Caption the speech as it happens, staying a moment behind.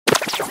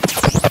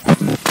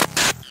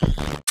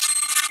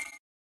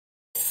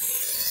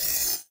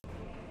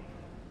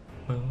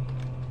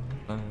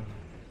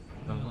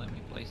Let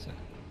me place it.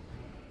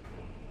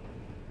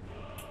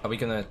 Are we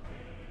gonna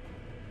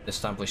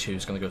establish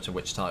who's gonna go to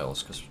which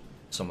tiles? Because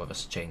some of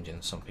us are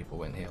changing, some people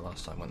weren't here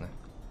last time, weren't they?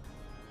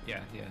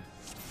 Yeah, yeah.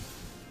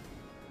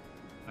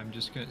 I'm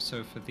just gonna,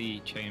 so for the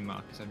chain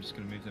markers, I'm just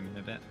gonna move them in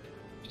a bit,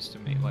 just to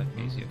make life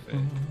easier for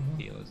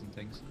healers and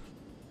things.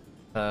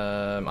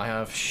 I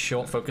have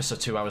short focus, so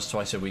 2 hours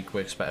twice a week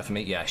works better for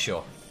me. Yeah,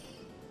 sure.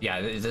 Yeah,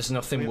 there's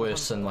nothing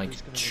worse than like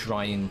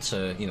trying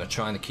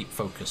to keep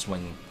focus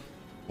when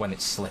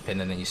it's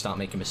slipping and then you start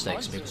making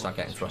mistakes and people start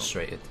getting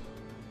frustrated.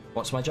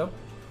 What's my job?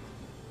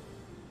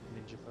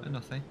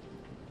 Nothing.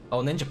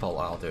 Oh, ninja pole.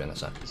 I'll do it in a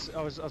sec.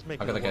 I was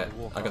making. I gotta get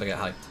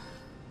hyped.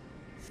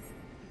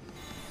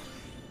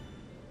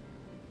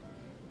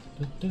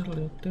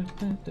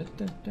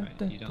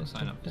 Right, you don't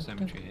sign up for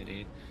cemetery here, do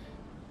you?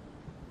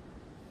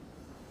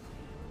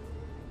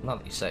 Now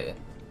that you say it.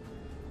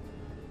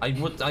 I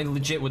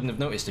legit wouldn't have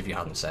noticed if you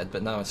hadn't said,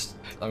 but now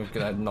I'm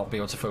gonna not be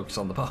able to focus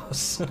on the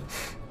boss.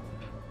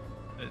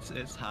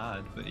 It's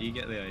hard, but you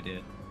get the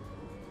idea.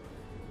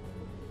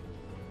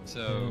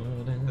 So,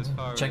 as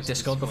far check as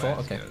Discord the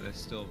before? squares Okay. go, they'll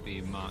still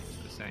be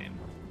marked the same.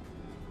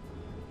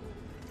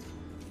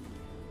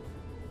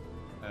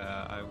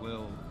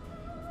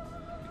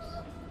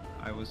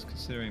 I was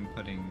considering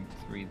putting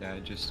 3 there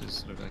just as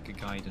sort of like a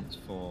guidance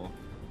for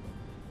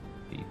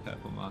the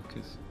purple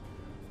markers.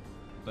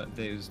 But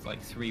those,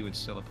 like, 3 would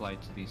still apply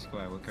to the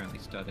square we're currently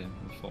stood in,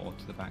 and 4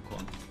 to the back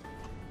one.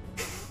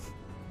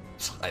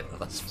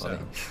 That's funny.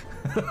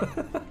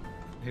 So,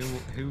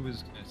 who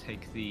was going to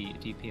take the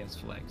DPS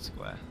flex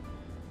square?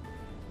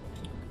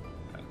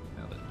 Oh,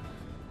 nailed it.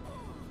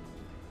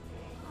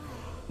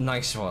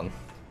 Nice one.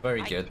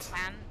 Very good.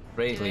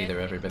 Great leader,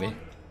 everybody.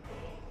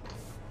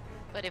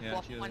 But if Yeah,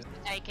 Waff she wants is.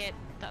 to take it,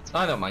 that's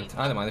fine. I don't mind.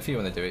 I don't mind. If you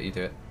want to do it, you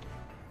do it.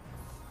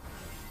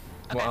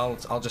 Okay. Well,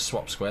 I'll just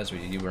swap squares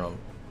with you. You were on.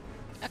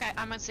 Okay,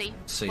 I'm on C.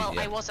 C, well,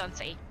 yeah. I was on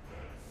C.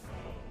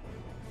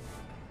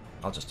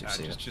 I'll just do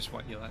C. Just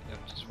wipe you like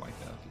just wipe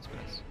it out. It's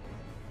best.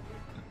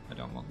 I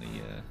don't want the.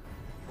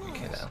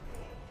 Okay, now.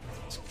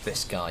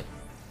 This guy.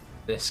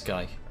 This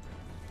guy.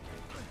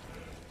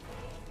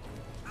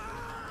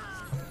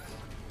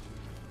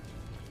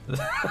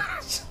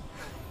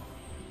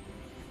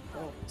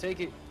 Oh, take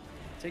it.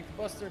 Take the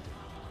buster.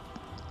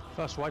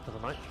 First wipe of the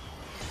night.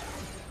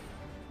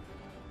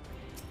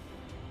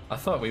 I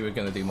thought we were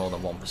going to do more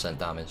than 1%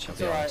 damage. I'll It's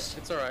be alright. honest.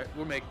 It's alright.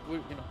 We're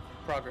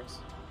progress.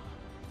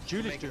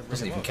 Julie's doing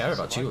Doesn't really even well. care She's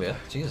about survived Julia.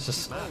 that. Jesus.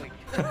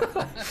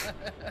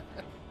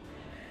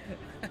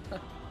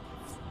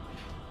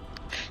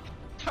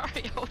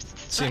 Sorry, I was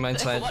See my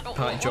entire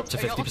party dropped to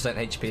 50%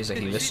 HP as a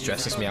healer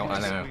stresses me out. I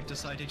know.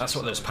 That's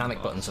what those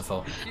panic buttons are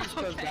for. He just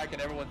goes back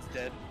and everyone's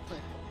dead.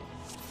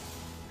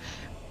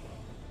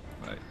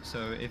 Right.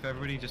 So if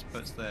everybody just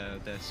puts their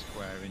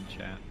square in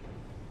chat.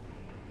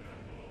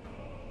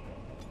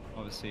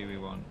 Obviously, we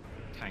want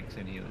tanks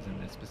and healers in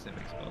their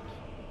specific spots.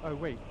 Oh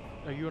wait,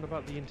 are you on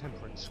about the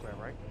intemperance square,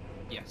 right?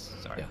 Yes.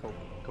 Sorry. Yeah.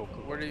 Cool.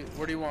 Where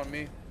do you want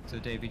me? So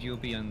David, you'll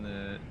be on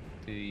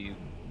the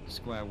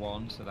square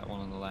 1, so that one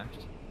on the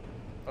left.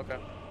 Okay.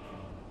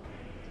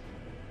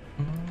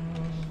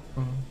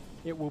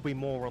 It will be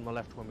more on the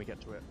left when we get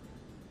to it.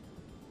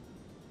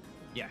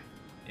 Yeah.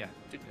 Yeah.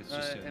 It's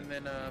just And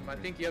then I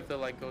think you have to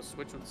like go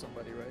switch with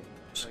somebody, right?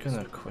 Just Like,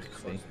 gonna switch-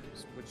 quickly.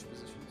 switch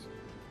positions.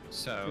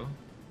 So,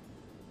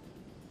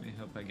 I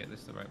hope I get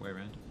this the right way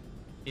around.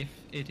 If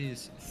it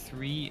is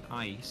 3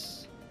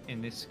 ice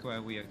in this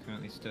square we are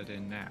currently stood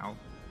in now,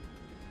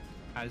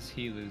 as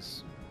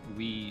healers,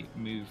 we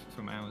move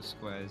from our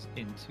squares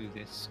into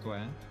this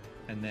square,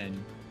 and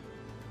then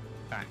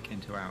back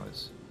into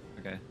ours.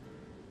 Okay.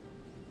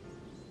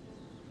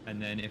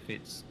 And then if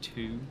it's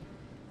 2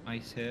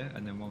 ice here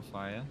and then 1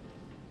 fire,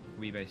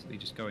 we basically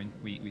just go in.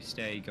 We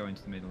stay, go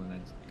into the middle, and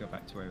then go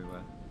back to where we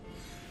were.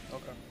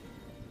 Okay.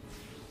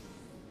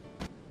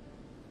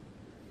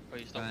 Oh,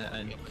 you stop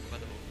And- walking up the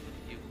middle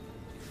with you.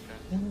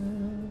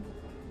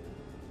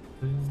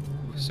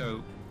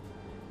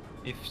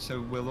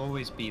 So we'll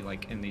always be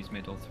like in these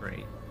middle 3,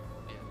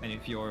 Yeah. and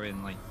if you're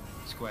in like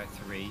square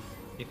 3,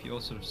 if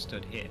you're sort of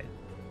stood here,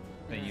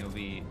 then you'll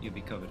be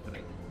covered for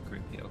the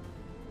group heal.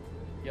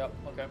 Yep.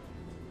 Okay.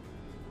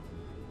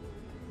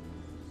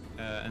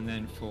 And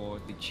then for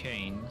the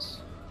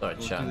chains, Sorry,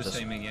 we'll chat, do I'm the just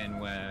same again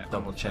where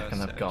double on the checking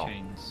first I've set got. of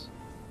chains,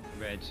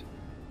 red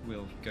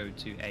will go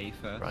to A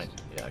first, Right.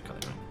 Yeah, I got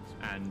it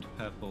right. and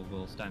purple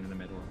will stand in the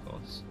middle, of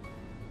course.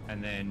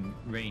 And then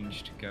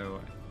ranged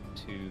go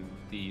to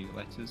the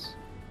letters,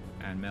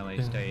 and melee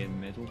stay in the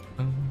middle.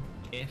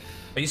 If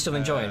Are you still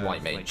enjoying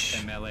White like, Mage?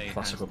 the melee has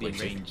Classical the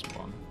Bleaching? ranged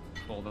one,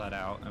 pull that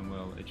out and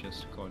we'll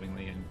adjust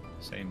accordingly, and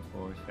same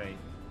for if a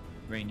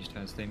ranged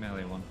has the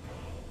melee one.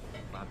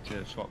 We'll have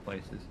to swap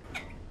places.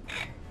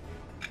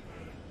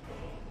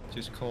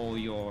 Just call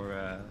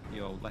your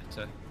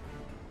letter,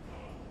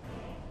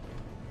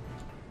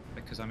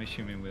 because I'm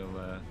assuming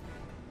we'll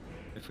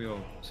if we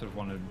all sort of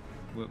want to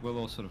we'll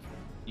all sort of,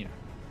 you know,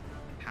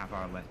 have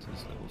our letters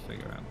that we'll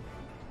figure out.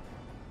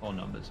 Or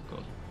numbers, of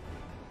course.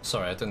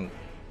 Sorry, I didn't.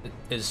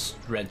 Is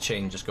red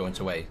chain just going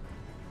to A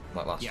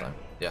like last Yeah. time?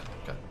 Yeah.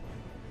 Okay.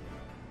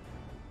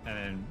 And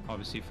then,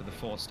 obviously, for the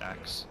 4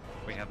 stacks,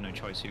 we have no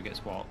choice who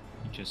gets what.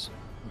 You just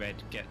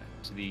red get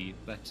to the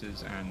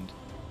letters and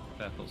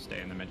purple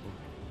stay in the middle.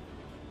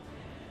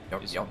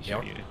 Yup, Just yup, make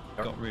sure yup, you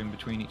yup. got room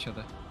between each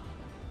other.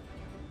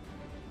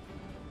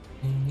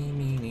 Eeny,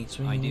 meeny,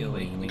 tweeny,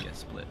 Ideally, we weeny. get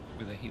split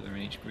with a healer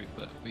in each group,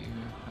 but we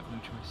have no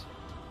choice.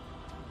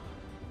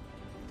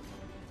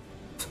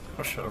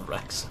 I'm sure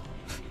Rex.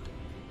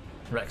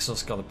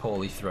 Rexel's got a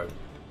poorly throat,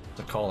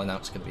 so calling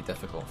out's going to be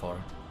difficult for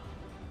her.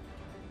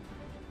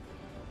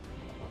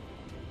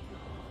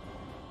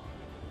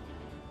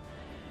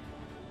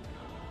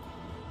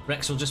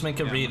 Rex will just make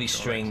a Yeah, I'm really not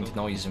sure strained Rex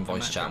will- noise in I'm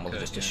voice not chat, sure and we'll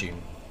Kurt, just yeah.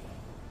 assume.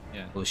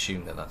 Yeah. We'll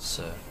assume that that's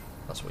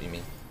what you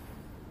mean.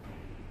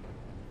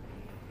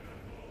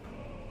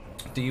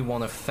 Do you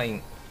want to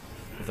feint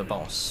the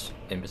boss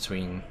in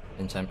between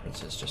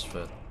intemperances just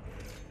for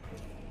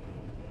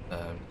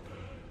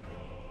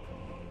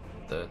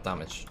the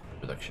damage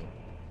reduction?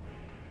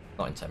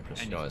 Not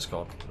intemperance, you know what it's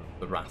called?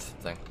 The wrath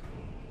thing.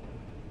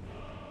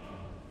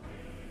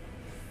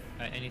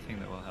 Anything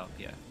that will help,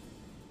 yeah.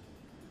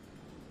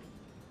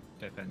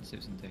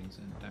 Defensives and things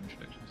and damage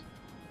reductions.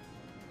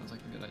 Sounds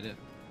like a good idea.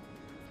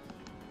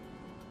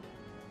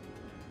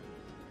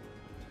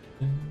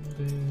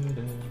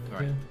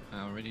 Right,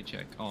 I'll already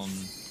check on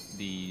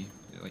the,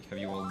 like, have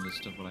you all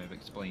understood what I've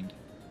explained?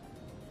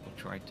 Or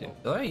tried to?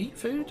 Do I eat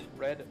food?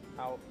 Red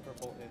out,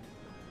 purple in.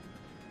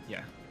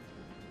 Yeah.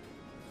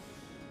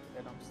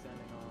 And I'm standing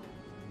on.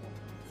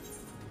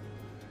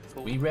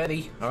 Cool. We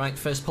ready? Alright,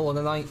 first pull of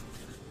the night.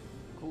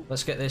 Cool.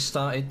 Let's get this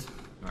started.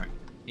 Alright,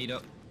 eat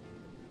up.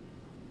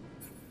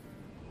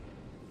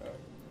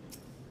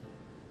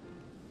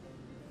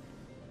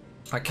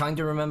 I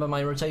kinda remember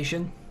my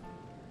rotation.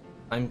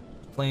 I'm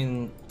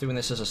doing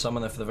this as a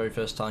summoner for the very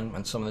first time,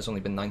 and summoner's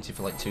only been 90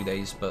 for like 2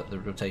 days, but the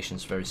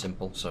rotation's very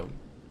simple, so,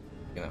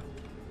 you know,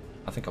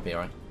 I think I'll be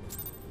alright.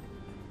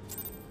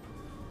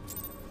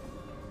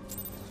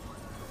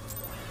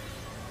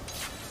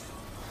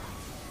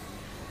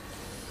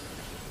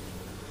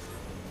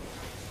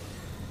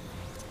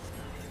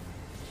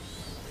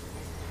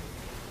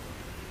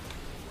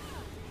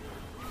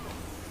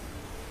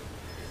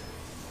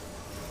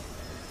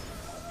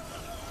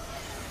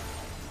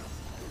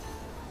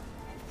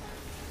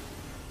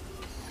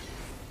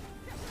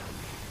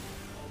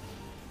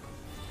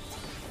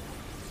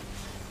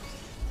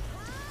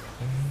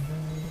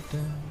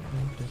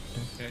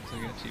 Okay, so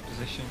we get 2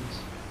 positions.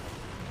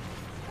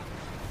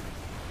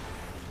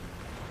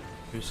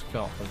 Who's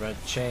got the red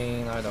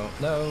chain? I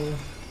don't know.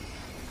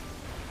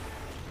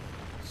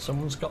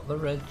 Someone's got the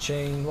red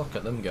chain, look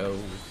at them go.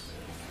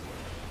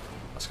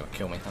 That's gonna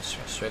kill me, that's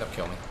gonna straight up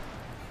kill me.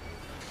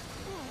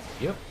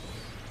 Yep.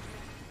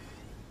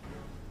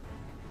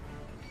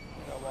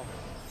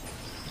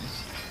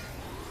 Nice.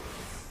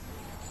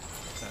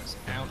 That's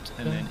out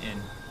and then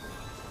in.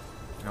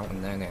 Out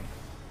and then in.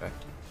 Okay.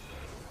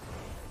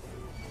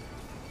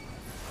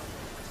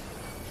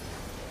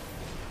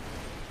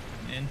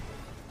 In.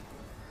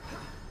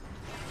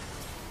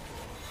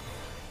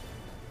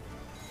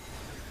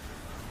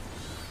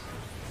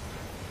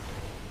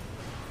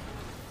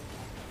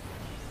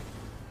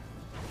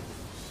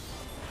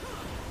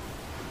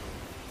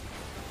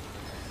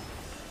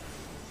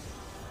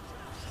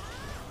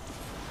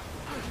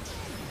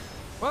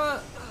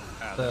 What?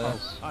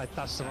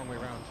 That's the wrong way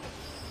round.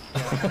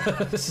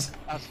 This is-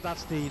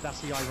 That's the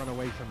I run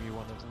away from you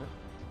one, isn't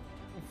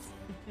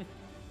it?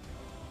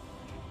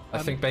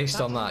 I think based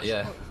on that, doesn't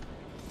yeah. show-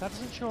 That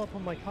doesn't show up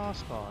on my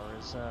cast bar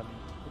as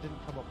it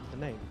didn't come up with the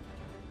name.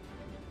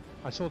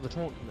 I saw the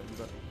tauntman,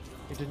 but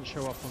it didn't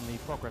show up on the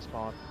progress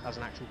bar as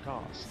an actual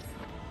cast.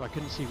 So I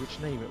couldn't see which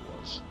name it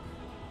was.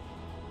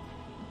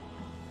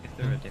 Is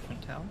there a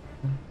different town?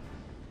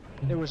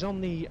 It was on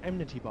the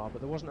enmity bar,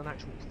 but there wasn't an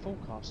actual full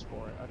cast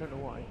for it. I don't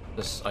know why.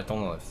 I don't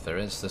know if there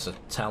is. There's a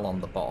tell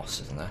on the boss,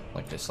 isn't there?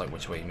 Like, it's like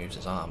which way he moves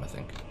his arm, I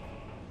think.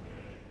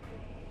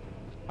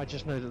 I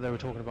just know that they were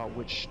talking about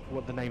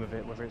what the name of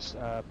it, whether it's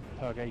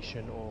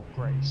purgation or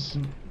grace.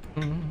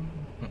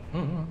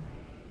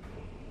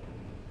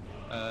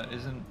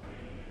 Isn't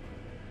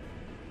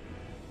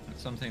it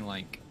something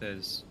like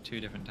there's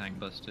 2 different tank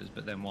busters,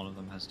 but then one of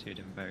them has 2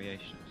 different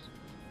variations?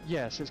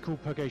 Yes, it's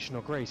called purgation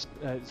or grace.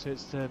 So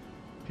it's the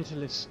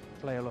pitiless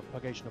flail of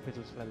purgation or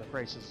pitiless flail of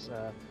grace, as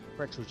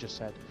Rex was just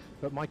said.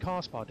 But my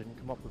cast bar didn't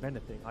come up with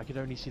anything. I could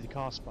only see the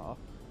cast bar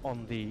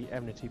on the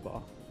enmity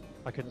bar.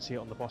 I couldn't see it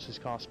on the boss's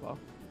cast bar.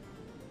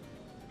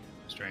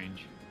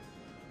 Strange.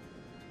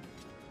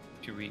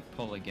 Should we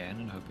pull again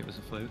and hope it was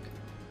a fluke?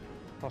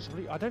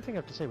 Possibly. I don't think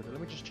I've disabled it.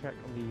 Let me just check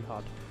on the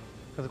HUD.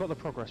 Because I've got the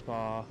progress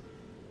bar,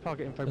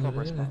 target info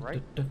progress bar,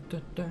 right?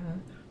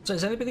 So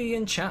is anybody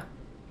in chat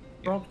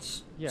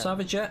robbed Yeah.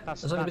 Savage yet?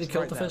 That's- Has anybody that's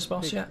killed right the there. first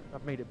boss Big. yet?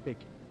 I've made it big.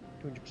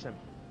 200%.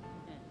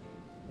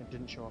 It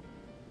didn't show up.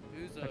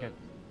 Who's a Okay.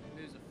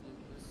 who's a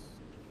flukeless?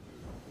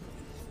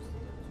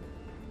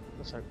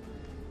 Let's hope.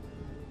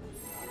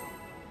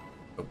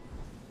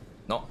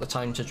 Not the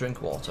time to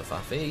drink water,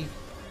 Faffy.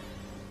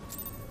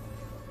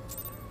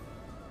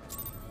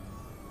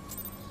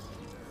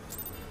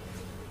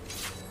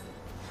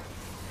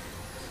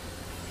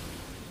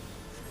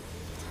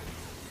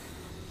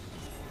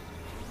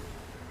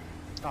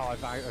 Oh,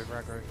 I've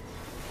over aggro.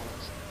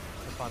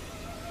 That's fine.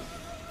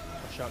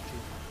 I'll shout to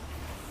you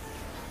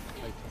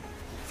later.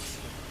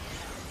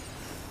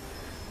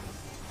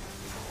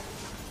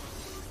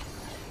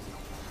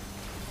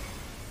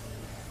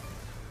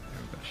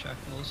 We've got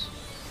shackles.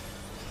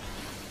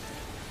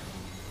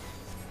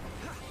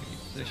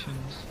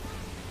 Positions.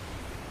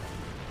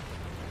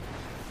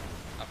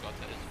 I've got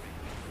that as me.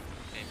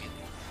 Maybe.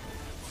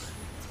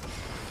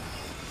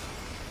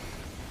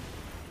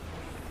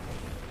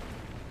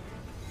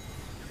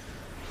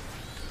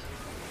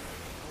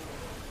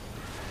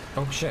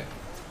 Oh shit.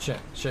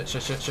 Shit.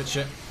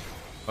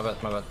 My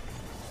bad.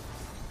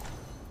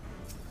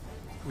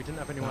 We didn't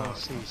have anyone Oh.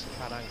 else see, so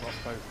Padang got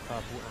both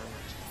purple and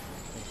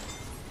pink.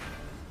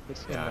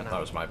 It's in Yeah, and that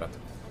out. was my bad.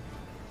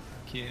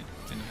 Cute. In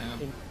and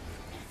out.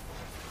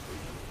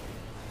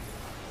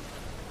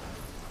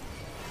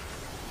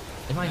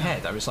 In my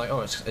head, I was like, oh,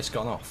 it's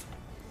gone off.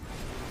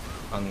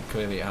 And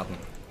clearly it hadn't.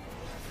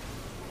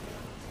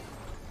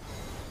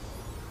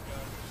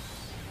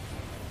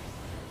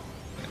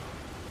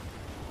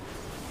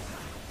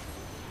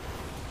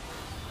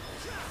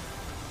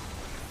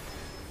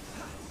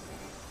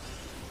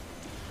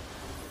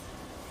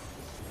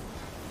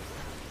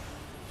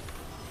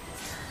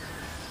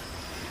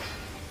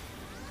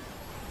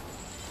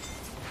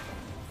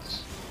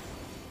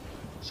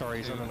 Sorry,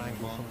 he's on an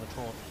angle from the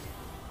taunt.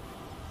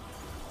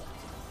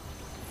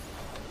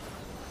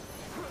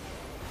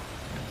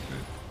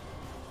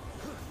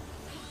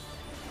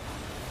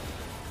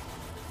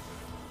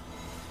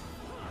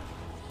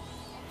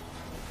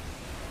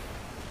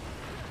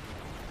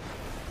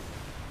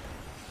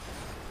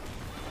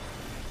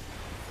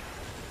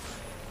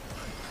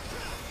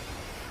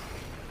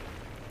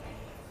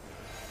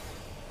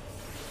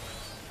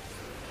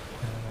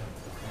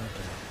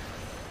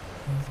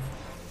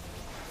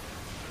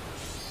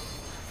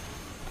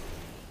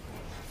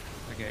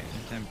 Okay,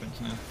 intemperance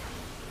now.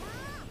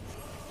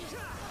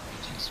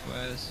 2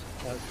 squares.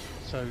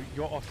 So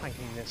you're off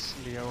tanking this,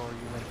 Leo, or are you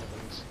in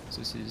these?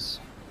 So this is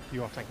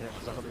You are tanking it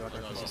because I've got the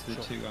aggro. this is the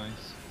 2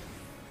 ice.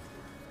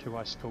 2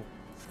 ice, cool.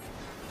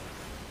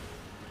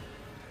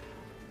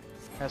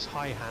 There's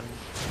high hand.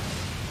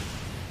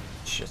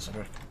 Shit,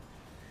 Cedric.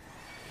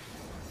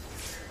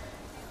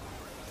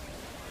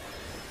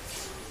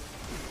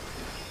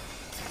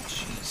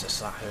 Jesus,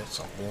 that hurts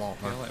a lot, I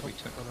feel man. like we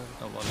took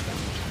a lot of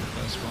damage from the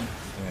first one.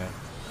 Yeah.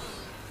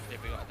 Yeah,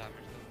 we got damage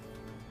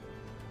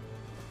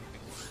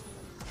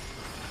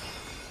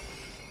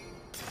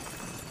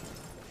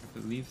I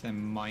believe there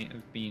might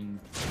have been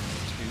 2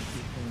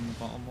 people in the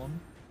bottom one.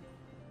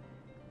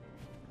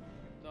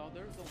 No,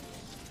 there's only.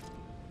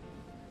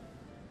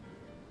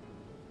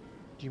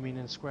 Do you mean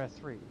in square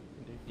 3?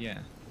 Indeed. Yeah.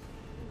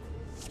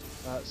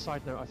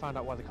 Side note, I found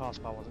out why the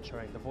cast bar wasn't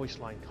showing. The voice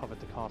line covered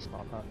the cast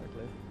bar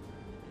perfectly.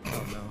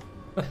 Oh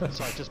no.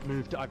 So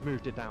I've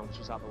moved it down, so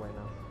it's out of the way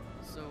now.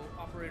 So,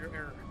 operator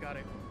error, got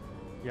it.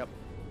 Yep.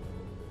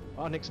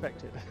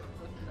 Unexpected.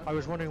 I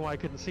was wondering why I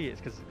couldn't see it,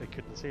 because I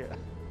couldn't see it.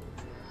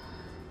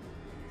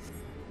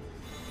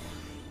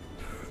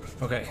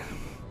 Okay.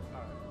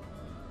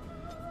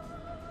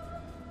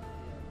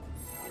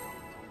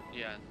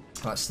 Yeah.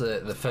 That's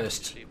the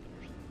first.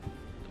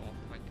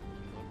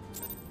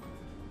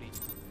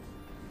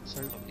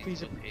 So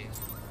feasibly,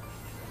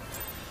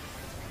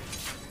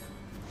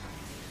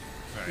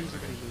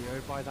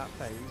 Leo, by that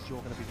phase,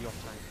 you're going to be the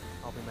off tank.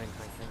 I'll be main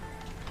tanking.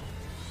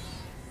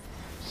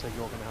 So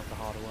you're going to have the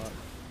harder work.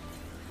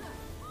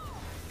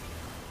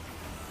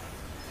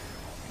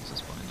 This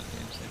is fine, that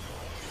DMC.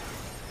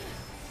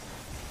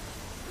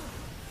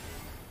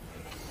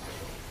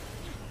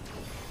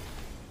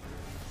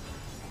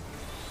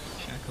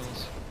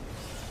 Shackles.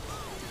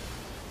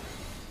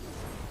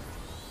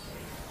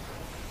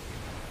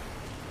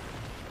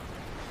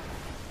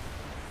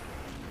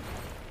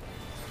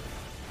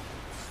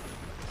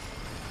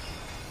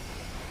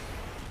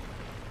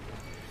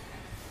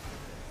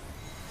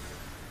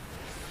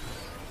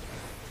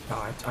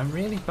 Oh, I'm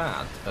really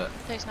bad at.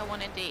 There's no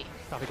one in D.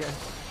 Have to get in.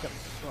 Yep.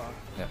 Alright.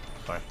 Yeah,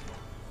 sorry.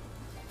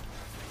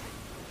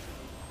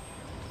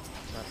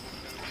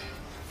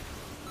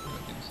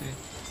 DMC.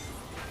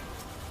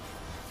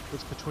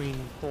 It's between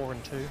 4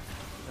 and 2,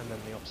 and then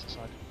the opposite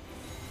side.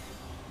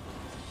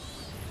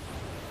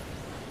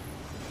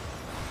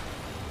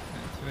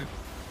 And through.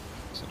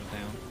 Sort of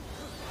down.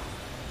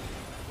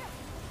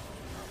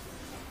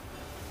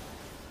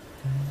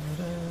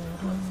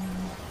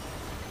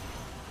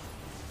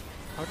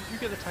 How did you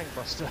get the tank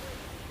buster?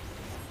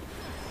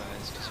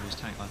 It's because he was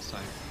tanked last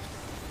time.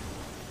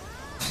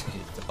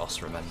 The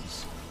boss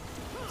remembers.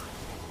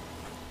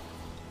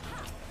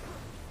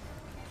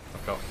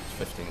 I've got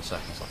 15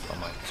 seconds left on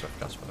my swift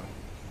gas, by the way.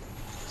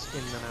 It's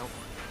in and out.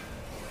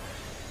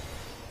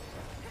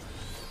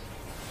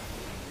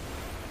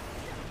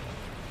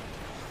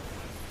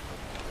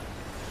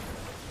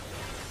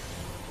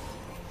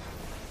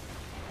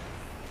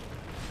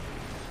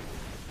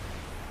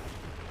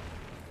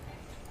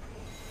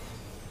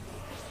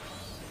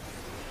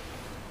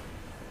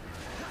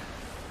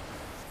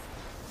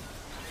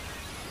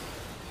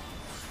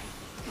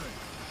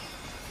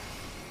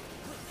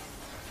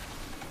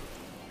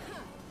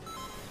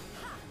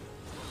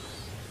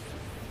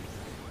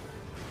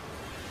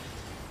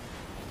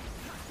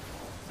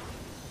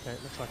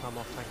 Okay, looks like I'm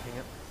off tanking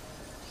it.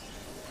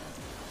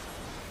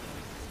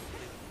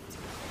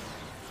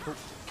 Oh,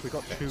 we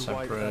got Okay, two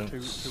white,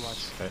 temperance. two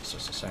ice, Okay, so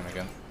it's the same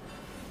again.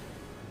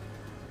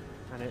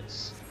 and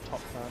it's top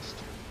first.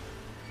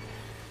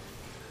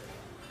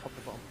 Top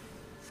to bottom.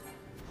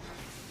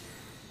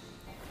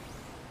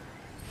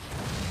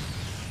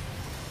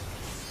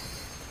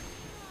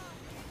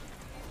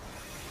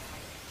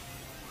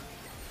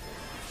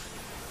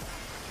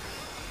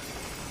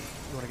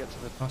 You want to get to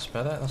the... That's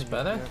better, that's thing,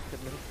 better. yeah,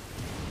 get middle.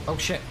 Oh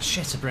shit,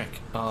 shit a brick.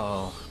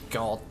 Oh,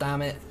 god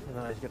damn it. And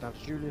then I need to get down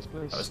to Julius,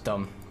 please. That was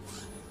dumb.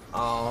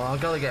 Oh, I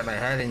gotta get my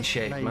head in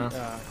shape, Mate, man.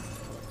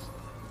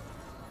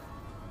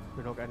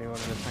 we're not getting anyone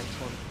in the tanks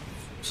one.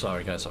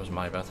 Sorry guys, that was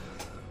my bad.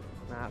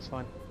 Nah, that's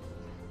fine.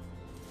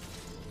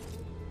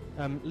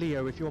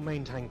 Leo, if you're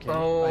main tanking...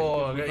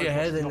 Oh, we've get your both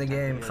head lost in the top tank,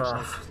 game, Leo,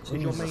 Farf. so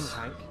if you're main Jesus.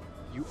 tank,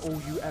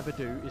 all you ever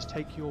do is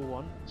take your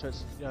one, so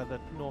it's the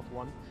north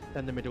one,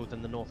 then the middle,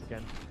 then the north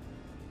again.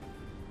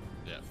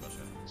 Yeah, for sure.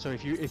 So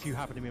if you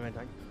happen to be main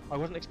tank, I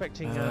wasn't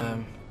expecting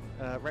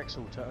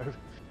Rexall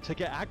to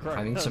get aggro.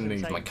 I need That to was move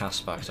insane. my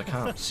cast bar because I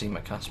can't see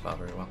my cast bar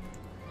very well.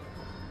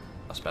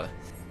 That's better.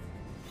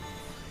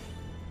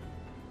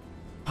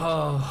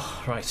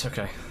 Oh, right,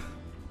 okay.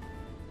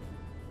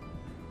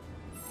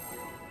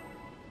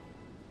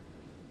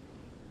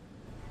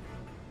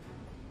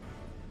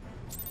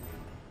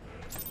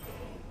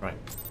 Right,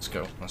 let's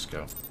go, let's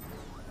go.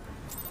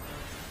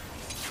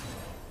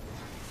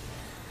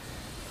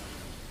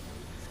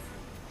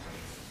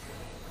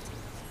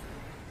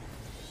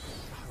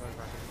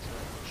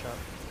 Shut.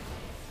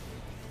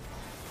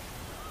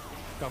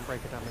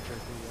 Gunbreaker damage over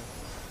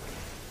the...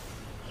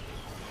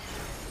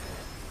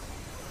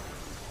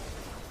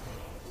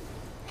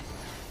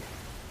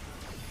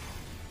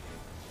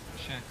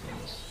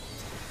 Shackles.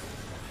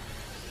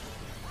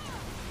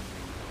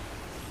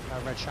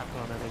 red shackle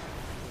on enemy.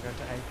 We're going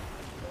to A.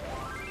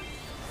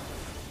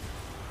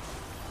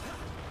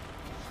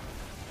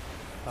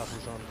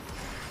 Purple's on.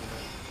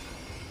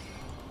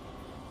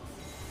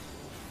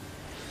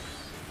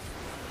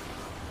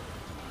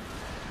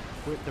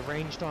 With the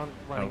ranged aren't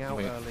running out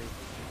wait. early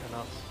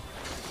enough.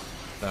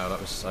 No,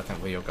 that was, I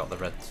think Leo got the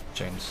red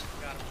chains.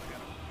 Got it,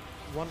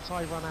 got it. Once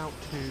I run out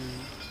to...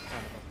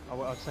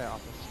 I'd say it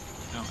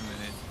after. Not a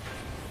minute.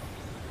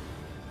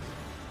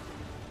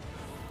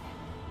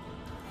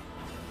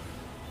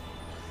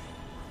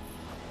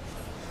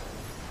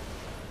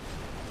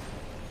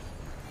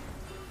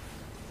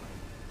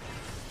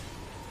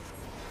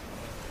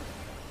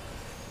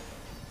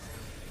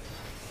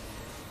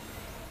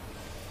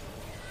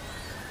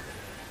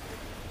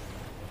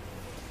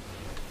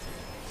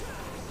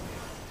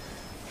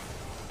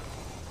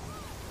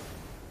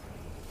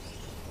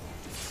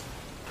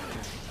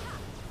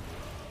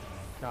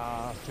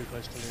 Ah, too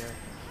close to Leo.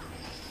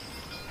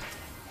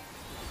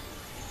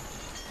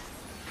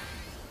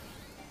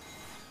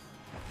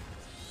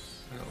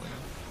 I got Leo.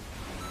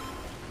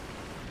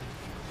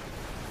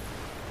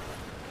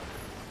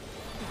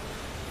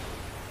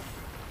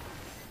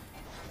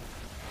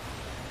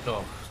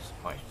 Oh,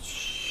 my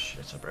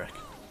shit, a brick.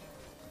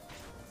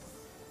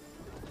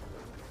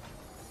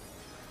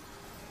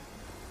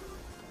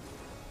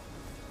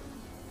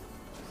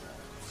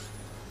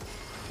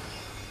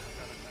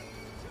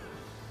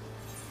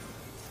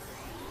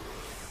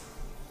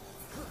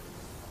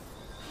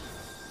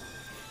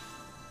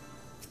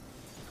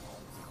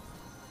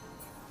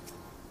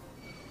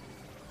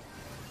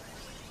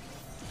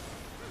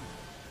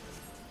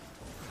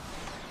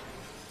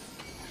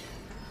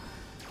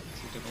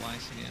 Double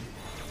ice again.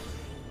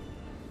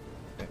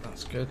 I think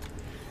that's good.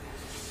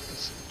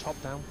 It's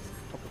top down,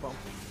 top to bottom.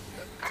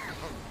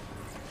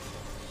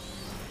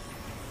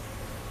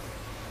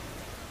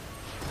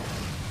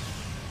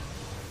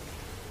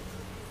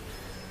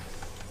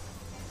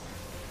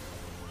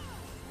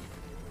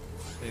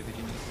 David,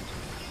 you need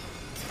to...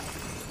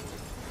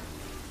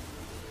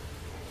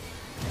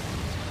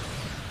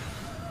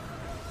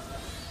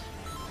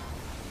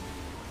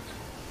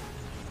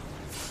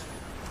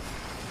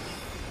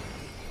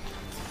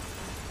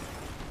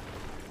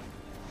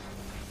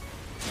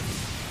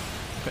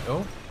 Okay,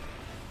 oh,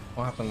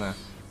 what happened there?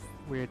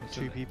 We had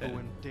So two people then-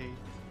 in D.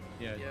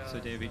 Yeah, so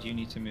Yeah. David, you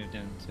need to move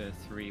down to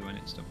 3 when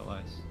it's double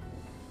ice.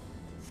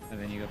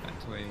 And then you go back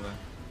to where you were.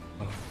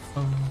 What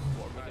are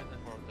we getting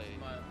for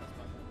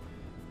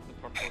the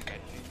purple guy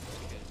change?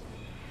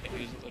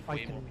 Because if you like I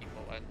way more can-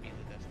 people, that'd be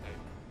the discount.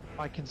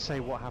 I can say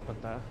what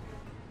happened there.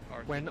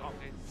 Or When do you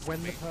when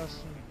the make-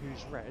 person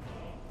who's red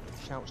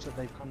shouts that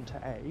they've come to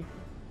A,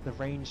 the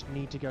ranged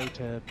need to go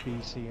to B,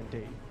 C, and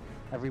D.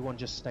 Everyone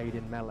just stayed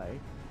in melee.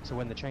 So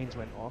when the chains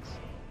went off,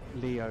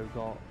 Leo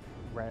got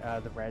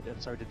the red,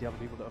 and so did the other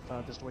people that are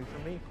furthest away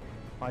from me.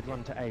 I'd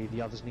run to A.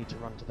 The others need to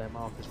run to their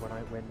markers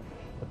when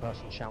the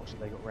person shouts that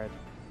they got red.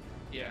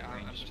 Yeah,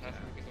 I'm Ranged, just asking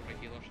because the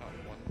regular shot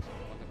once, so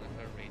I wonder if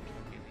they're ranged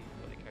or really,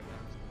 but they count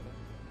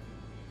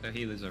as So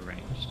healers are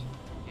ranged.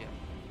 yeah.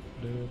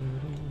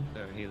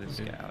 So healers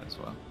get out as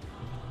well.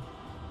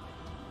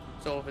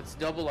 So if it's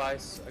double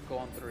ice, I go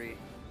on 3.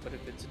 But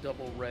if it's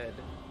double red,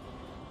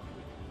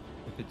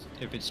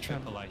 If it's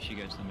triple ice, you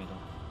go to the middle.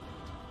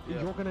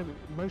 Yeah. You're gonna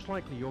most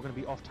likely you're gonna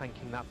be off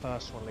tanking that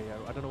first one,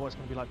 Leo. I don't know what it's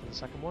gonna be like for the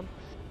second one,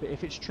 but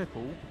if it's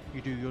triple,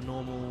 you do your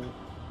normal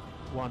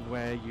one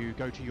where you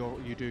go to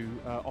you do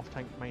off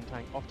tank, main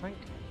tank, off tank.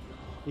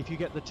 If you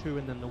get the 2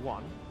 and then the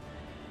 1,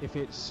 if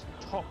it's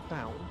top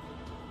down,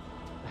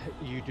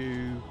 you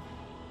do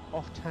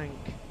off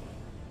tank,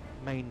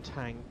 main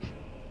tank,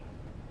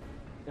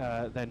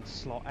 then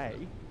slot A.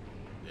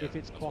 Yeah, If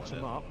it's that's what I bottom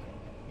did. up,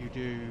 you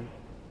do.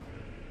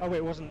 Oh wait,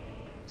 it wasn't.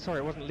 Sorry,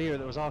 it wasn't Leo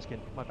that was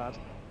asking. My bad.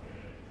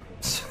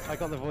 I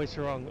got the voice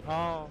wrong.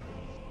 Oh,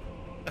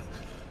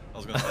 I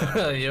was gonna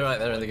say. You're right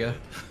there in the go.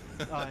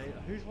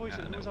 whose voice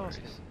No was worries.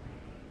 asking?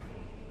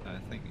 I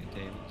think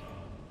David.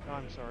 Oh,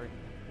 I'm sorry,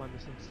 my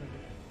misunderstanding.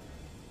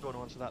 You want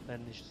to answer that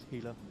then,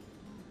 healer?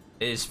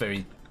 It is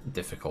very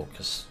difficult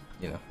because,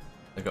 you know,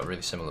 they've got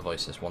really similar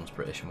voices. One's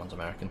British and one's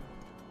American.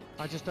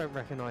 I just don't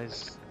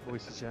recognise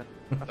voices yet.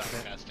 That's it.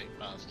 Sarcastic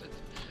bastard.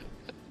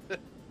 You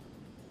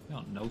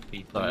don't know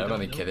people. Sorry, you I'm don't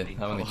only know kidding.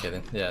 people. I'm only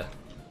kidding. Yeah,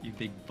 You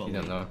big you bully.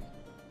 don't know.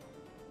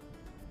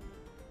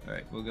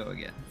 Alright, we'll go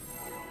again.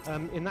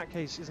 In that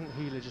case, isn't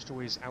healer just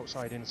always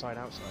outside, inside,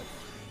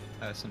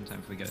 outside?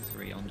 Sometimes we go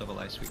 3. On double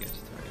ice, we go to 3.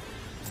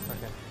 Okay.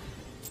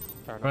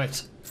 Fair enough.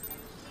 Right.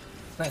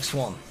 Next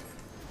one.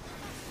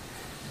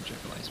 On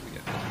triple ice, we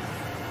go to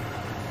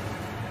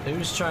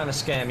Who's trying to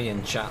scare me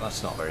in chat?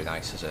 That's not very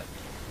nice, is it?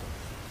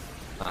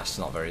 That's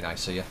not very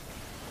nice of you.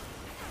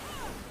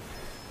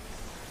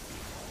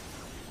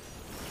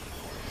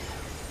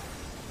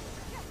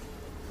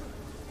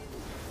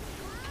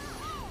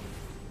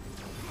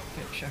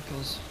 Get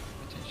shackles.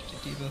 Attention to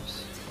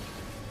debuffs.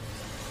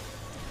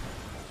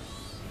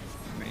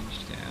 Range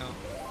to get out.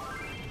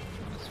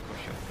 Trying to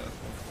squash up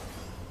purple.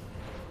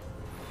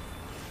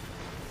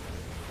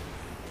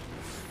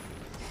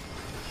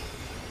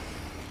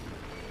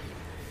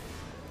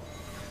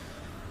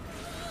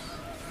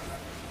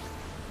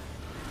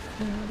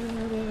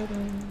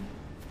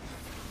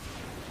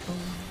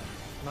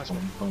 Nice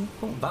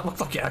one. That looked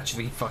like it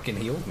actually fucking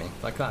healed me.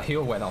 Like that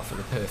heal went off at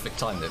the perfect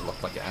time. It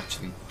looked like it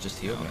actually just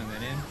healed Out me. and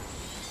then in.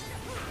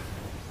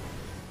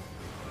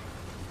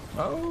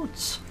 Oh,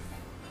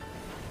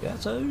 yeah,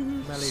 so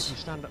Melee, if you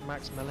stand at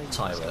max melee, you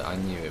Tyler. just- I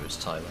knew it was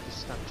Tyler. you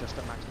stand just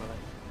at max melee.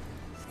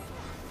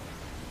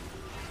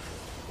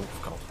 Oh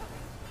god.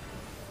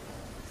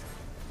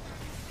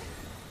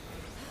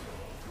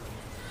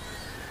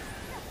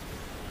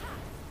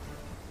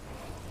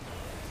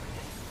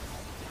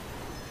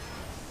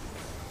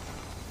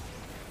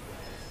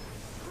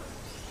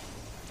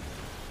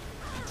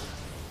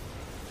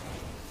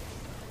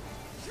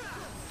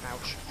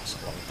 Ouch.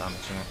 That's a lot of damage,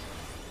 isn't it?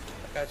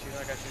 I got you,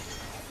 I got you.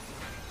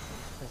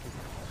 Thank you.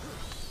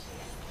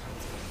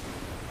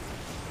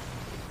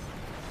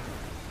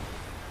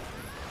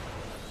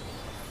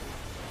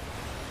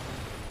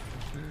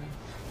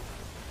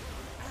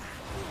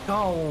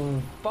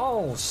 Oh,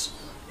 balls!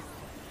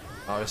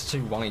 Oh, it's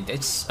too wide.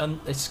 It's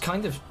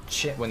kind of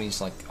shit when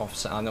he's like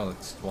offset. I know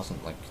it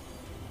wasn't like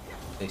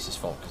Ace's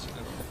fault because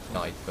he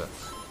died, but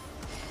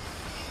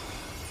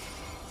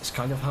it's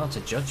kind of hard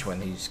to judge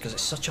when he's because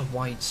it's such a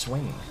wide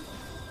swing.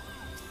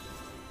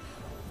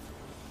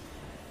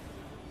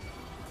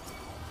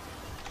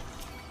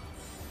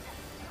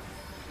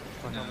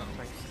 Right, No. I'm not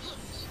tank.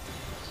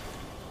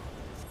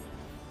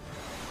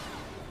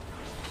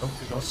 Oh,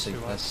 let's see. Two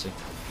eyes. Let's see.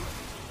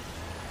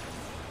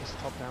 It's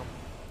top down.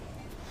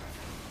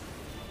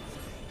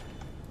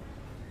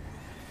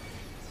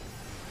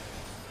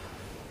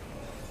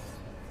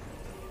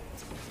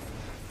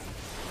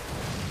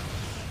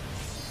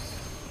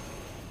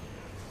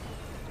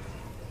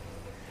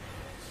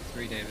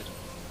 Three, David.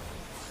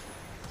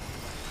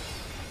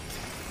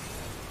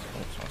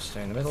 So I'll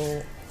stay in the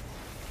middle.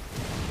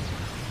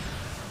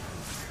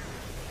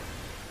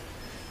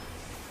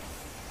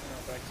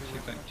 Back to Two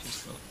back, two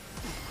spot.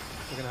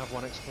 We're gonna have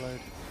one explode.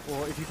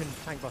 Or if you can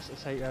tank bust it,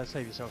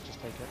 save yourself, just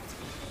take it.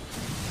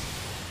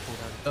 Pull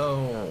down.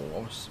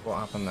 Oh, what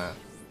happened there?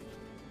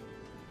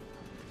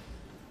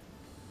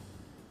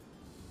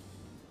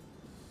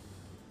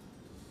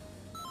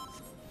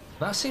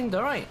 That seemed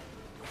alright.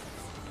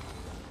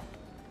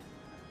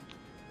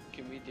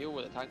 Can we deal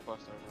with a tank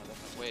buster in a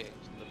different way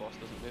so the boss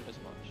doesn't move as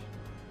much?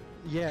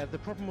 Yeah, the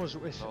problem was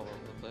It's all over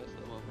the place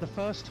at the moment. the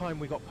first time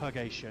we got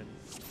purgation,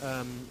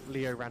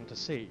 Leo ran to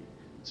C.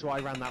 So I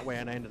ran that way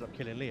and I ended up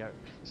killing Leo.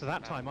 So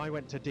that time I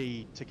went to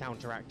D to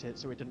counteract it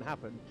so it didn't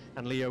happen,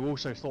 and Leo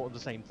also thought of the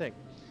same thing.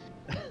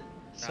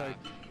 So,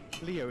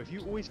 Leo, if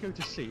you always go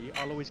to C,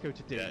 I'll always go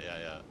to D.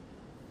 Yeah.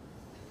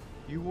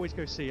 You always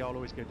go C, I'll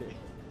always go D.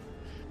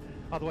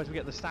 Otherwise we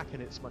get the stack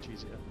and it's much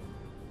easier.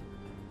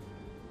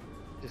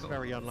 Just Cool.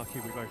 very unlucky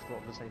we both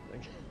thought of the same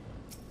thing.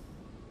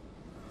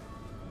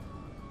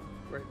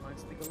 great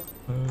minds think alike.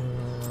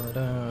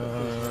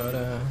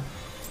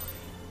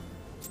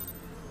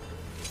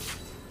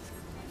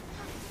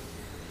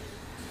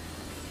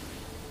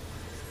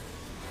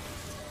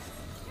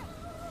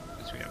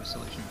 Guess we have a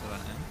solution for that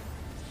now.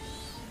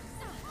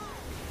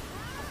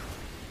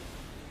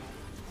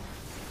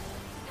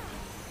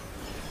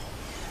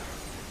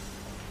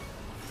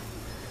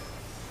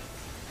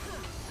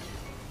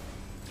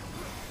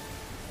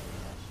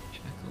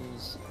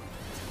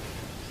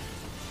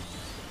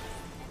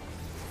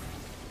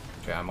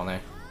 Okay, I'm on A.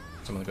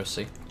 Someone go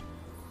C.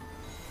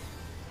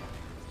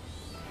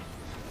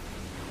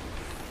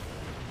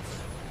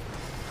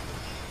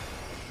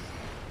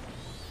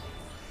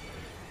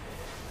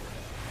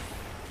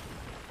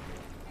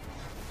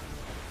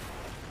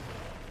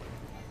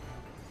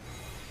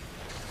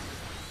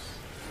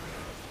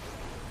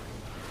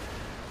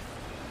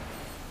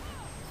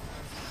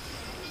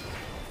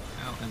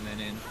 Out and then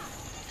in.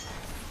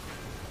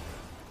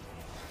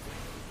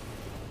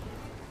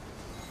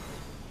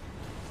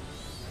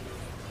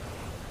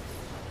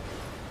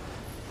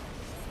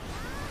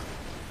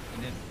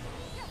 And in.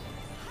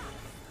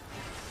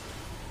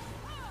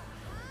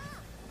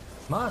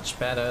 Much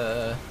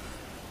better.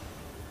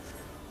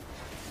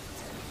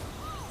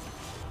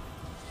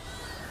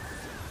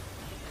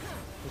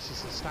 This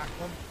is the stack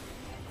one.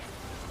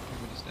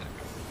 What is that?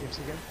 Gives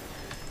again.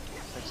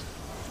 Thanks.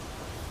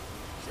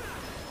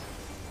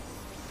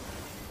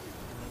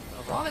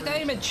 A lot of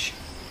damage.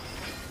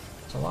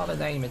 It's a lot of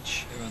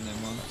damage. They're on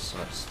them once. So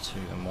that's 2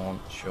 and 1,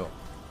 sure.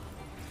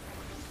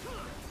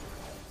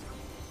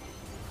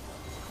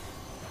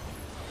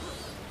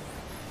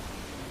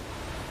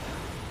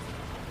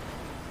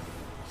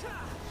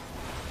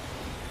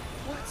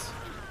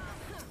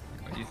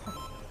 Got you.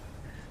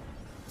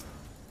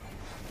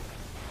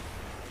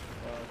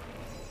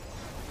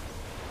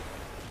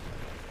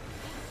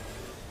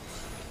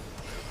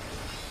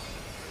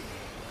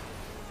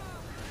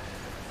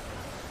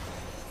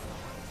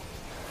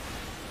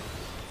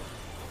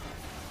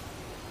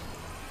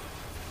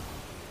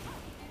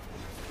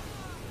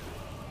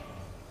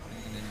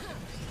 And then 10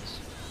 minutes.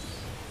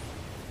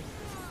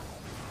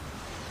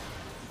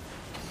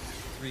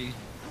 3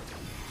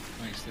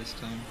 ice this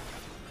time.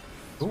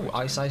 Ooh,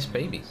 Ice Ice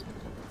Baby.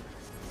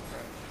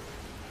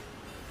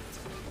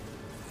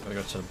 Gotta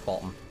go to the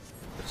bottom.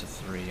 Go to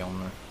 3 on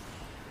there.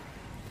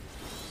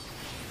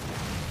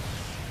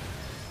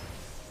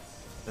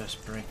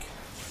 First break.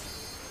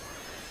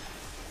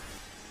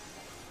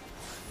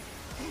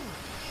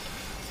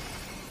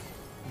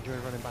 Enjoy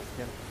running back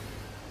again.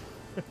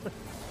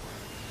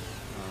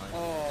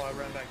 Oh, I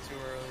ran back too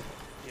early.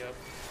 Yep.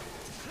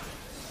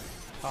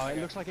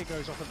 It looks like it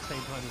goes off at the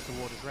same time as the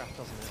water's wrath,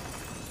 doesn't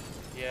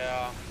it?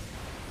 Yeah.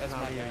 That's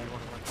Now, my yeah, bad. you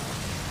want to run.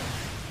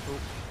 Cool.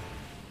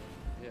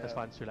 Yeah. That's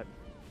fine, it's too late.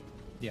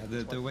 Yeah,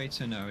 the way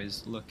to know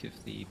is look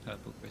if the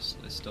purple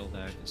crystal is still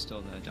there. If it's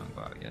still there, don't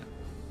go out yet.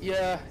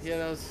 Yeah,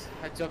 that was.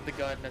 I jumped the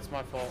gun. That's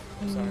my fault.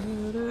 I'm sorry.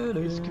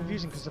 It's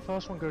confusing because the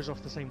first one goes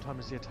off the same time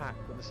as the attack,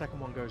 but the second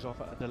one goes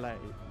off at a delay.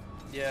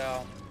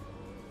 Yeah.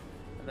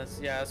 And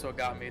that's what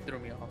got me. It threw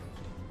me off.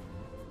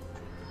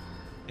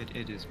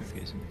 It is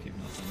confusing if you've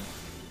not done it.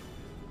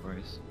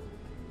 Worries.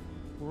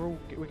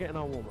 We're getting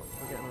our warm up.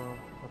 We're getting our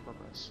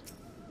progress.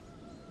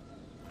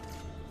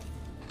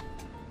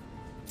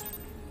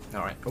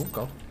 Alright, oh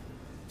god.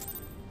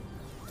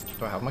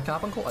 Do I have my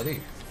carbuncle? I do.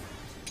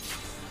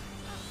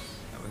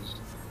 That was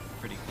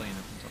pretty clean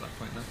up until that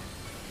point, though.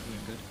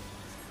 Doing good.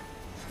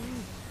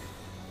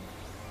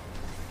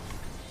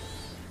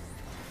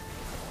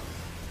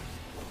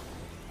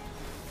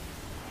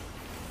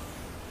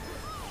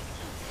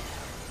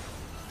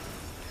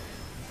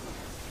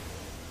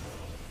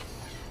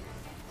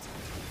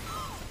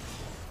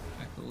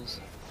 Eccles.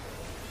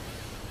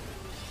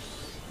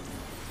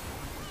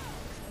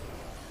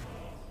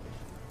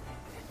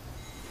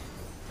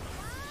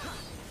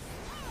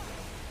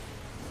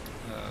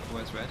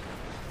 Where's red?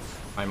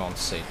 I'm on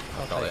C.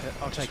 I've got it.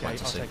 I'll Just take A. went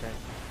to C.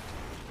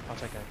 I'll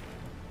take A.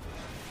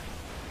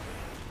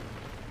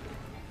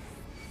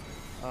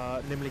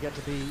 Nimly get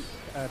to be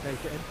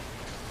baked it in.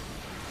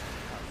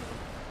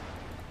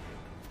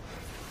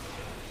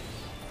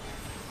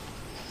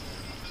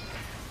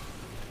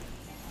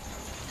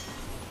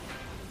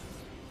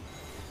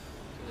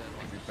 I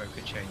think we broke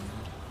a chain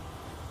mod.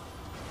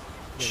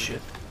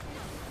 Shit.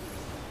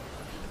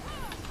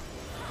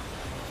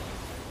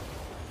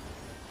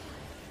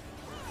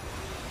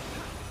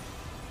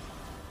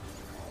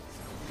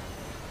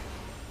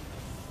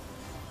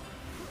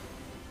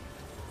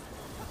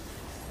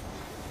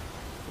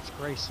 It's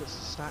Grace, it's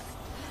the stack.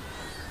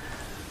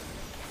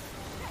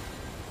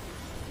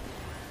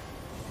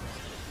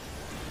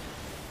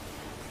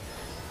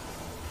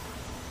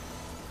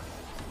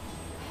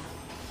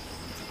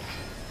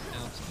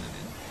 Out and then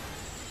in.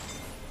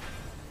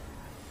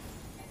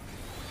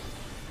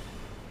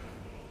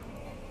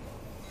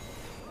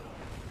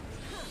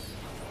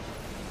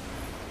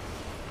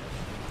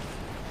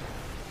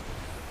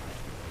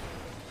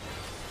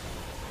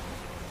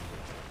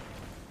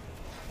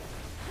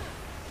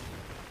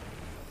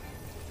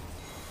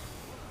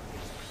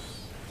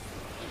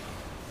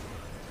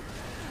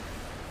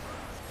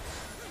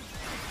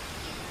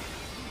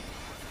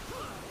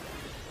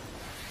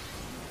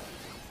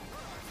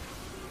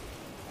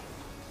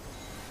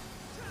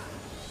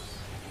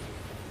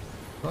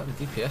 Well, the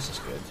DPS is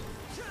good.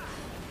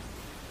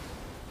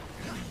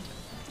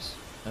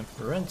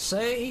 Emperence.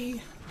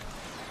 Triple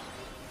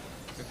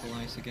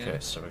ice again. Okay,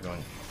 so we're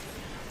going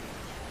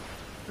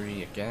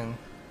 3 again.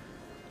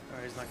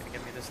 Alright, he's not gonna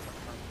get me this time.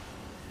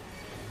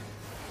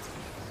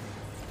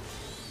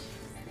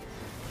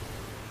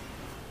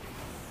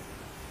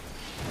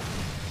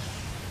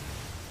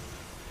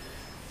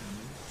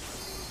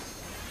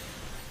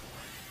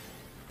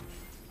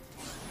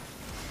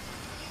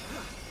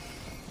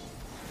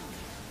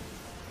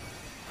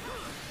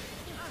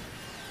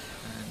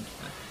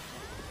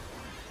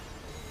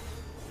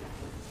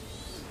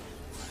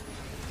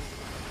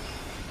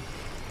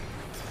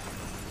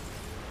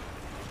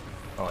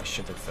 Oh, I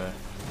should have.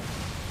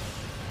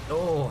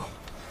 Oh,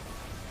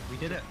 We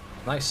did it.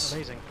 nice.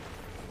 Amazing.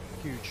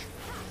 Huge.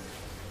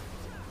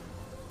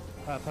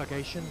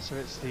 Purgation, so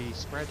it's the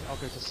spread. I'll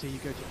go to C, you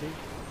go to D.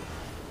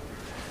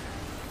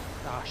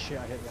 Ah shit,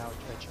 I hit the ouch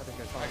edge. I didn't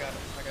go far. I got it.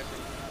 I got it.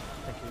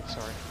 Thank you,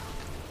 sorry.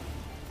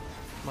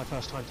 My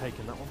first time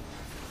taking that one.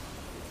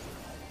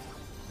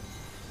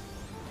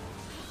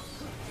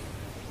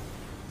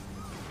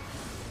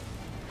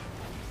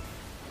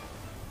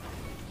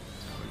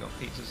 So we got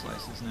pizza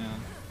slices now.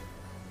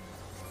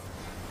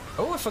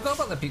 Oh, I forgot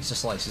about the pizza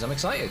slices. I'm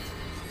excited.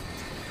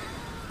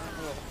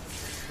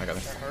 I got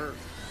it. That hurt.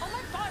 Oh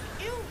my god,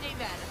 you did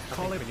that! I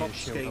think we need a Polypops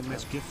shield game up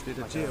has here. gifted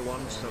a Like tier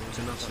 1 sub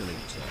to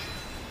Nutsalita.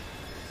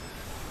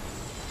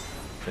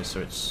 Okay, so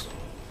it's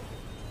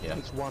yeah,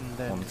 It's 1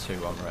 then.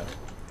 1-2 on red.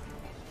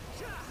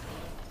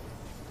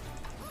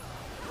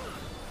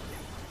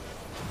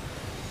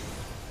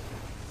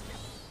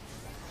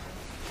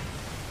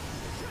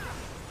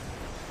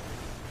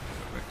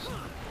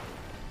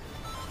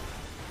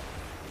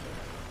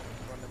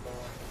 Run the ball.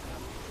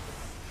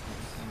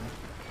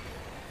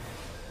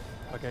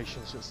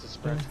 Purgation, so it's the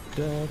spread.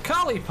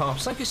 Carly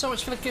Pops, thank you so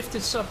much for the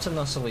gifted sub to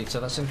Nutsalita.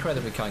 That's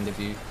incredibly kind of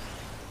you.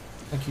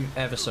 Thank you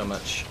ever so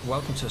much.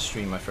 Welcome to the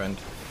stream, my friend.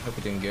 Hope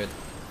you're doing good.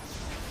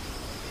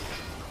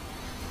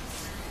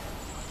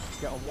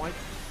 Get on white.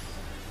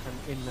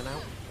 And in and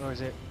out. Or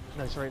is it?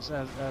 No, sorry, it's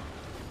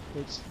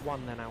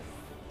 1 then out.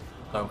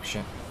 Oh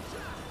shit.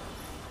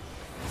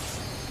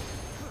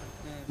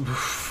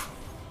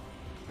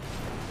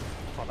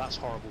 Oh, that's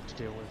horrible to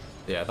deal with.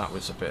 Yeah, that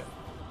was a bit.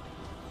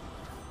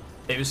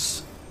 It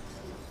was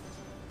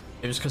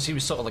because he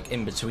was sort of like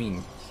in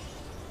between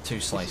two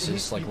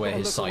slices, like You've where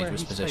gotta his look at side where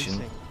was he's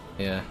positioned. facing,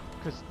 Yeah.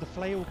 Because the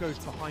flail goes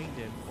behind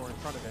him or in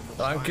front of him.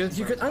 I'm good.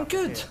 You good? I'm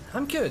good.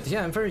 I'm good.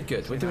 Yeah, I'm very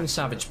good. We're doing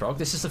Savage Prog.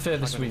 This is the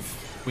furthest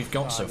we've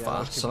got so yeah,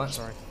 far, that's so good, that's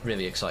sorry.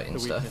 really exciting The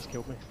stuff. weakness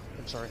killed me.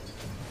 I'm sorry.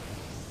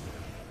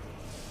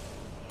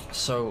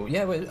 So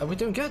yeah, we're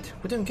doing good.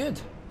 We're doing good.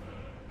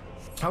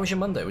 How was your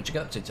Monday? What'd you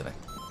get up to today?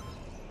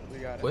 We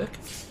got it. Work?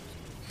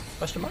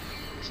 Question mark?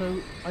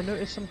 So I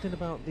noticed something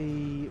about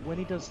when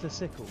he does the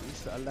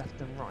sickles that are left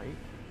and right,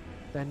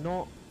 they're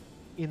not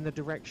in the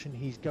direction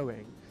he's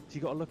going. So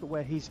you got to look at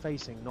where he's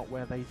facing, not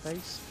where they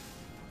face,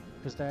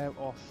 because they're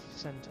off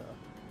center.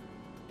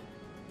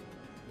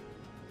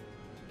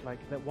 Like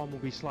that one will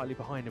be slightly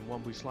behind him,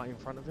 one will be slightly in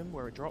front of him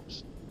where it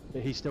drops,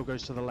 but he still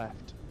goes to the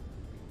left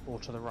or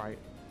to the right.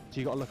 So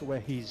you got to look at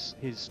where his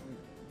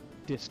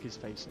disc is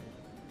facing.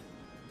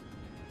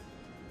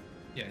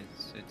 Yeah,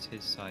 it's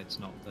his sides,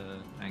 not the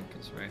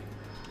anchors, right?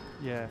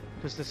 Yeah,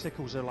 because the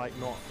sickles are like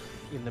not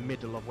in the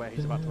middle of where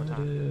he's about to attack.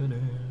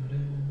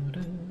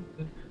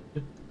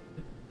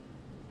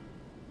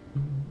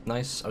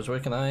 Nice. I was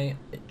working it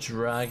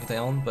dragged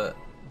on, but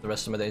the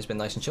rest of my day's been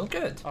nice and chill.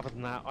 Good. Other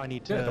than that, I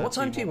need to. Good. What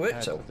time be do you more work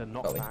prepared till, for the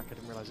Ollie? knockback. I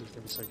didn't realise it was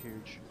going to be so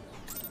huge.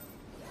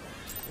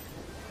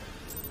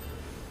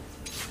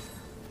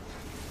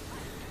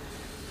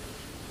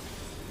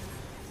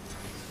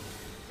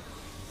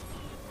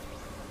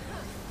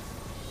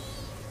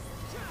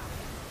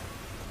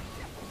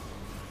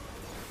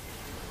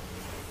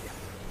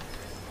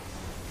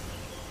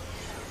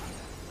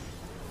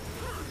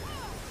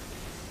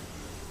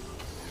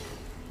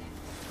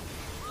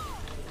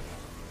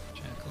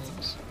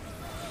 Jackals.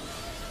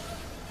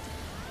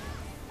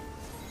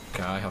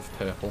 Okay, I have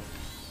purple.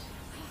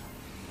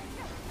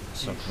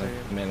 So say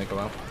it. I'm gonna go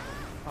out.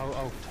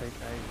 I'll take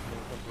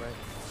a red.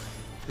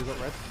 You got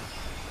red?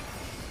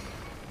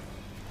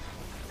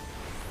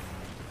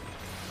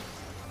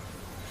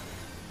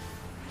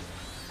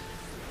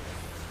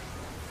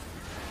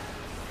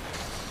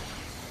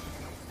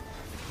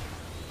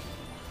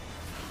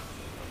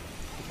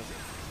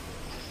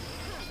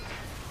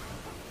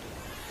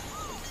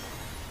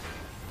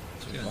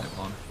 So we only get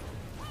one.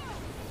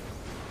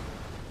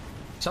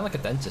 You sound like a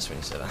dentist when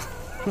you say that.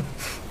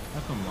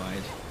 Up and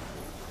wide.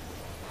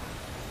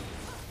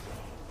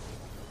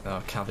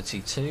 Oh,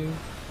 cavity 2.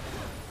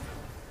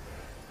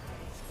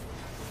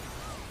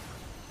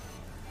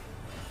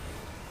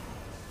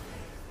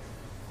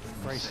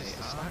 Braces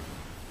the stack.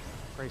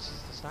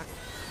 Braces the stack.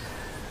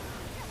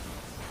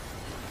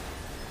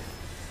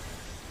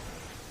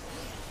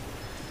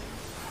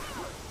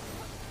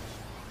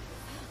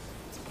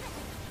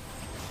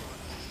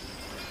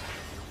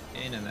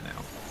 In and then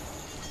out.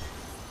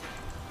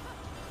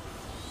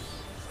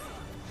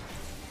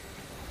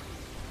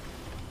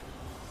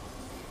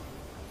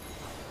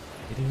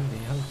 You do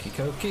the hokey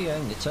cokey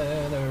and you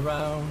turn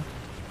around.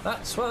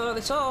 That's what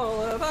it's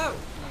all about.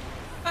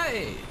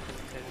 Hey!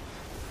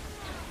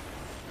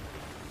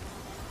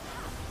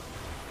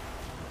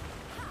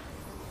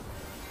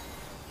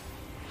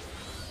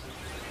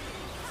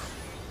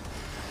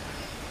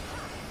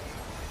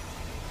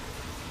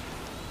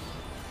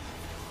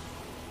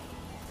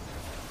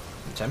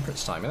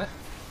 Intemperance time, isn't it?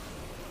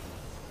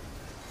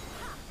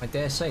 I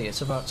dare say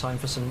it's about time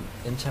for some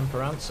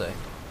intemperance. And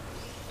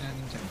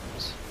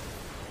intemperance.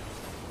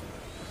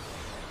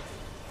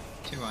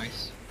 2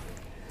 ice.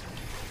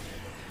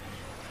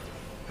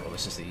 Oh,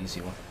 this is the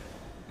easy one.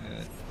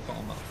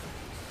 Bottom up.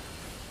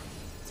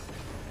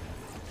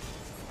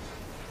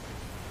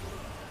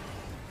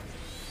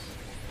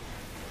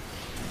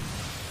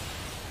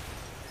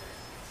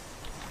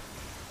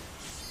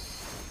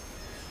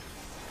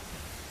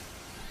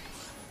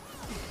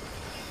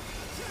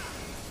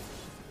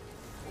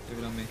 Leave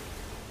it on me.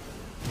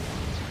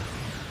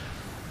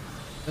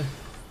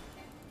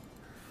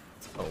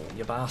 Oh,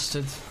 you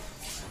bastard.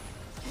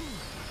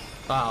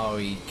 Oh,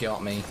 he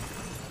got me.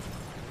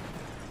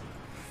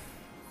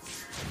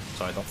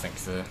 So I don't think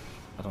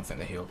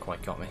the heal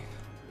quite got me.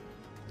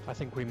 I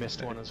think we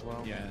missed one as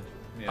well. Yeah.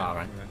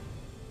 Alright. Yeah.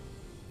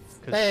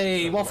 'Cause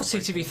Hey, there's Waffle a lot of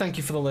CTV, breakers. thank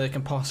you for the lurk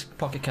and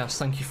pocket cast.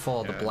 Thank you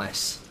for the Yeah.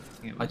 bless.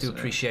 It I do was,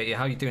 appreciate you.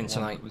 How are you doing one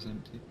tonight? that was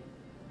empty.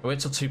 I wait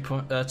till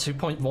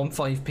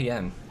 2.15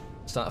 p.m.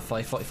 Start at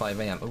 5:45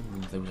 a.m. Oh,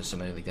 those are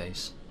some early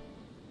days.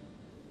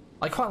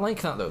 I quite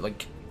like that though.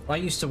 Like, I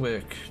used to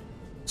work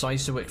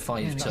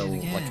 5 Yeah, till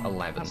again. like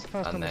 11, That's the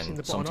first time and I've seen then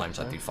the bottom sometimes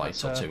up, I do though. 5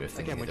 till That's, 2 if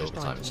they again, need we're just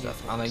overtime trying and to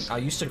stuff. use And this. I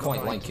used to We're quite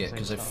trying like to it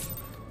because same if stuff.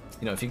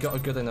 if you got a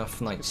good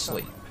enough night's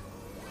sleep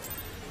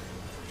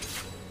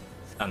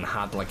and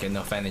had like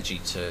enough energy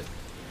to,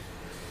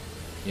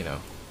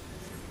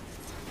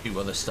 do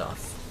other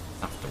stuff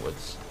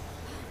afterwards,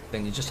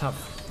 then you just have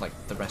like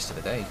the rest of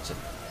the day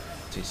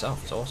to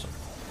yourself. It's awesome.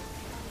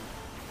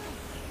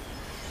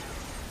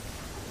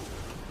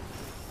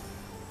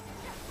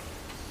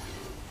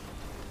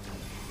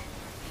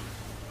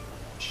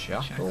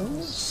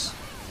 Shackles.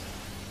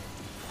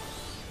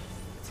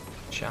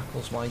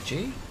 Shackles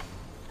YG.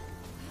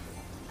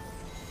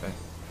 Okay.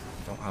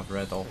 Don't have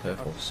red or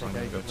purple, so I'm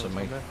gonna go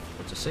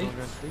to C.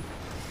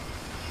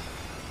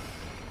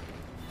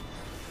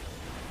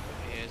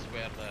 Here's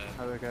where the.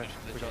 Oh, there we go.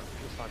 the We got,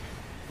 it's fine.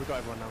 We got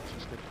everyone now, so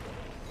it's good.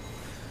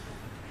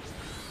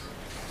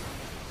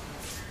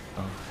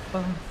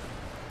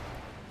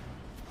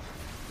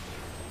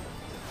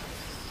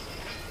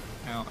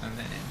 Out and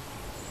then in.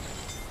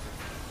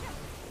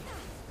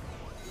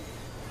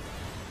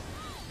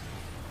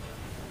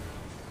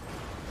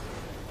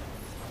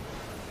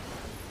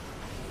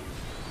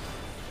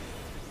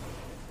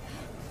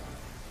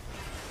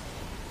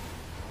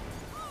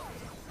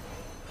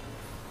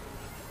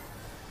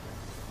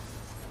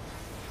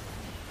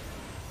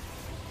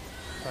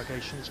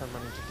 Purgations I'm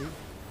running to do.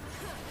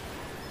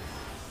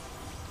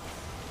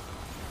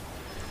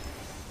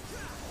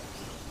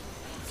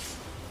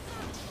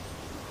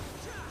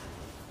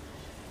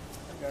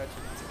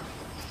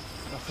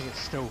 I think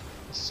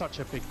it's such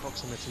a big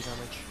proximity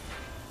damage.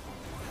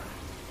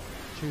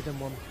 2 then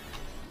 1.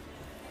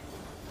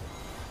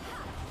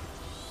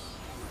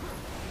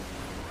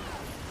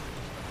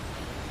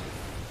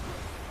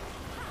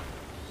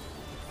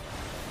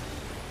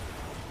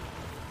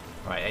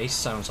 Right, Ace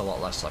sounds a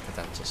lot less like a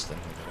dentist than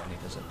he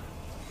does it.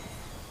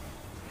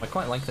 I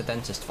quite like the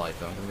dentist vibe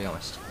though, I'm gonna be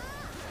honest.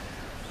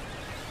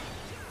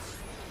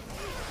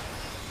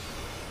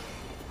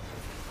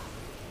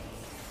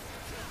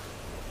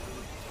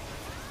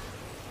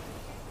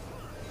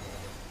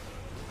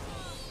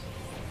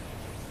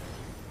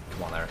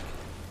 Come on, Eric.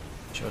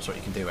 Show us what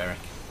you can do, Eric.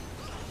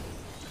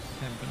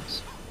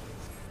 Temperance.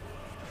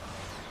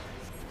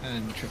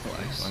 And triple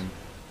ice. I'm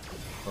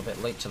a little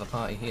bit late to the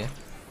party here.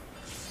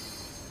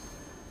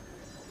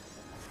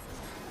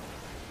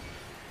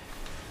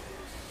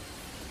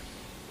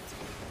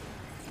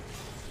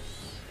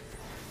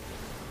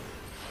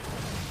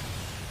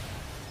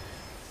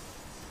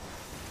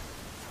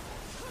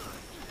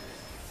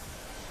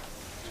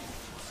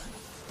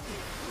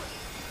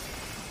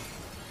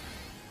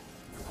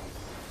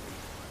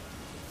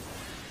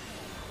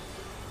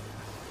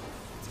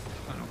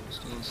 Final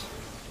crystals.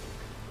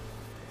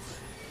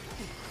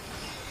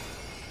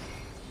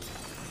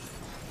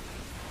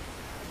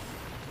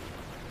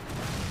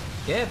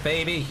 Yeah,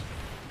 baby!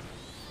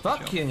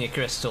 Fuck Sure. you and your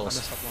crystals! I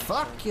messed up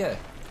one, Fuck you!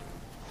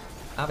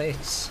 Have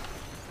it!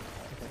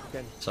 Okay,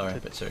 again. Sorry, a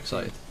bit too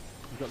excited.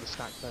 You got the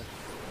stack there.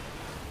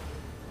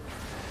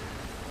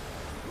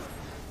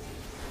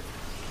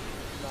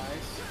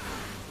 Nice.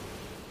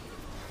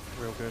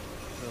 Real good.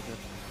 Real good.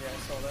 Yeah, I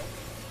saw that.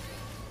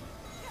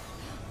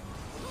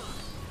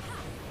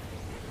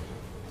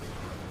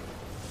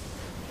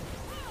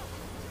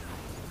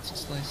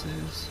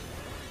 Slices.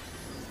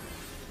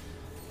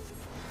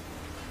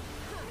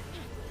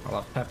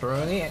 I'll have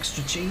pepperoni,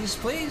 extra cheese,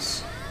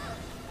 please.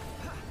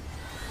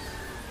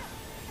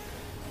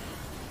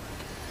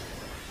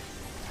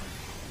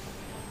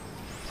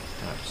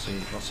 Right, see,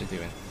 what's he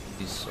doing?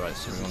 He's right,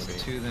 so we want to be.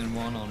 2 then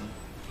 1 on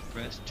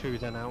red. It's 2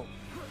 then out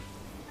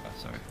Oh,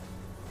 sorry.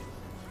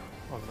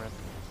 on red.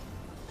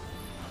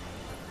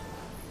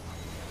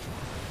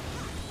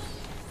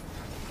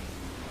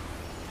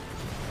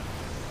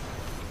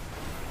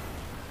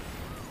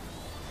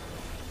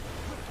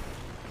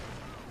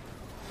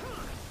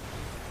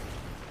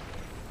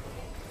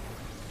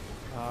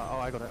 Oh,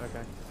 I got it.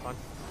 Okay, fine.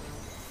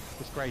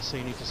 With Grey, so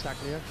you need to stack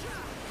Leo.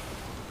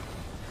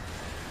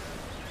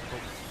 Cool.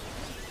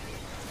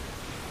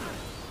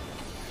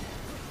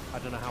 I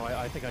don't know how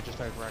I think I just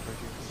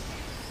over-aggroed you.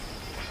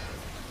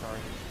 Sorry.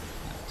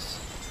 That's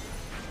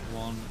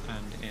 1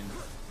 and in.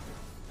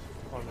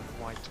 On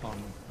white. On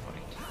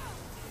white.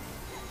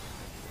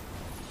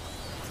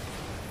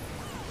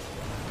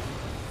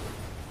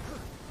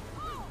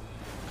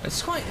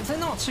 It's quite. They're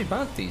not too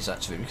bad, these,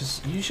 actually,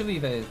 because usually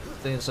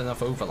there's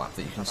enough overlap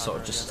that you can sort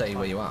of just stay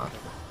where you are.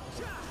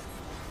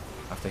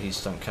 After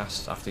he's done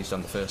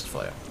the first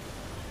flare.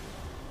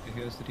 Okay,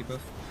 here's the debuff.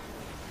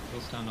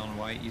 We'll stand on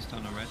white, you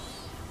stand on red.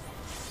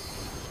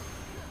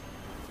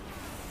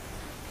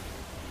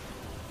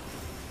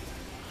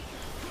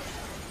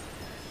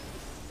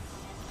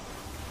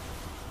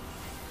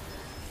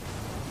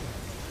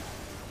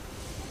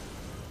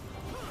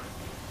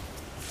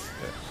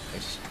 Yeah,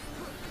 nice.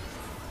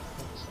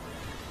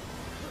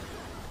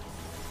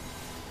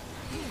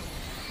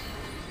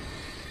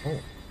 Oh.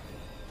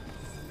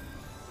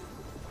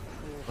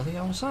 What the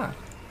hell was that?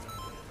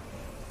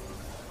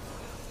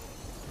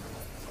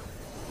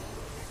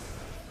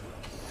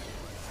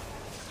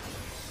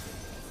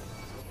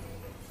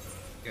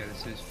 Okay,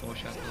 this is 4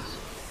 shackles.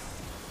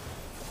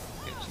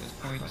 Get to this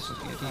point, this will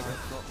be a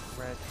debuff. Got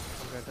red.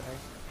 I'm going to A.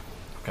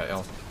 Okay,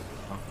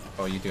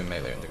 oh, you're doing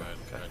melee Indigo.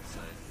 Okay.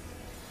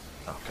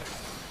 Okay.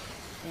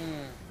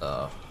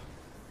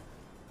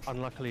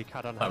 Unluckily,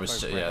 Kadan had That was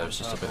both yeah, red there and was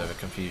just a purple. bit of a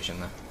confusion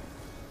there.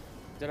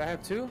 Did I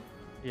have 2?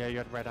 Yeah, you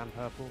had red and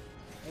purple.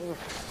 Oh,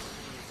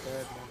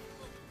 bad,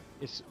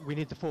 man. We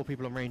need the 4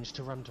 people on range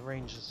to run to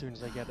range as soon as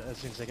they get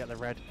the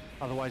red.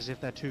 Otherwise, if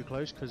they're too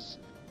close, because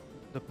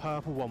the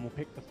purple one will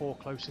pick the 4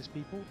 closest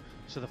people,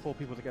 so the 4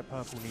 people that get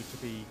purple need to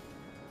be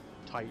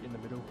tight in the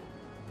middle.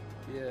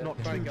 Yeah. Not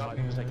too tight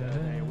because they get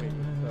an AoE,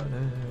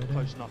 but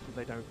close enough that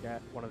they don't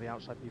get one of the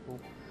outside people.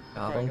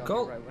 Carbon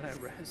gold. Right when I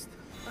rest.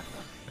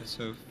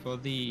 So for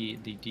the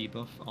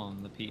debuff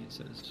on the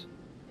pieces,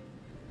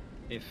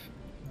 if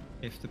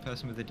the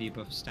person with the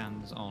debuff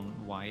stands on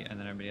white and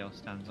then everybody else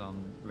stands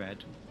on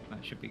red,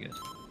 that should be good.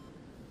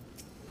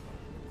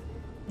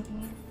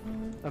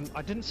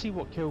 I didn't see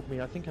what killed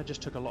me. I think I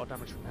just took a lot of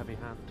damage from heavy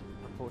hand,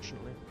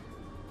 unfortunately.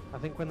 I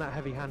think when that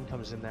heavy hand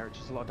comes in there, it's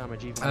just a lot of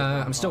damage. Even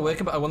I'm still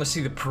working, but I want to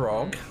see the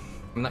Prog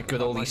in that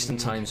good old Eastern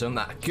time zone.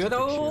 That good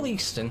old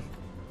Eastern.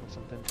 or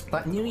something.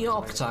 That New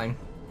York time.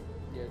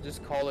 Yeah,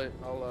 just call it.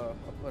 I'll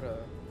put a.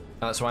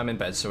 That's why I'm in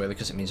bed so early,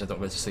 because it means I don't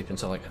go to sleep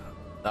until like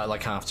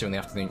 2 in the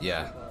afternoon.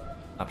 Yeah,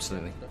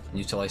 absolutely.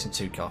 Utilising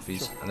 2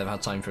 coffees. I never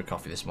had time for a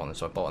coffee this morning,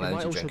 so I bought an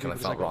energy drink and I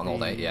felt rotten all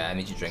day. Yeah,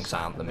 energy drinks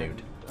aren't the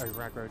mood.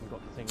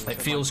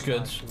 It feels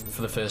good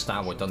for the first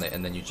hour, doesn't it?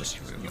 And then you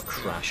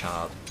crash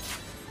hard.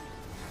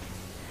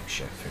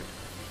 Shit, food.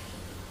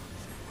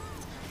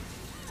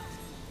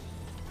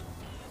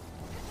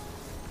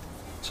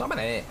 Summon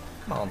it.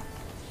 Come on.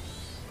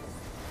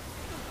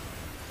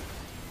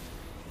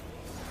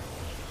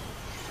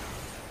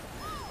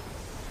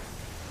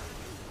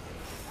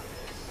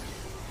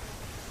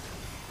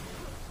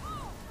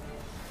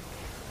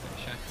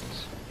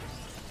 Shackles.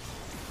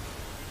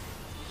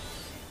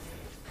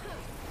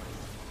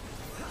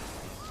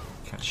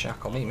 Can't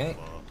shackle me, mate.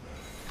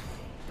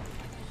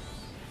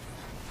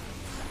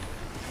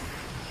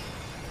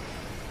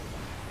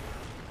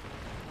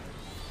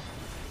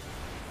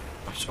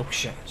 Oh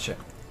shit, shit.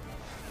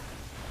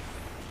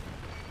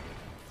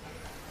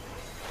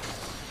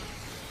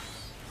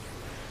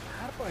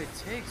 How do I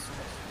take so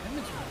much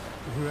damage?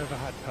 Whoever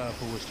had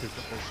purple was too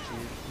close to you.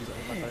 You got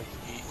hit by both.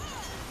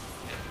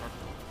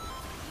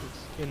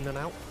 It's in and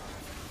out.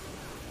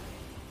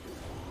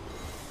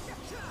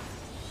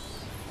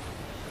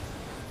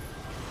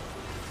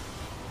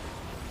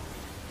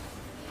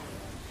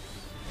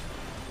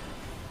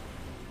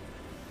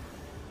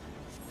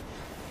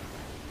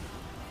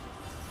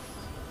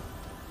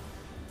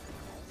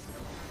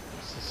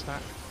 It's the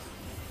stack.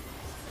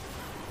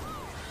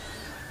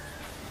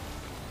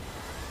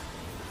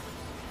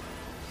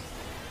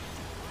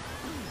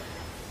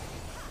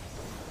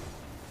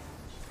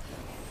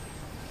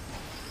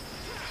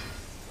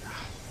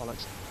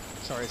 Bollocks.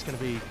 Sorry, it's going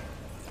to be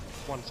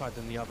one side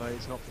than the other.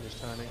 It's not finished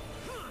turning.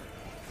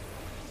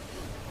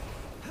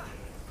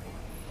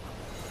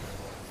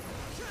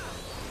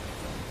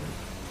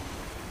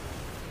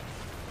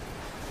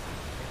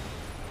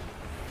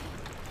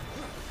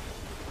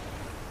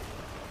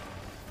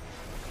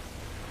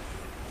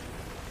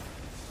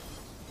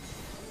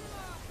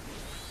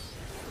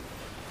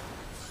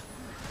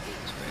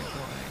 It's very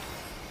wide.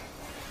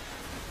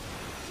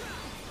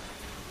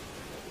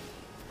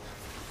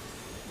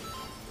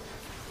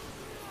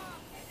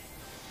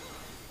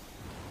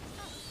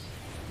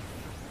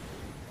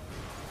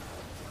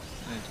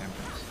 No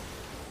temperance.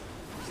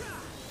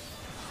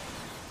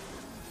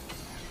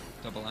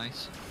 Double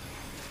ice.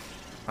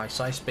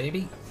 Ice,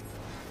 baby.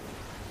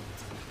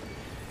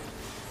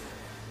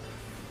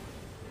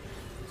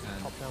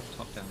 And Top down.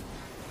 Top down.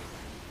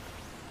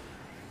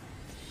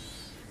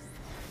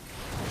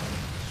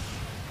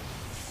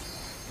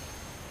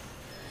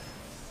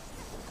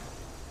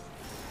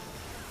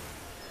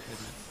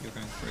 You're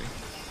going free.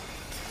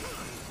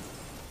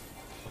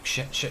 Oh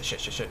shit, shit, shit,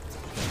 shit, shit.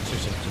 Too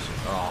soon, too soon.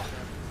 Oh.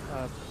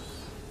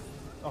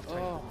 Off tank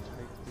Oh. to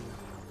make the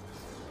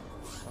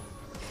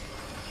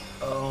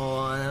Oh,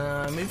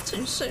 I moved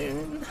too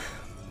soon.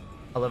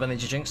 I love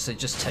energy drinks, they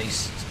just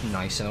taste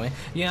nice in a way.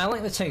 Yeah, I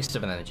like the taste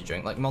of an energy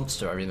drink. Like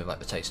Monster, I really like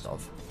the taste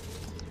of.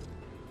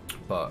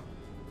 But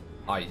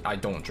I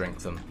don't drink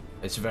them.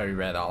 It's very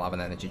rare that I'll have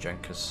an energy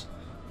drink because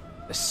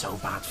they're so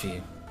bad for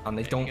you. And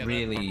they don't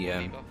really...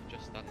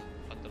 just stand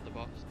under the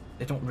box.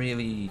 They don't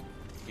really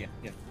Yeah.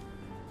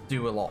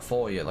 do a lot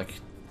for you. Like,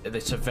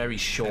 it's a very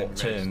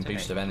short-term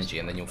boost of energy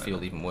and then you'll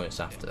feel even worse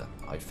after,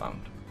 I've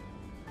found.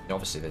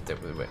 Obviously, they do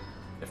it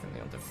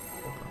differently on different...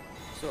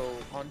 So,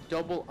 on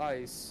double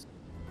ice...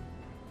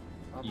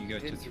 You go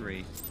to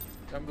 3.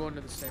 I'm going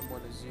to the same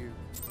one as you.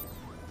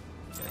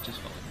 Yeah, just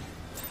follow me.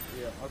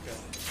 Yeah, okay.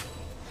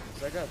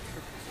 'Cause I got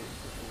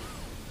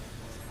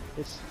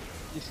It's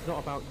not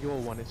about your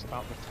one, it's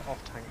about the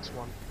off tanks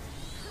one.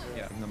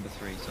 Yeah, number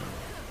 3, so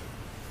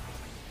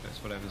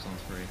it's whatever's on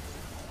 3.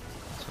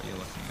 That's what you're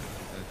looking at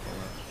for the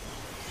call-out.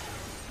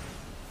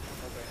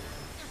 Okay.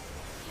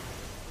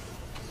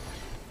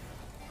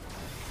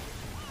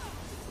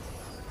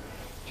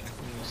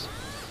 Checkers.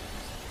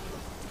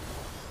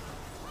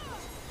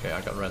 Okay,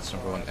 I got red, so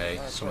I'm going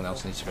A. Someone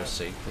else needs to go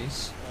C,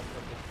 please.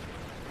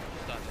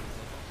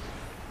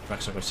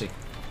 Rex, I'll go C. It's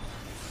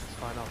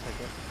fine, I'll take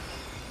it.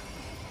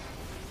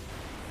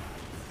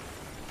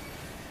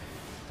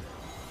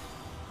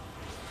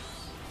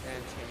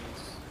 And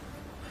chains.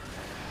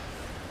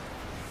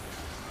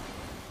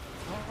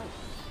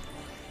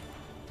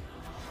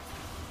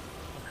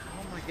 How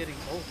am I getting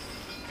both?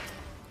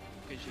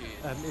 Because you...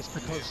 It's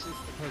because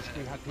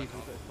we had people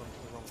that had gone to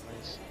the wrong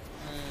place.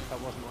 That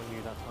wasn't on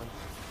you that time.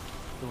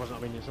 It wasn't.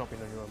 I mean, it's not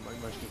been on you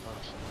most of the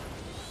times.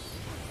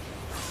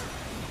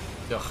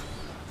 Ugh.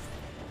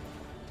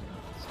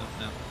 Stop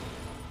now.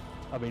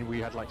 I mean,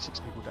 we had like 6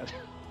 people dead.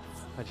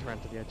 I just ran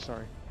to the edge.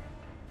 Sorry.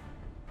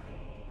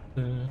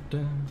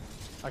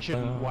 I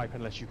shouldn't wipe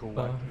unless you call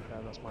wipe.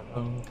 That's my bad.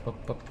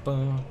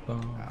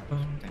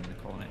 Thing the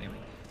corner anyway.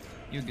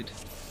 You're good.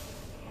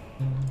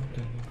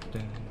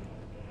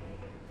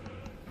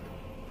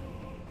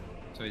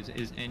 So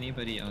is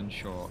anybody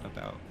unsure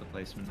about the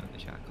placement of the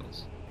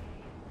shackles?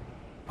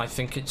 I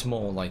think it's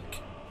more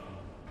like...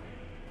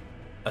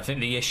 I think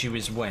the issue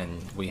is when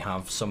we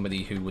have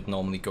somebody who would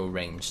normally go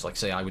ranged, like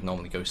say I would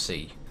normally go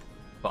C,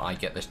 but I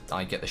get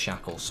the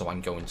shackles, so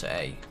I'm going to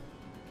A,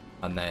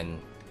 and then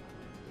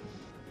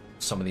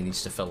somebody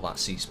needs to fill that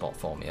C spot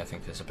for me. I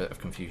think there's a bit of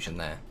confusion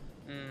there.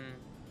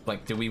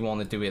 Like, do we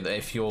want to do it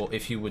if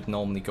you would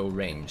normally go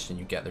ranged and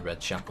you get the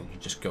red shackle, you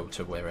just go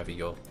to wherever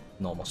your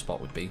normal spot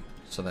would be,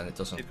 so then it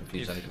doesn't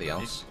confuse anybody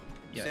else.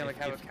 Yeah, say like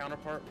have a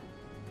counterpart?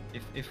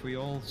 If we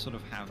all sort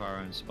of have our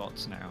own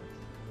spots now,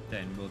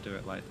 then we'll do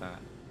it like that.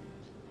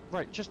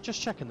 Right, just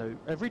checking though.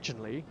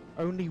 Originally,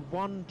 only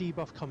one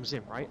debuff comes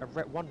in, right?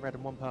 One red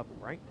and one purple,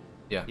 right?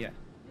 Yeah. Yeah.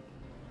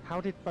 How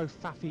did both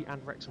Faffy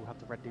and Rexel have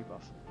the red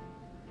debuff?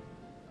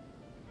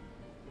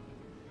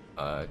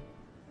 Don't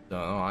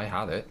know, I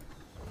had it.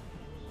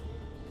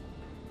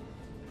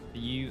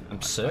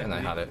 I'm certain I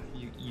had it.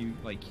 You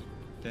like,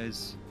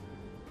 there's...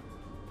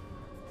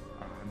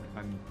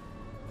 I'm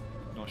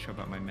not sure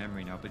about my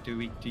memory now, but do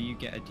you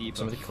get a debuff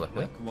Somebody clip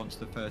like it. once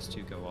the first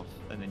 2 go off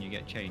and then you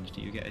get changed?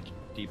 Do you get a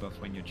debuff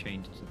when you're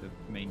changed to the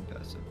main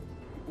person?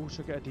 You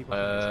also get a debuff when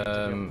you change to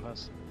the other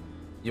person.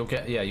 You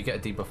get a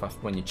debuff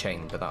after when you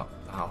chain, but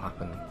that'll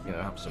happen. You know,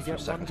 it happens a few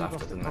seconds after,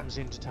 doesn't that it? comes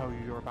in to tell you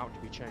you're about to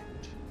be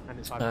changed, and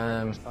it's either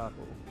red or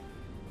purple.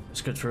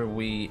 It's good for a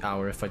wee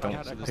hour if I don't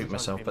had a couple poop times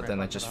myself, being but red, then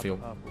I but just I've feel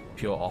purple.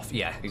 pure off.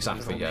 Yeah,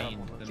 exactly. The Yeah, main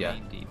yeah.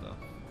 debuff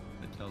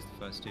that tells the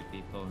first 2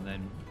 people, and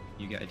then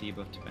you get a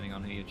debuff depending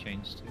on who you're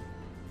changed to.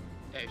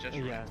 Yeah, it's just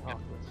Yeah, right.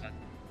 afterwards.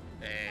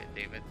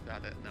 David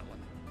had it in that one.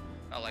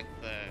 I like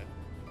the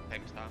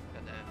timestamp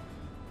and then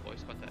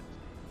voice context.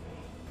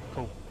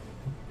 Cool.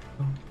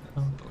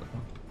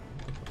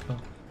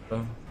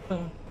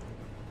 You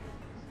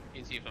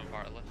can see if I'm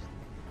part of the list.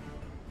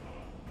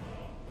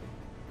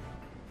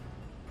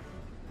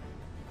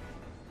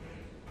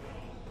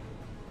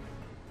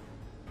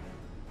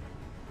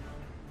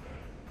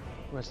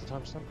 Where's the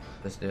timestamp?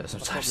 Yeah,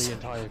 sometimes the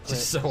entire clip.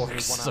 just the whole,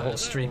 This is the 1 whole hour.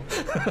 stream.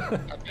 I've got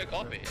a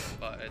copy,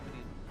 but it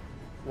didn't.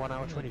 1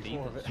 hour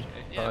 24 of it.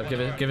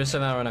 Yeah, Give us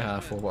an hour and a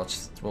half. We'll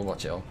watch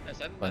it all. It's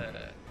in Fine.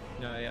 the...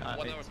 No, yeah,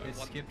 1 hour it's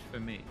 21. skipped for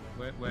me.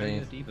 Where are Me.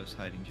 your debuffs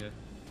hiding, Joe?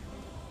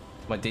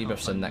 My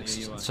debuffs are fine, next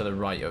yeah, you are. to the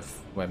right of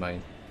where my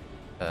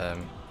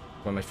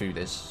food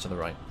is, to the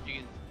right.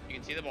 You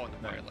can see them all on the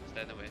party list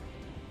anyway.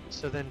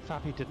 So then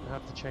Fappy didn't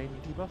have the chain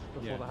debuff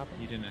before that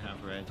happened? You didn't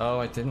have red. Oh,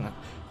 I didn't.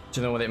 Do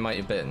you know what it might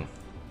have been?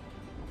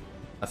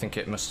 I think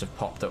it must have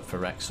popped up for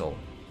Rexel,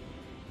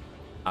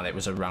 and it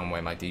was around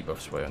where my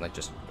debuffs were, and I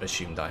just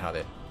assumed I had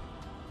it.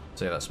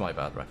 So yeah, that's my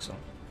bad, Rexel.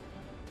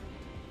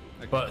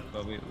 Okay, but-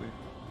 well, we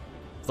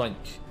Like,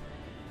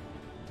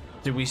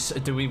 do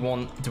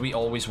we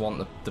always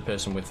want the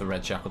person with the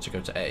red shackle to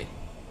go to A,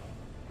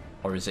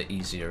 or is it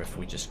easier if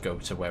we just go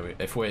to where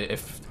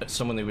if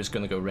someone who was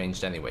going to go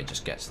ranged anyway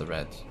just gets the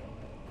red?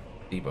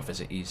 debuff,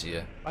 is it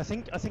easier? I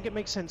think it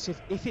makes sense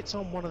if it's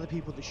on one of the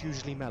people that's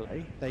usually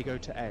melee, they go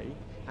to A,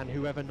 and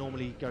whoever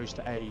normally goes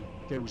to A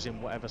fills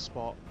in whatever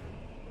spot.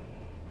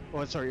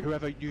 Or sorry,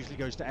 whoever usually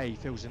goes to A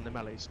fills in the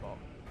melee spot.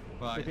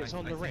 Well, If it's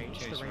on the range,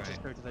 the Jay's rangers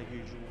right. go to their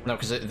usual. No,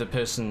 because the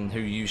person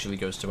who usually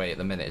goes to A at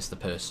the minute is the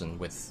person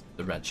with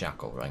the red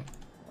shackle, right?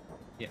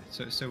 Yeah,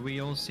 so we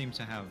all seem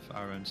to have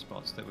our own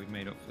spots that we've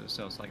made up for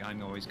ourselves. Like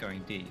I'm always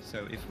going D.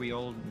 So if we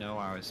all know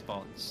our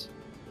spots,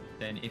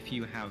 then if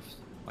you have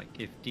like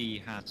if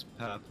D has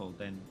purple,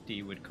 then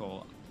D would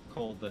call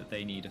that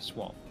they need a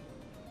swap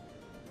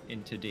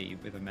into D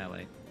with a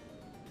melee.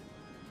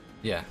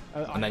 Yeah,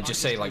 and then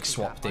just say like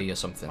swap D or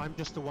something. I'm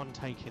just the one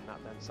taking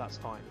that then, so that's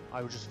fine.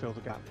 I will just fill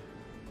the gap.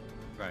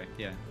 Right.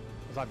 Yeah.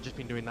 Because I've just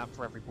been doing that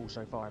for every pool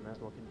so far. I may as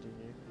well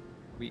continue.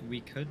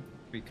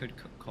 We could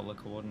color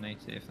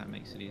coordinate it if that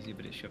makes it easy,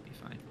 but it should be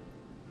fine.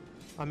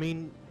 I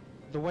mean,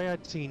 the way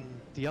I'd seen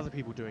the other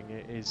people doing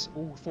it is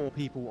all 4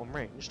 people on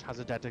ranged has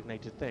a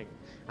designated thing,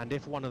 and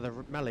if one of the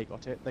melee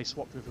got it, they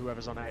swapped with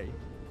whoever's on A,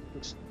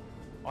 which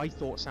I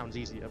thought sounds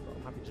easier, but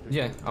I'm happy to do.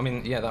 Yeah, I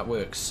mean, yeah, that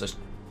works. Just,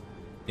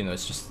 you know,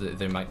 it's just that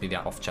there might be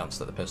that off chance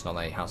that the person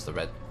on A has the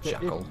red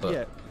shackle, but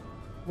yeah.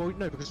 Well,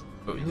 no, because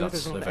but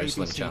whoever's that's a on A, very B,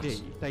 slim C, chance.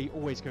 D, they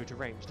always go to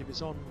ranged. If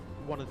it's on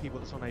one of the people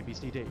that's on A, B,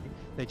 C, D,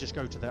 they just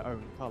go to their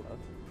own colour.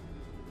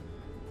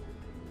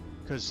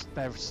 Because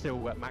they're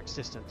still at max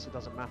distance, it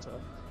doesn't matter.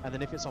 And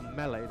then if it's on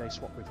melee, they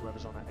swap with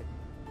whoever's on A.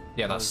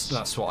 Yeah,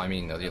 that's what I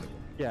mean. Though.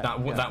 Yeah,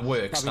 That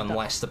works I mean,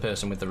 unless the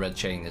person with the red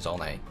chain is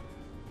on A.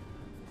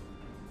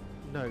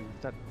 No,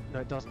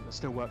 it doesn't. It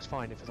still works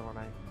fine if it's on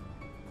A.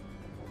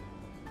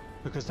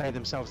 Because they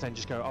themselves then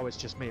just go, oh, it's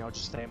just me. I'll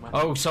just stay in my.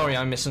 Oh, sorry,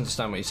 I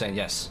misunderstand what you're saying.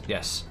 Yes,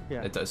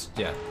 Yeah. it does.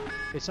 Yeah.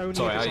 It's only.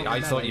 Sorry, if it's on I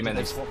the thought melee you that meant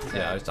they this. swap with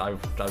Yeah,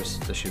 A. I was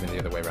assuming the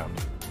other way around.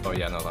 Oh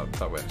yeah, no,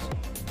 that works.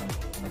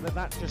 And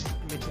that just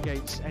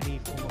mitigates any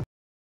form of.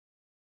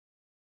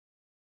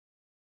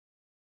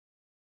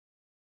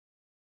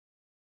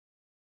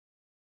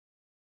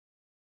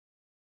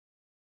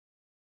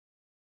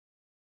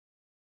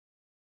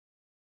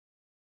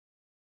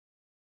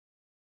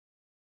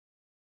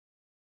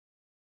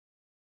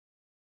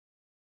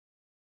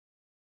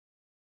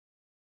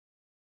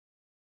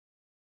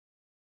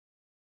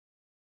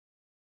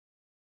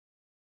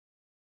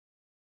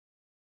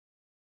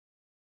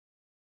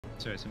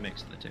 So it's a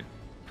mix of the two.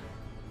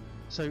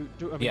 So,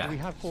 do Yeah, we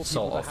have 4 people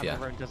sort that of, have yeah.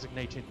 their own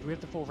designated? Do we have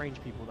the 4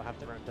 range people that have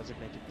their own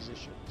designated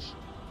positions?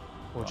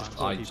 Or just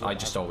 4 people I that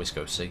just have- always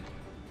go C.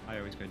 I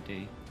always go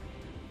D.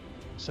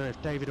 So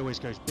if David always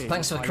goes B.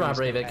 Thanks for the I crab,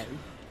 always go Ravik.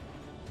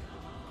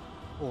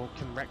 A. Or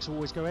can Rex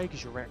always go A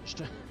because you're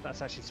ranged?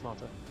 That's actually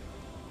smarter.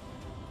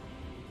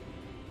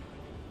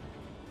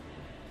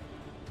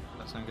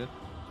 That sound good?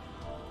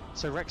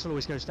 So Rex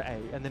always goes to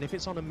A, and then if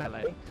it's on a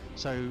melee,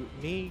 so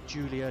me,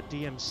 Julia,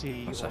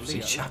 DMC, That's or FC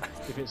Leo, chat.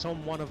 if it's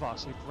on one of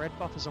us, if red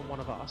buff is on one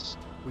of us,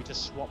 we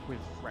just swap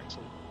with Rexel.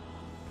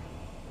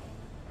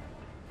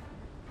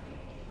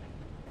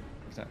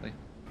 Exactly.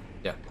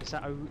 Yeah. Is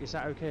that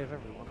okay with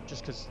everyone?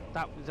 Just because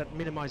that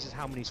minimises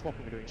how many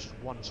swapping we're doing. It's just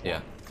one swap.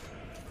 Yeah.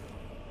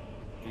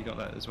 You got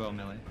that as well,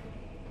 Millie.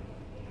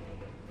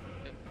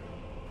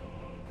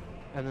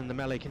 And then the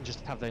melee can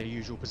just have their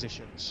usual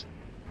positions.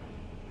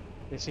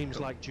 It seems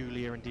like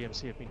Julia and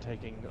DMC have been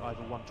taking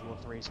either 1, 2, or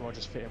 3, so I'll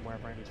just fit in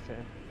wherever I need to fit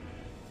in.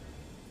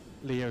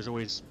 Leo's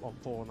always on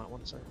 4 on that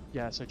one, so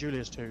yeah. So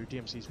Julia's 2,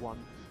 DMC's 1,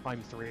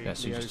 I'm 3, Yeah,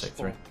 so you Leo's just take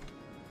 4.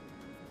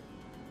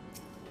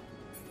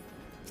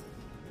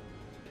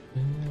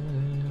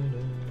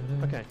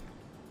 3. Okay.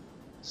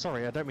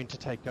 Sorry, I don't mean to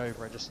take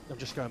over. I'm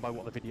just going by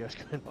what the video's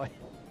going by.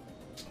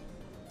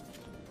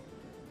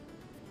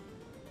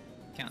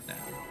 Countdown.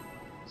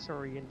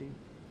 Sorry, Indy.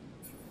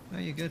 No,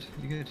 you're good.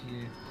 You're good.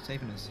 You're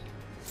saving us.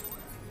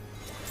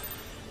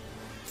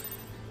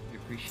 We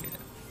appreciate it.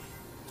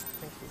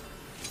 Thank you.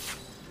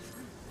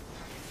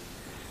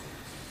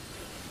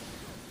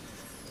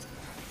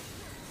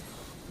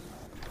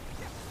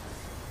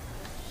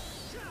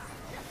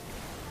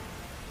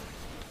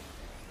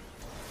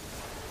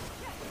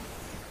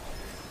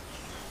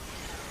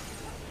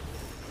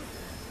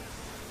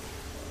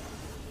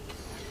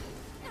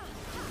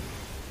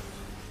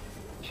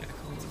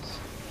 Shackles.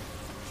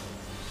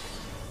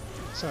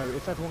 So,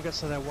 if everyone gets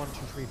to their 1, 2,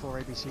 3, 4,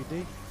 A, B, C,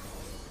 D.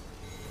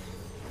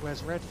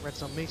 Where's Red?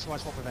 Red's on me, so I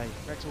swap with A.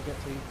 Rex will get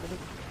to Billy.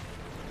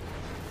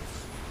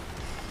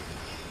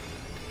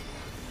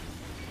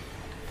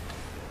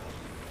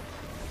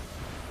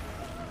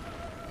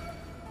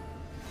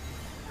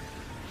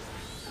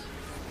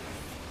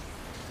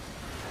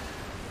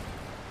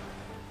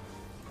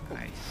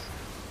 Nice.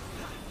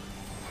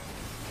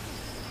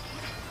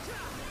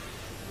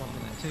 1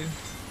 and then 2.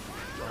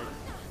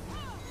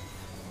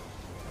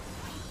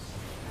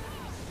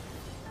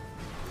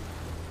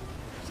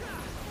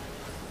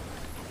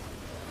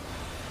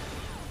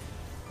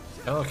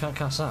 Oh, I can't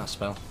cast that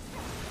spell.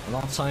 A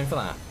lot of time for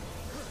that.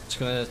 Just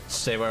gonna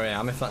stay where I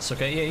am if that's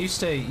okay. Yeah, you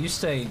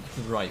stay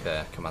right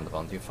there, Commander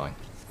Bond. You're fine.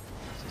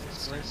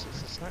 Grace,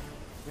 it's a snack.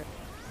 Yep.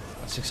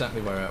 That's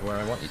exactly where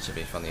I want you to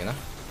be. Funny enough.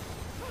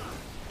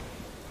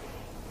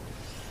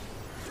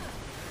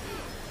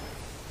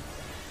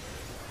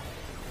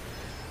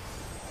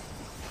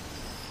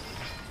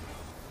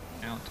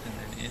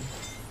 in.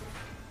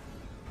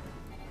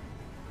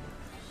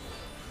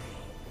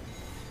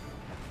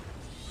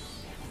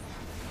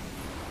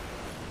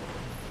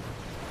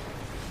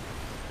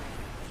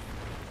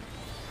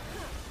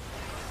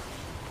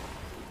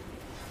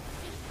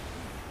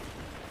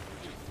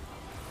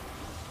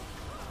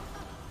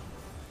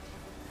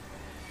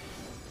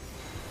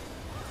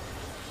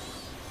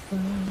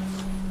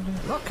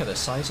 Look at the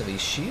size of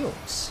these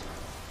shields.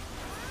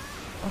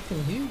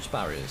 Fucking huge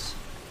barriers.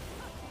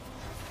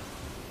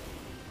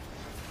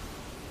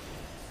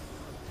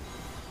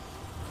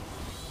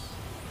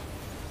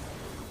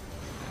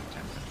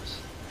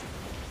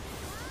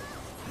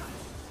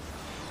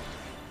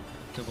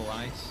 Double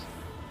ice.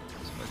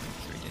 I suppose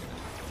it's 3 David.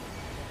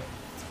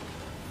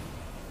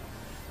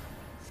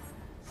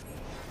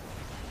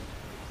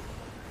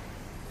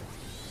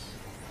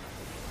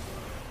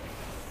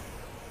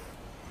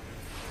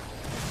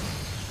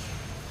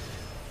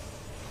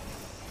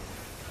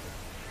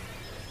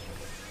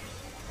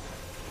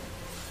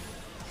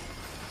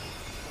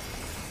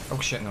 Oh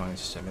shit, no, I need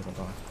to stay middle,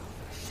 don't I?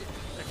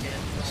 Again.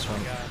 This Oh one.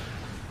 my god.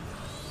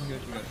 You're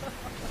good, you're good.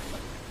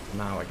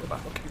 Now I go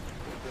back. Go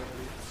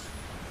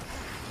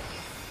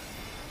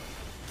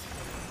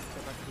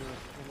back to the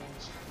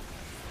ones.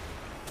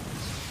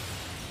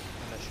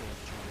 Unless you're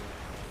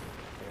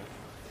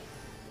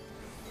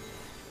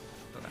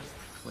Got that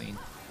clean.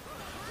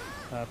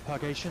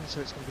 purgation, so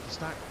it's going to be the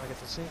stack, I get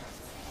to see.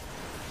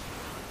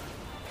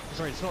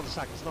 Sorry, it's not the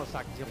stack, it's not the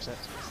stack, it's the opposite.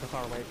 It's the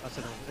far away. That's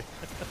it.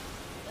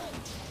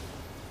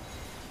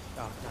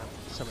 Oh, damn,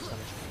 so much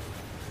damage.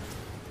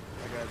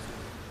 I got you.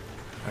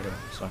 Okay,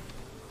 sorry.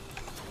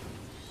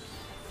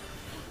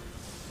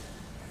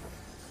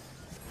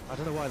 I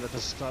don't know why that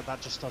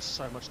just does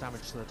so much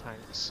damage to the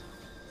tanks.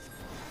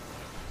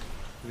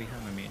 Do we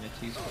have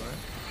immunities for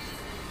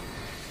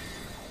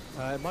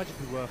it? It might just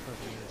be worth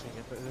using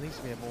it, but there needs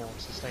to be a more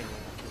sustainable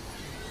one.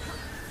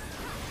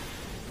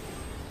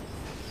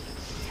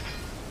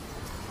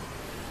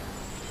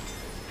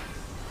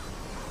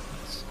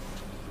 Let's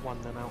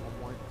One them out on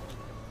white.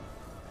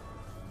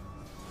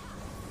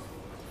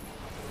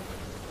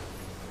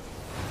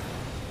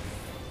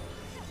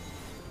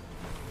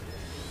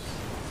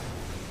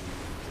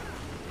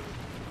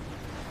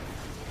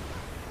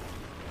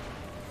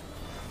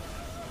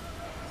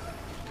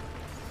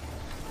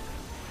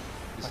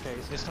 Okay,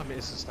 this time it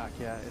is the stack,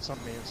 yeah, it's on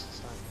me, it's the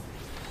stack.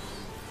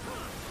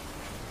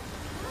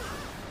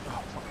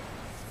 Oh, fuck.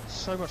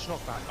 So much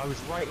knockback. I was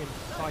right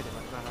inside him,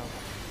 I don't know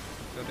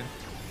how. got him.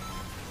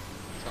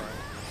 Sorry.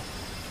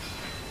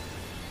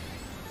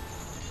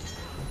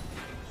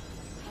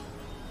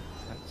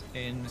 That's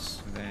in,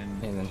 so then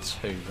And then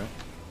 2, right?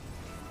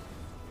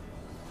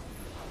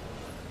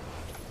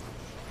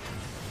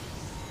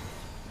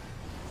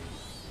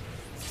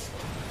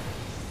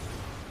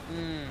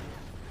 Hmm.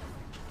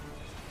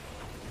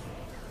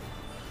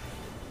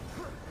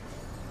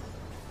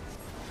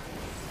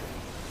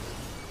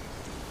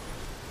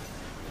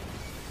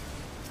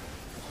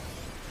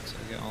 so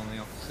we get on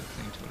the opposite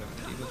thing to whatever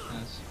the debuff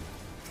has.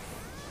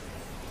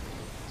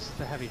 This is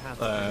the heavy hand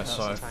Uh, that hurts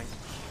sorry. the tank.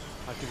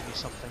 I've given you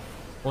something.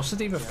 What's the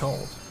debuff Yeah.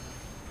 called?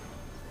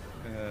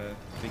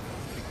 Big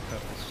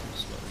purple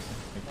slow.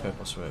 Big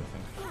purple swerve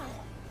thing.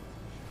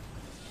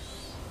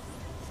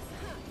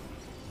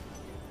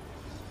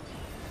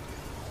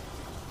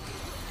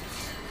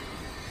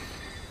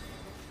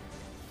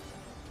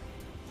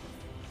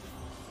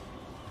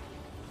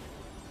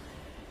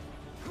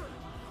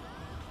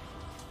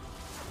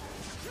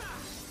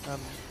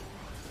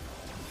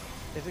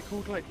 Is it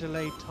called like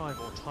delayed time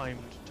or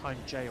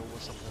timed jail or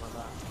something like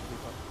that?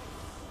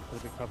 For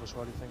the big purple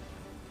swirly thing?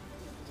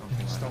 Something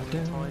like Stolen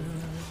that. time?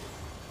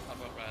 How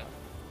about red?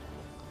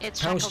 It's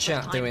How's shackled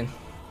chat time. doing?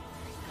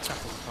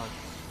 Shackled time.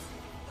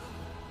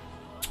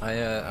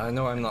 I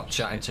know I'm not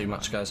chatting too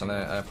much, guys, and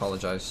I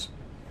apologise.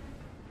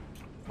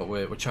 But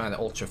we're trying to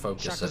ultra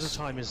focus Shackles of this.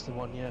 time is the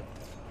one, yeah.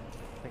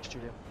 Thanks,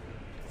 Julia.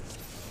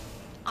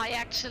 I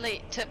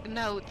actually took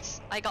notes.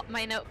 I got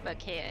my notebook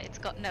here. It's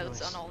got notes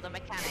Nice. on all the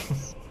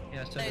mechanics.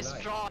 Yeah, so did There's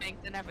I. drawings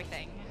and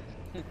everything.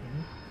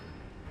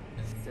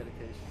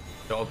 Dedication.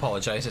 Don't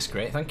apologise, it's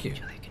great, thank you.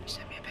 Julie, can you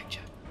send me a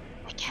picture?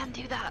 I can't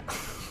do that.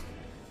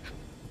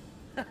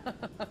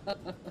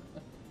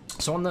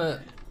 So on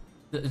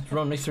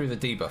run me through the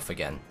debuff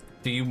again.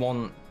 Do you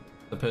want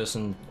the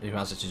person who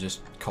has it to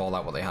just call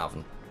out what they have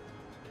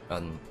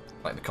and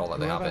like the colour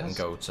they have Whoever it and has-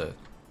 go to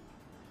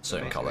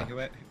certain Basically,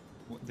 colour?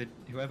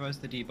 whoever has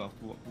the debuff,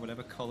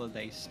 whatever colour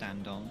they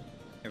stand on,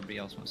 everybody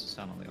else wants to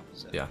stand on the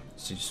opposite. Yeah,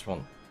 so you just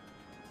want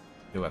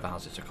whoever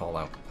has it to call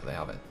out that they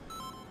have it.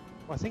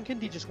 Well, I think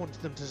Indy just wanted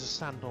them to just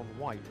stand on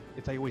white.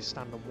 If they always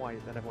stand on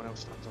white, then everyone else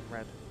stands on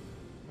red.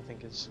 I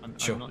think is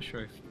Sure. I'm not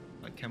sure if,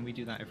 like, can we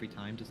do that every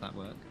time? Does that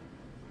work?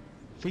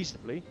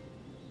 feasibly.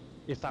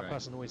 If that Right.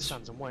 person always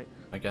stands on white,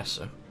 I guess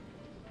so.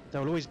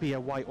 there will always be a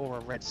white or a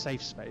red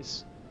safe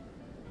space.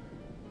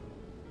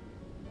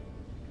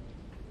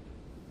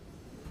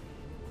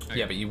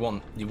 Yeah, but you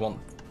want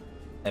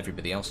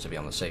everybody else to be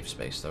on the safe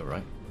space though,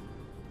 right?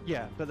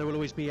 Yeah, but there will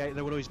always be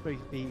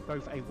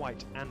both a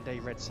white and a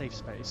red safe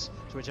space.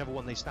 So whichever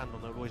one they stand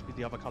on, there will always be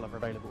the other colour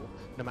available,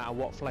 no matter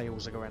what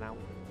flails are going out.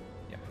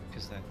 Yeah,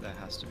 because there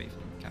has to be for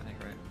the mechanic,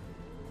 right?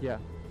 Yeah.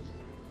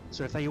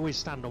 So if they always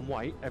stand on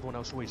white, everyone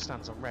else always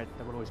stands on red.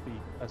 There will always be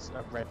a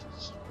red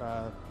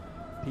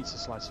pizza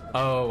slice.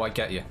 Oh, I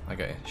get you.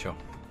 Sure.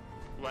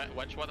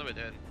 Which one are we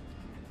doing?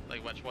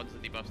 Like, which one's the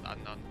debuff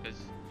standing on? Because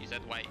you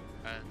said white,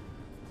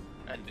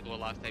 and the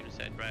last time you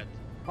said red.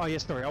 Oh yeah,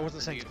 sorry, I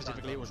wasn't saying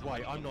specifically it was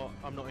white. I'm not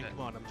in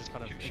command. I'm just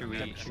kind of. Should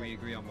we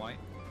agree on white?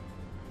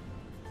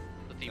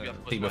 The debuff,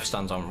 Debuff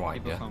stands on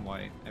white. Debuff Yeah. on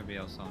white. Everybody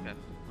else on. Okay.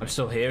 I'm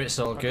still here. It's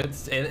all good.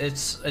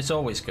 It's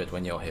always good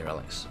when you're here,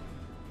 Alex.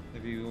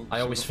 Have you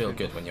I always feel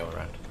good when you're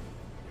around.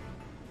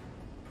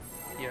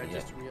 Yeah,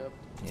 just re-up.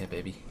 Yeah,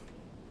 baby.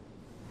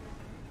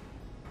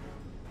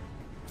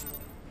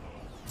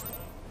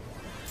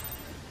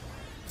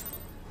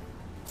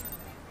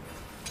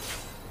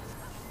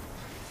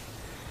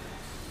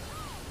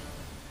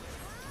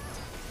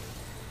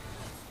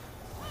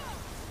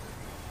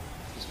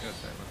 Just go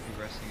for it. We're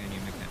progressing a new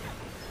mechanic.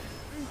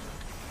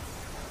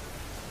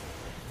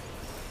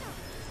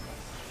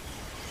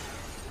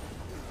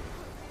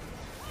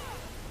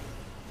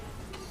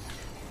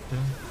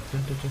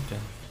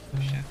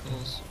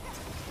 Shackles.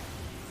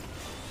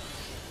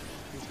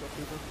 Who's got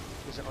people?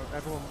 Is it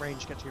everyone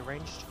range? Get to your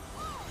ranged.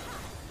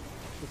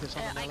 If it's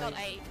on I got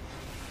melee. 8.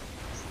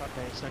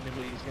 Okay, so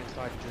Nimble's against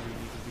Iden, Julie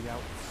needs to be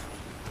out.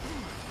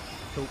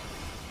 Cool.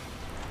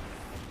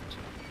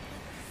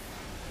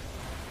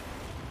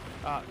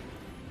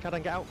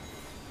 Cadan, get out.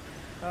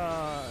 I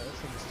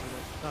think it's too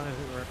late. No, I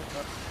think we're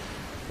okay.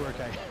 We're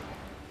okay.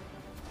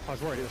 I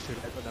was worried it was too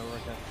late, but no, we're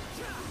okay.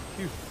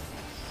 Phew.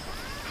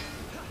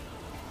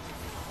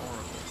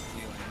 Horrible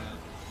healing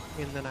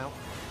that. In and out.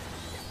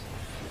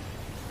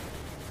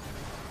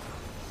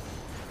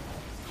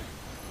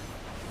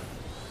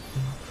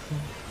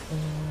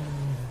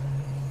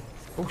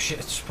 Oh shit!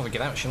 I should probably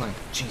get out, shouldn't I?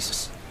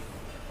 Jesus.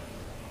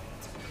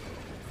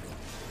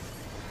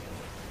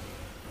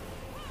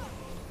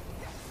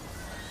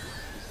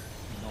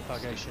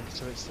 Purgation,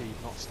 so it's the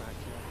not stack,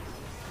 yeah.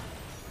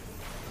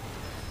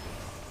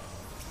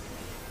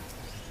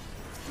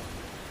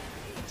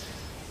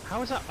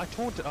 How is that? I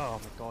taunted.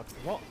 Oh my god!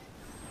 What?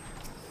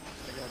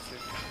 I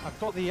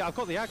got you. I've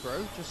got the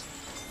aggro. Just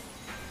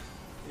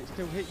it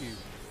still hit you.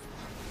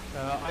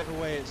 Either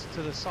way, it's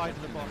to the side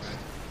of the box.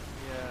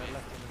 Yeah,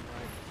 left and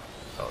right.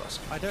 Oh, that's.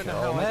 I don't know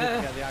kill how I me.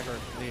 didn't get the aggro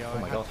from Leo. Oh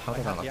my god! How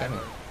did I not get me?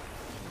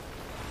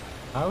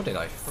 How did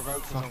I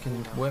Provoked was on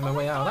fucking cooldown. work my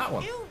way out of that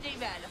one? You,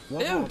 David.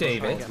 Ew,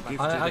 David!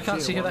 I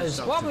can't see who that is.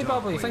 Wobbly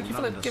Bobbly, thank you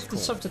for the gifted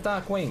sub to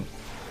Dark Wayne.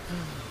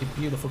 You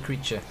beautiful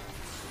creature.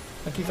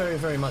 Thank you very,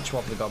 very much,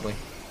 Wobbly Bobbly.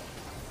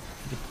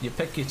 You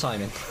pick your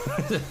timing.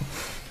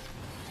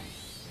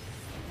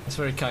 That's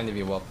very kind of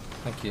you, Wob.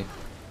 Thank you.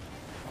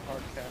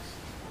 Hard cast.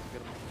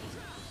 Get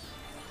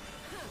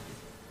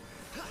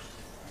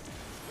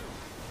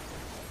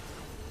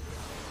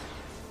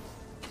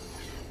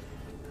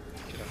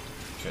him.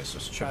 Okay, so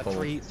it's triple.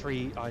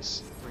 Three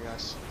ice.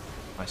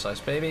 Nice ice,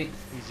 baby.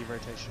 Easy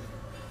rotation.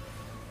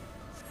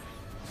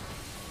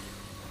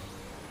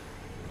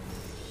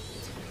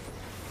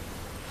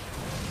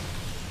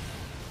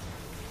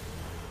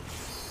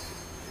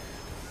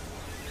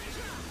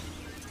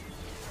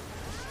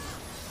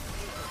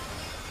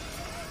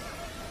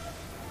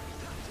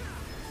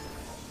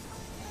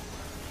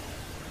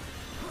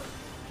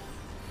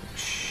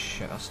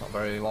 Shit, that's not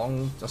very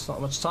long. That's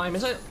not much time,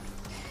 is it?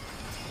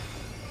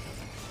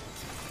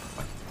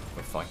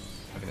 We're fine.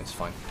 Everything's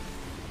fine.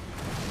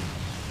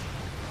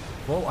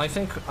 Well, I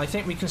think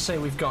we can say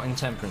we've got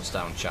Intemperance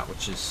down, chat,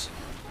 which is,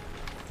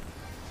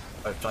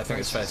 I think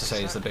it's fair to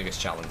say, is the biggest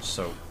challenge.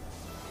 So,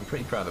 I'm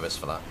pretty proud of us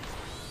for that.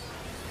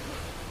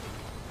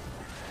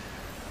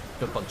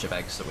 Good bunch of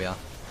eggs that we are.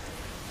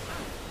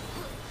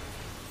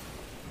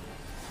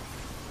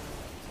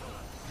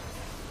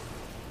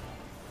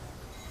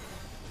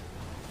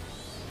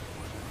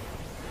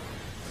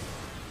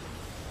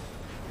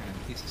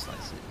 And pizza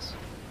slices.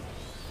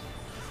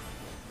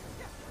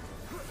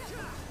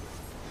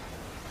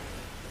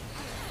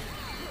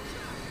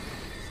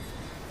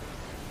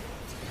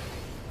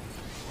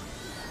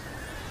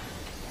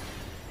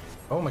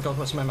 Oh my god,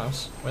 where's my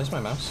mouse? Where's my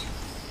mouse?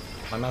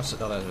 My mouse,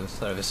 oh there it is,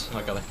 there it is,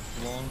 I got it.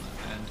 One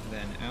and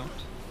then out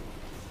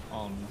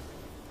on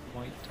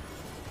white.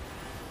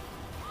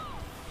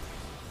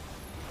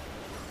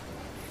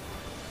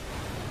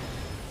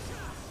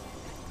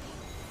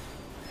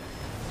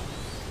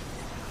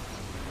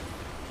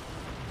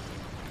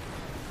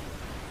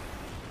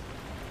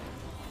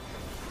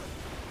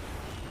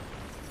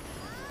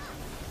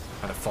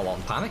 I had a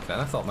full-on panic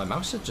then, I thought my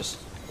mouse had just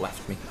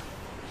left me.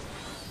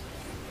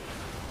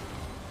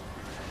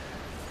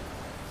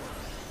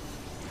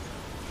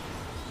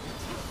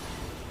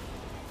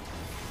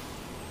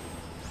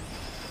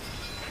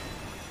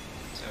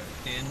 So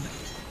in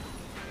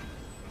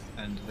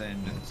and then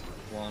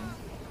one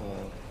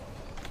for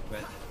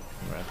red.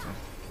 Right.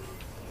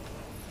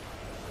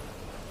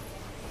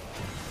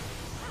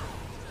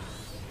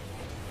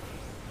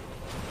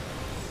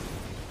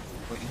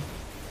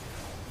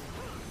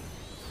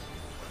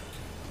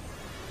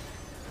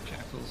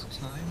 this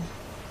time.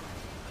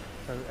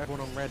 So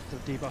everyone on red, the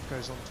debuff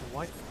goes on to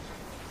white.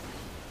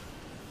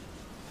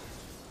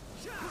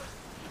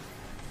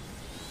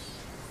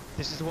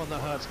 This is the one that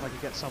hurts if I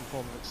could get some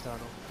form of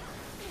external.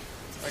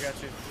 I got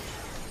you.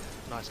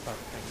 Nice,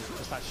 perfect, thank you.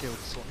 Just that shield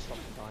sort of stops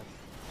them dying.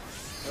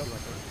 Yep.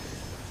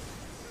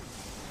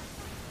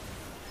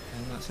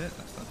 And that's it,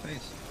 that's that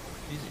phase.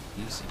 Easy.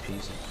 Easy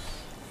peasy.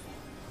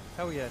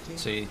 Hell yeah, team.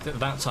 See,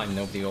 that time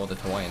nobody ordered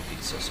Hawaiian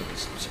pizza, so we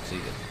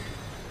succeeded.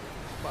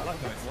 But I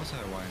like No, that. it was a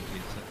Hawaiian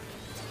pizza.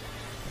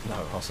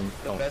 No, it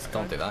wasn't. The best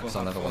Don't do that, because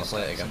I never want to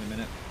play it again. In a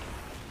minute.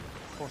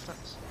 4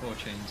 stacks. 4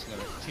 chains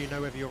low. So you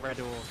know whether you're red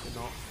or you're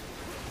not.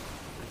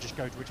 And just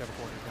go to whichever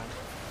corner you can.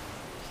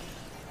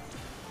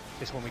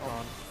 This one we can't.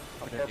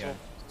 I'm Okay, purple. yeah.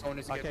 Someone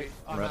needs to get Okay, me.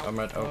 I'm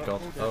red. Oh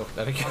god. all Oh,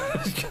 there we go.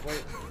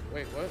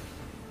 Wait, what?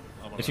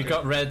 If you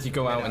got red, you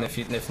go out, and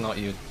if not,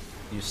 you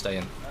stay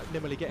in.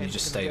 Nimmerly get You in.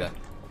 just Nimmerly stay get there. in.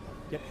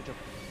 Yep, good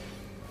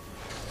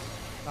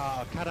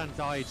job. Kadan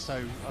died,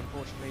 so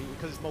unfortunately,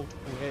 because it's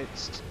multiple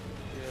hits,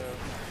 Yeah.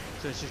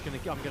 so it's just I'm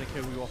gonna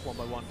kill you off one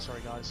by one.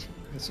 Sorry, guys.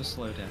 It's a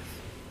slow death.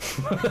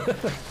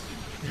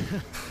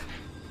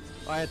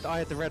 I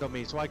had the red on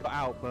me, so I got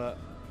out, but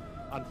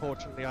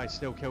unfortunately, I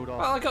still killed off.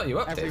 Well, I got you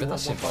up, everyone David.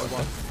 That's one by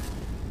important.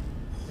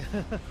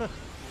 one.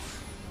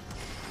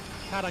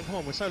 Kadan, come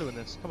on, we're soloing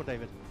this. Come on,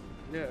 David.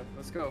 Yeah,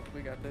 let's go.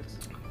 We got this.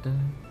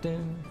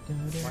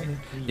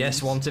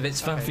 Yes, one of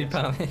its fancy yes.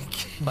 panic.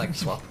 Thanks,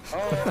 Swap.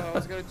 Oh, I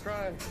was gonna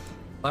try.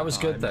 That was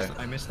good though.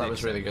 I missed that the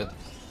was really good.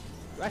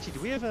 Actually, do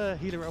we have a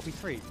healer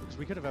LB3? Because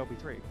we could have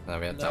LB3. No,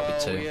 we had No,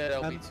 LB2. we had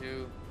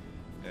LB2.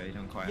 Yeah, you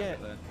don't quite Yeah.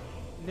 have it there.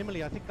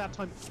 Nimmerly, I think that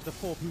time the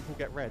 4 people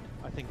get red,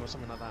 I think, or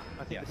something like that.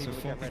 I think Yeah, the so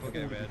people 4 that get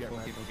people red, get all of you red, 4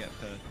 red. people get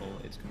purple.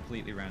 It's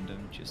completely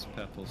random, just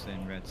purple's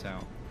in, red's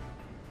out.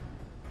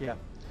 Yeah.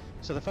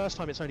 So the first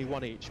time it's only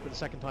 1 each, but the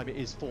second time it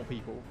is 4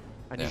 people,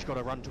 and Yeah. you've got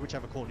to run to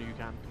whichever corner you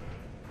can.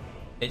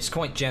 It's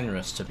quite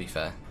generous, to be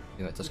fair.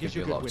 You know, it does Gives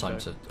give you you a a lot of good time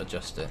window. to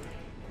adjust it.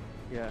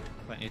 Yeah.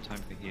 Plenty of time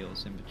for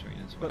heals in between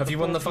as well. But Have the you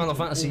won the 4 Final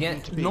people Fantasy all yet?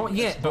 need to be Not as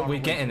yet, but far we're away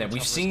getting from there. each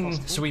We've other as seen,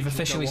 possible. so we've You go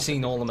officially off at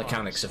seen all the different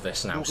mechanics times. of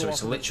this now. You'll So go it's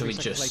off, and then 3 literally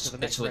seconds later, just, the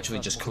next red person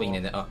will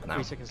cleaning go it up now.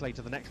 3 seconds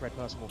later, the next red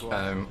person will go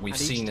off. We've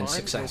And each seen in time,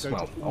 success, it'll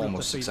go well, to all of the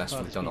almost 3 successfully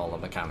furthest done all the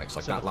people. mechanics.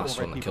 Like So that the 4 last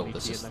red one that people killed need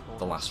us to be is in their the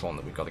corners. last one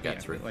that we've got to get Yeah,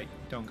 through. but, like,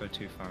 don't go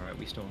too far out,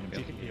 we still want to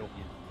So be you able can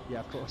to heal. Yeah,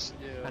 of course.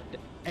 Yeah. And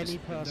any The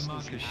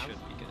personals you markers have,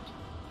 should be good.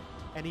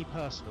 any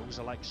personals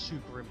are like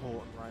super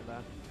important right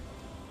there.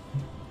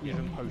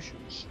 Even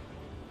potions.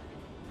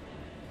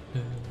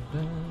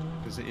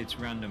 Because it's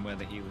random where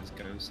the healers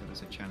go, so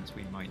there's a chance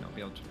we might not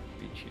be able to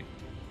reach you.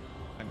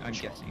 I'm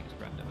guessing it's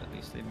random at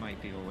least. It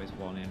might be always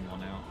 1 in,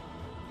 1 out.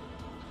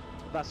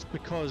 That's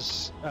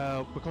because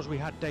we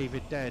had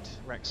David dead,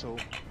 Rexel.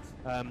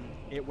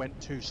 It went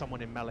to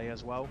someone in melee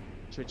as well,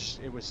 so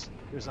it was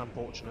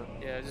unfortunate.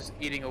 Yeah, just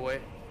eating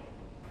away.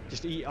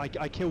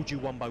 I killed you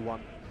 1 by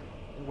 1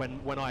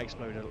 when I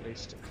exploded at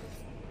least.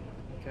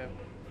 Okay.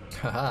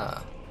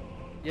 Haha.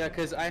 Yeah,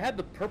 because I had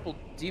the purple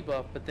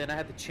debuff, but then I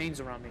had the chains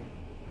around me.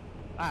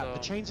 The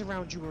So- chains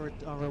around you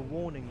are a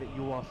warning that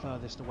you are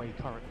furthest away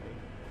currently.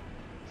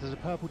 So the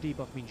purple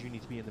debuff means you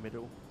need to be in the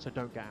middle, so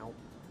don't get out.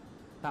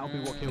 That'll be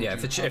what kills Yeah,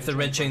 you. if the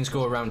red chains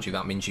go around you,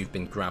 that means you've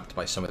been grabbed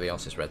by somebody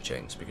else's red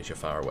chains because you're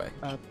far away.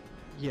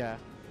 Yeah.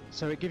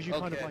 So it gives you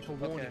kind of Okay, like a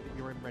warning okay. that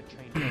you're in red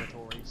chain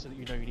territory, so that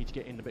you know you need to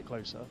get in a bit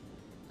closer.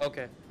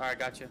 Okay. All right,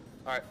 gotcha.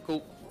 All right,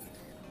 cool.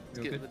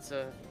 Real good.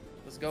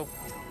 Let's go.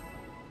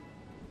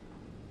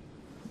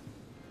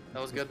 That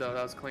was good though.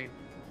 That was clean.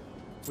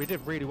 We did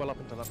really well up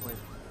until that point.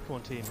 Come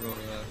on, team.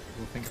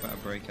 We'll think about a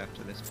break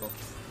after this pull.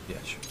 Yeah,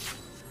 sure.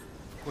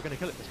 We're going to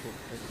kill it this ball.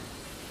 Yes,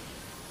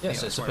 Yeah, it's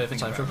the that's why I perfect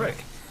think time for a about break.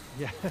 it.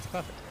 Yeah,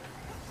 perfect.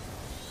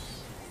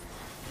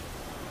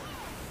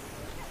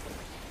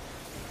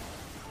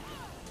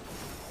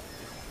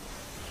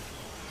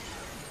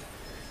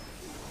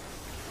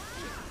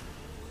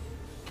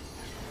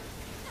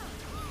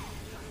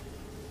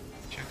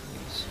 Check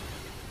these.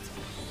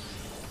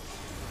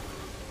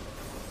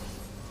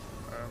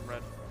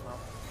 Red. Well.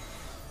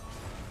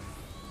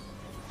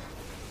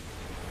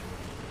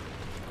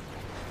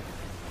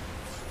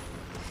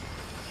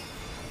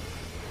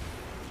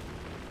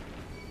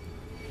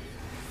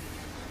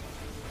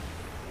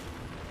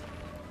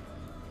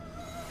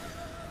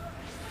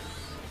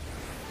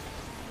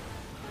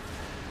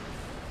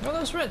 Well,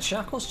 those red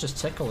shackles just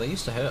tickle. They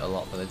used to hurt a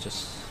lot, but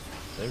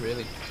they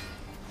really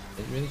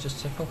just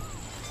tickle.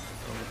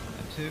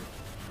 And 2.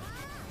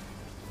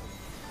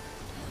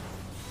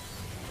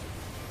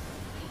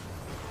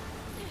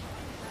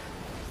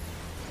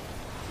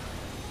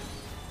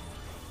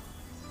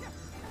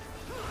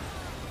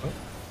 Oh.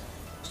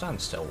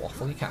 Stand still,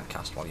 Waffle. You can't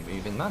cast while you're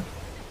moving, man.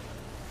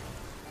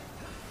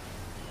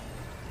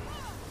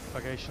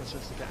 Purgation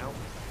starts to get out.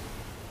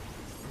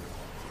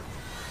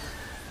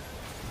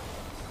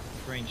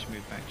 Range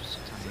move back just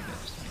a tiny bit,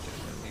 just to make it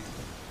a little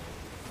easier.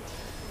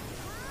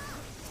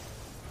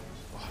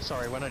 Oh,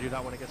 sorry, when I do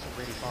that one, it gets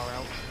really far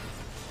out.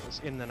 It's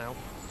in there now.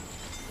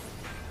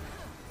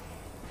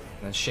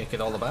 And then shake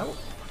it all about.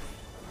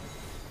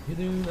 You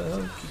do the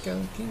hokey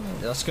dokey.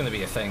 That's going to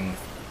be a thing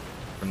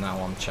from now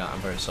on, chat. I'm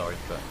very sorry,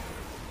 but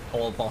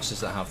all bosses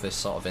that have this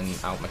sort of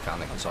in-out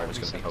mechanic is always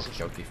going to be hokey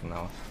dokey from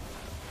now on.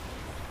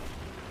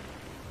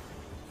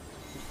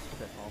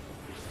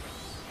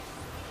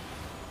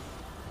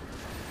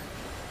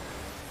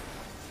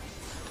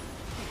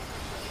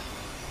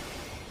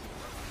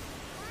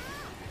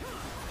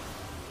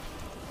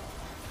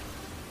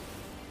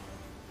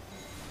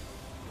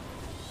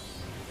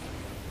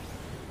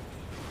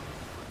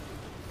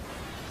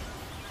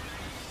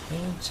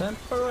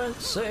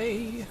 Temperance.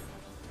 Okay,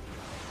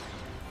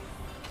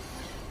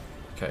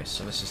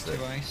 so this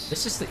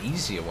is the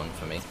easier one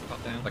for me.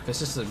 Like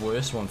this is the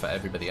worst one for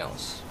everybody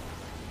else.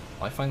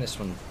 I find this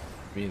one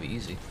really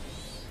easy.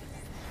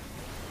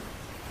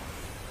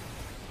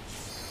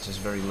 There's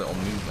very little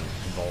movement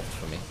involved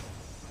for me.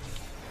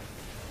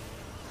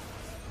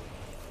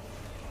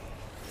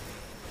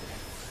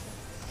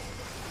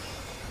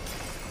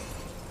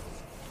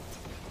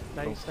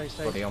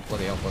 Stay. Bloody up,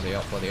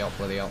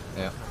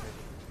 yeah.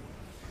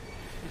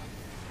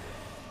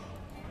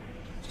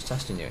 Just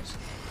testing you.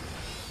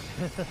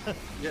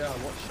 Yeah,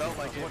 felt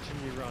like watching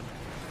you run.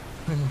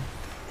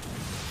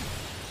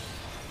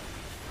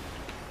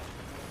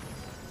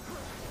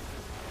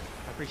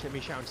 I appreciate me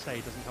shouting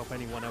stay doesn't help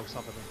anyone else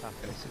other than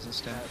Taffy. This is a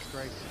step. It's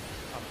great.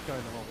 I'm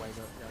going the wrong way,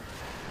 but yeah.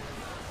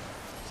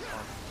 It's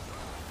fine.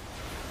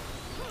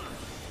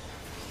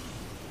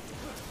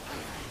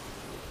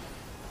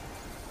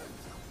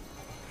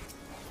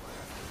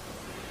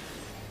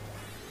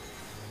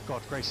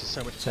 God, Grace is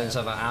so much better. Turns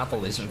out that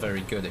apple isn't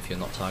very good if you're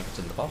not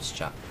targeting the boss,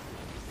 chat.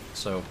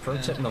 So, pro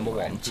tip number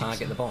one,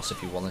 target the boss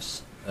if you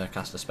want to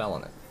cast a spell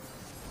on it.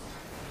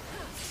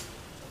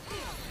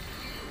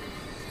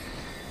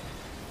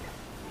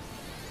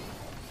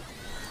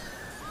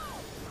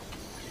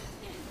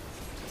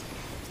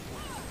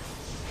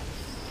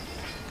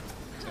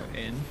 So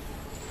in,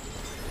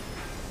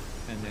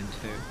 and then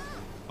 2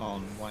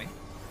 on white.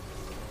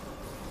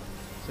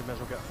 So may as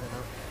well get up there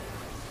now.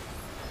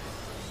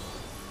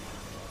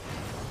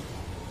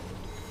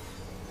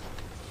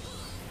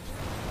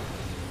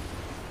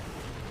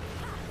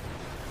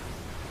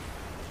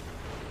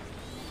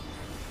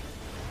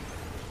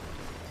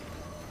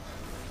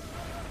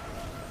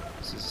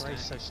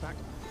 Grace, so stacked.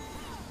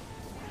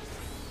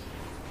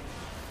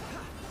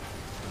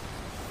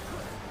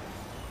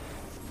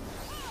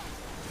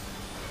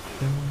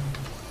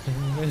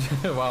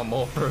 Wow,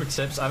 more pro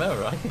tips, I know,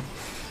 right?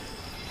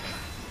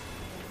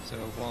 So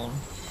 1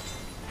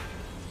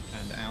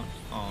 and out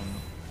on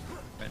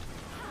red.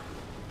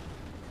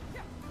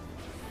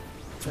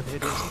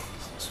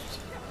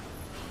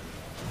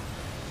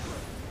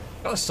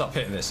 Gotta stop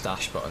hitting this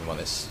dash button when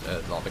it's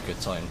not a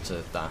good time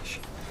to dash.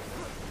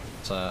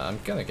 So I'm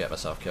gonna get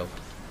myself killed.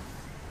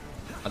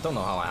 I don't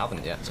know how I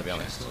haven't yet, to be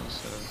honest. So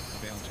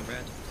I'll be on to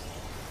red.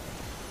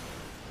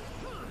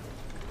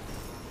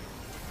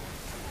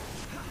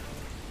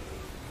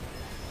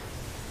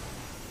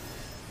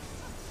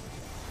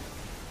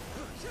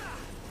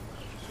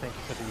 Thank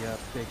you for the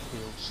big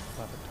heals.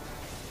 Perfect.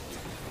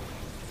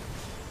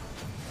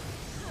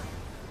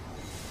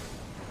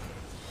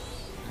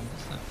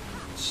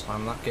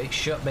 Slam that gate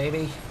shut,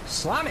 baby.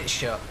 Slam it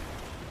shut.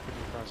 Give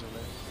me Brazil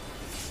there.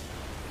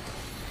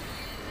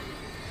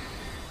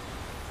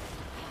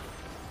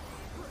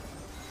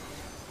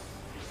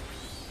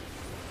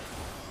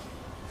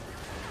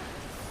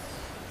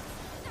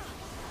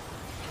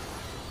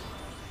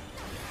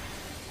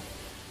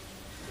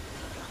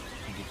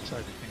 So,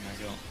 Everything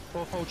I got.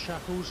 fourfold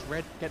shackles,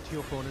 red, get to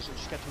your corners, or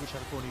just get to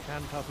whichever corner you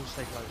can, purple,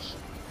 stay close.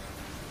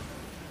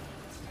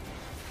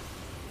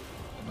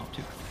 But not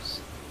too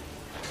close.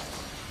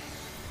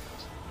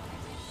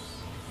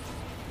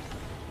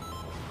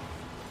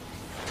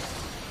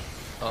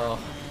 Oh.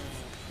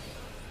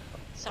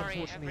 Sorry,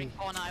 every Unfortunately,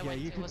 corner I yeah, went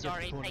you to could was get the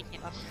already corner.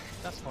 taken.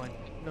 That's fine,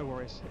 no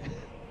worries.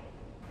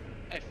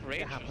 If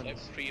range was like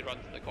happens. free run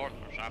to the corners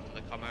after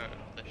they come out of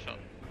the shut.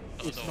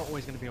 It's not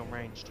always going to be on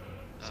ranged,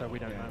 so we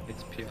don't Yeah, know.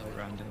 it's purely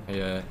random.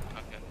 Yeah,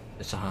 Okay.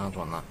 it's a hard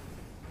one, that.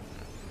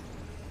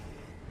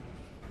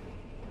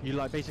 You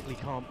like basically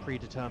can't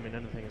predetermine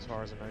anything as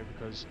far as I know,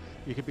 because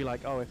you could be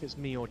like, oh, if it's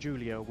me or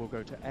Julia, we'll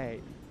go to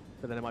A,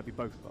 but then it might be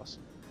both of us.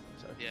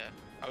 So Yeah,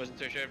 I wasn't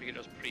too sure if you could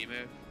just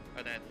pre-move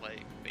and then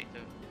like beta.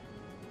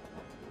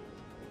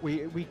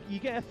 you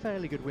get a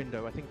fairly good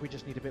window. I think we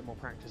just need a bit more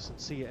practice and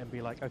see it and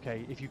be like,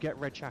 okay, if you get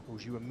red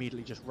shackles, you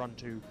immediately just run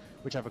to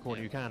whichever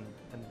corner you can,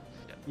 and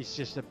it's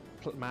just a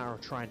matter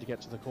of trying to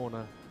get to the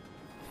corner.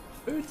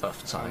 Food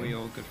buff Are time. we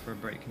all good for a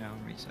break now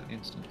and reset the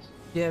instance?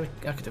 Yeah,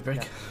 I could do a break.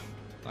 Yeah.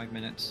 5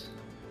 minutes.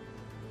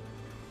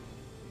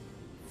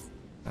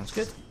 Sounds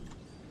good.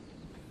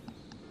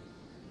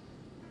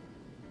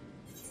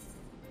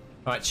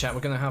 Alright, chat,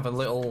 we're going to have a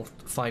little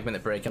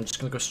 5-minute break. I'm just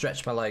going to go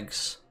stretch my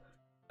legs,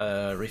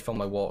 refill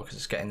my water because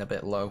it's getting a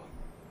bit low,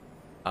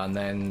 and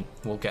then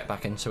we'll get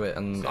back into it.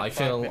 And So I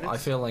 5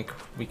 minutes? feel like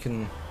we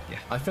can. Yeah.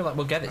 I feel like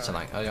we'll get it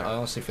tonight. I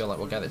honestly feel like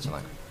we'll get it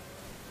tonight.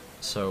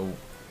 So,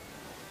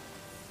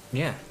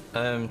 yeah,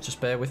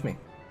 just bear with me.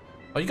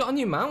 Oh, you got a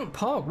new mount?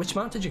 Pog, which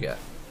mount did you get?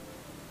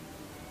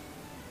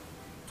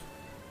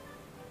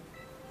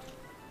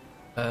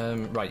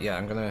 Right, yeah,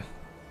 I'm gonna...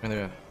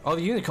 Oh,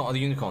 the unicorn. Oh, the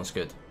unicorn's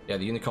good. Yeah,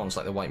 the unicorn's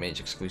like the white mage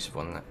exclusive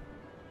one, isn't it?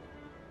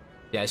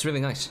 Yeah, it's really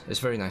nice. It's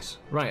very nice.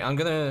 Right, I'm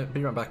gonna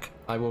be right back.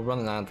 I will run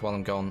an ad while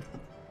I'm gone.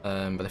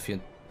 But if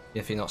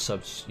you're not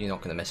subs, you're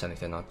not gonna miss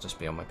anything. I'll just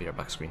be on my be right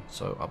back screen.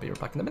 So I'll be right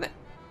back in a minute.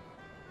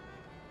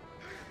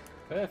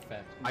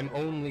 Perfect. I'm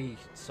only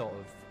sort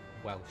of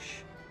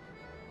Welsh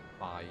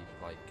by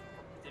like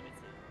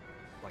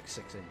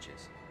 6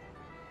 inches.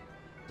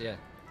 Yeah,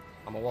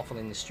 I'm a waffle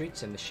in the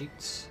streets, in the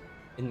sheets,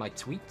 in my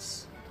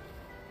tweets.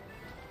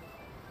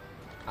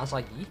 As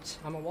I eat,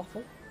 I'm a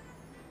waffle.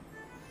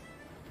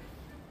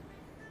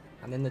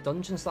 And in the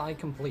dungeons that I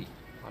complete,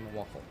 I'm a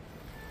waffle.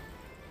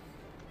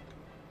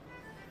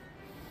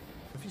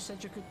 If you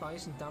said your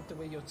goodbyes and dabbed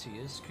away your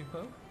tears,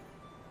 Kupo,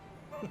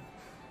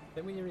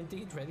 then we are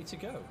indeed ready to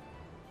go.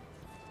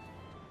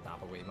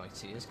 Dab away my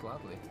tears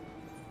gladly.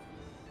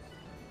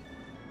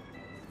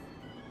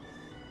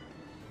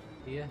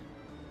 Here,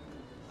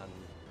 and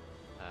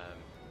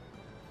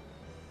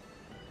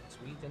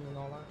Sweden and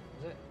all that,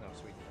 is it? No,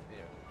 Sweden up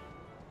here.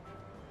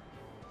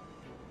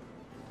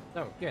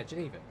 No, yeah,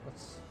 Geneva.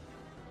 That's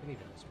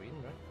Geneva in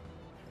Sweden, right?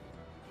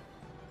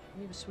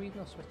 Geneva, Sweden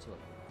or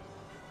Switzerland?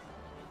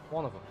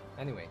 One of them.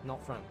 Anyway,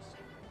 not France.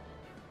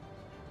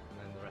 And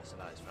then the rest of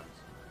that is France.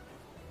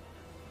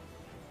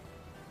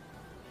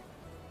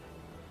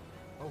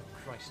 Oh,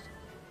 Christ.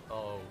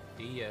 Oh,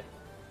 dear.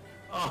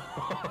 Oh!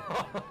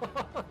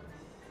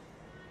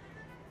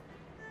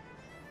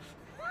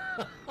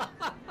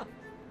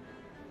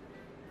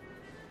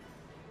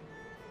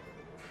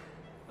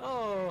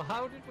 Oh,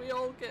 how did we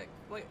all get,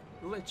 like,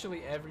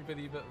 literally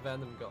everybody but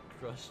Venom got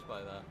crushed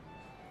by that.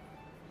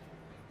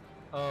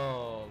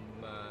 Oh,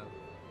 man.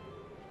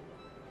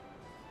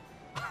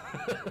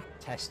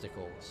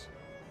 Testicles.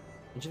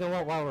 And do you know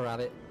what, while we're at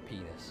it,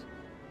 penis.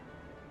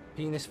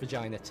 Penis,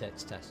 vagina,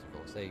 tits,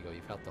 testicles. There you go,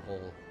 you've got the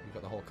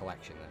whole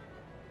collection there.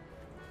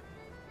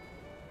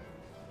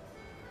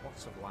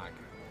 Lots of lag.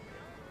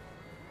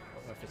 I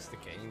don't know if it's the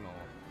game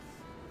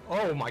or...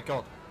 Oh my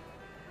god!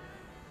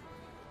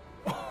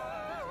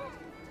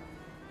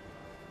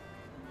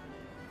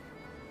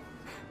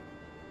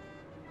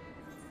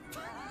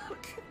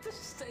 Look at the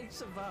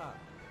stakes of that!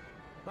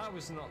 That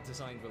was not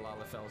designed with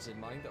Lalafels in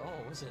mind at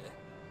all, was it?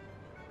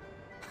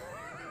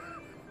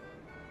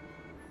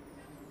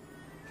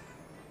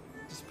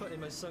 Just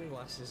putting my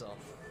sunglasses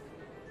off.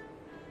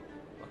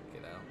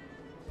 Fucking hell.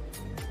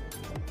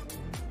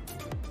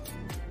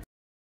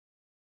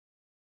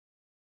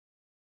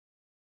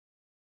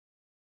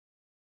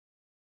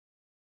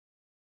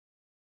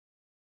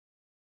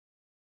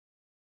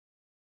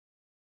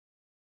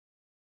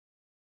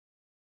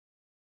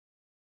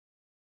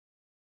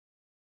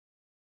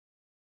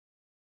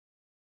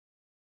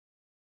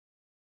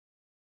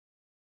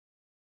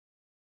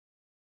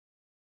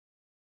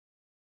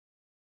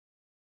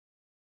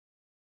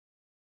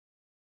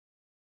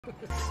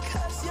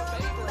 Cause you're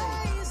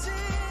amazing,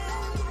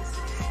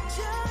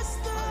 just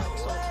the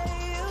way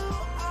you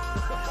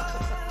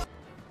are.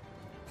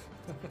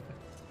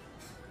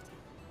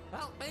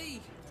 Help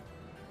me!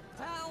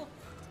 Help!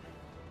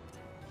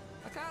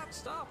 I can't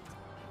stop!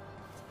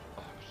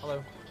 Oh,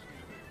 hello.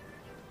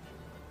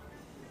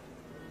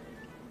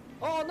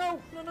 Oh no!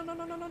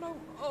 No!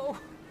 Oh!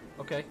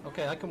 Okay,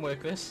 I can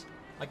work this.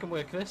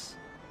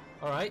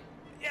 Alright.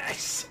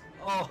 Yes!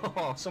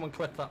 Oh, someone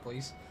clip that,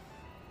 please.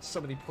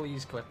 Somebody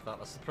please clip that.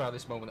 That's the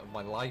proudest moment of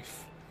my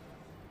life.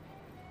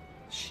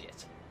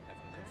 Shit.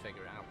 Everyone can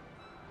figure it out.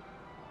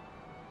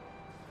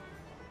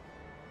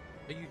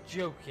 Are you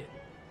joking?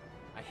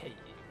 I hate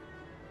you.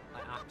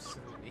 I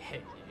absolutely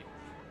hate you.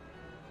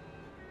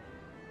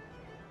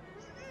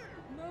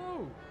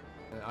 No!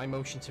 I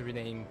motion to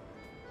rename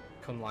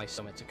Cunliffe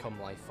Summit to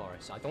Cunliffe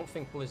Forest. I don't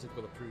think Blizzard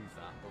will approve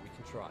that, but we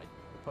can try.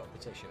 We'll put a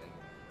petition in.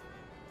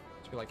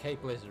 Be like, hey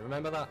Blizzard,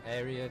 remember that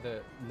area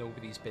that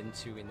nobody's been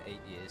to in 8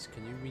 years?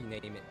 Can you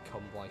rename it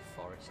Cunliffe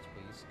Forest,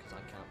 please? Because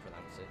I can't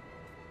pronounce it.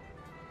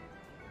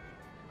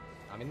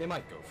 I mean, they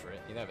might go for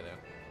it, you never know.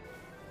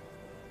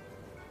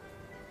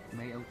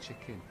 Mayo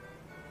chicken.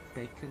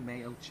 Bacon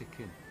mayo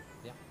chicken.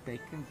 Yeah.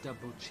 Bacon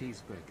double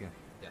cheeseburger.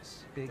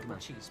 Yes. Big double Mac.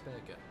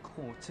 cheeseburger.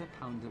 Quarter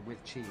pounder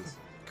with cheese.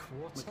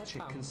 Quarter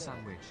chicken pounder.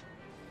 sandwich.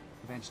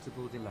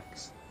 Vegetable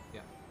deluxe.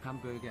 Yeah.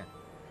 Hamburger.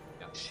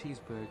 Yeah.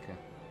 Cheeseburger.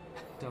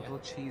 Double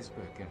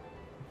cheeseburger.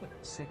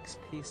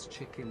 6-piece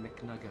chicken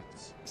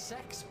McNuggets.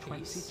 6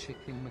 20 piece?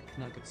 chicken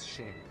McNuggets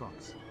shake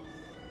box.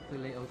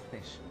 Filet o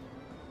fish.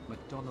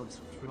 McDonald's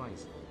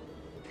fries.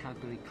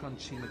 Cadbury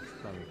Crunchy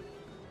McFlurry.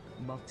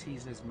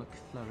 Maltesers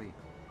McFlurry.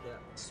 Yeah.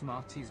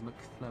 Smarties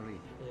McFlurry.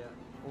 Yeah.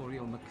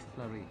 Oreo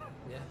McFlurry.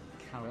 Yeah.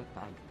 Carrot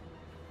bag.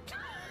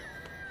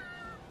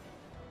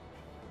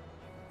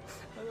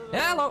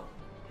 Hello!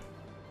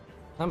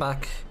 I'm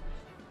back.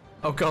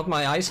 Oh god,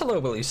 my eyes. Hello,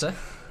 Belisa.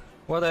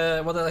 What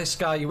did I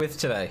scar you with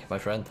today, my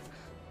friend?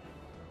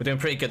 We're doing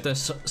pretty good. They're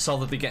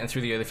solidly getting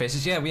through the early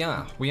phases. Yeah, we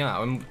are.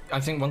 And I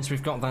think once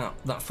we've got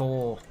that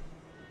 4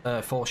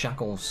 4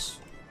 shackles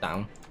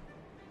down,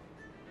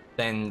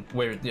 then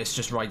it's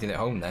just riding it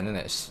home then, isn't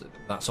it?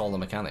 That's all the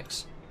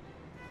mechanics.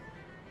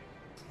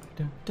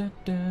 I'm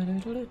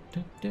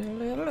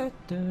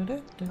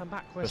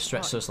back. Just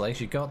stretch those legs,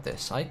 you got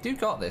this. I do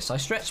got this. I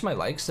stretched my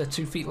legs, they're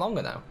 2 feet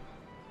longer now.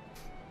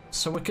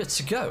 So we're good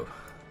to go.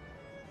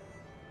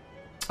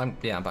 I'm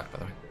back by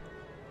the way.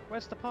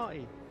 Where's the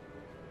party?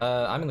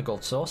 I'm in the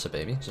gold saucer,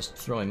 baby. Just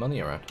throwing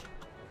money around.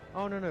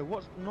 Oh no,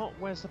 what's not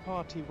where's the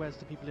party, where's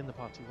the people in the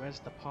party, where's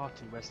the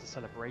party, where's the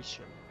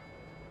celebration?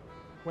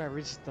 Where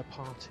is the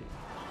party?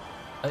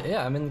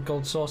 Yeah, I'm in the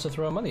gold saucer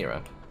throwing money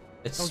around.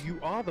 Oh, you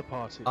are the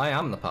party? I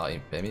am the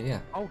party, baby, yeah.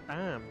 Oh,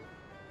 damn.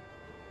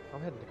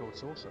 I'm heading to gold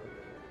saucer.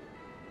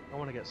 I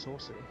want to get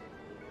saucy.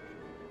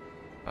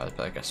 I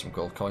better get some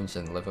gold coins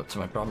and live up to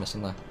my promise,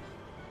 isn't there?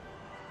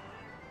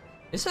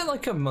 Is there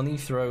like a money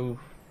throw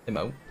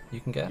emote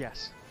you can get?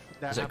 Yes.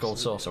 Is it a gold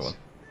saucer one?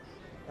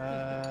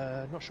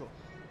 Not sure.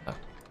 Oh.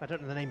 I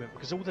don't know the name of it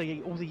because all the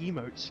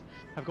emotes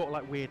have got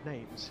like weird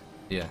names.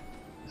 Yeah.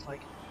 It's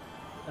like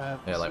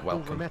yeah, like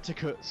welcome.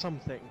 Bullremeticut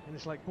something, and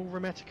it's like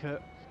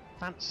Bullremeticut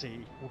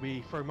fancy will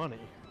be throw money.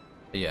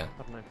 Yeah.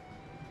 I don't know.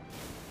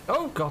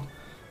 Oh god.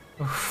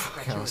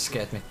 Oh, that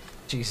scared me.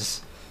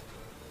 Jesus.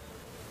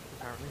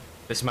 Apparently.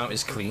 This mount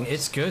is clean.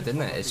 It's good,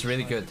 isn't it? It's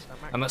really good.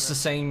 And that's the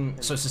same.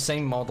 So it's the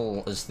same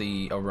model as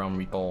the Realm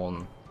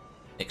Reborn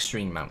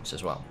Extreme mounts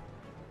as well.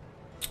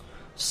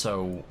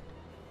 So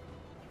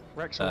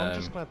Rex, I'm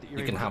just glad that you're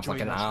you can have like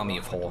an army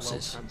of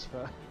horses.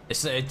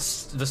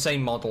 It's the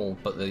same model,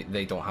 but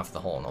they don't have the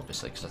horn,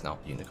 obviously, because they're not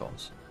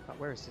unicorns.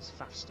 Where is this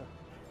faster?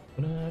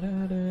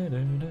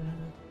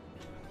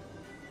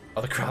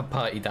 Oh, the crab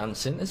party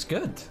dancing. It's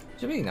good. What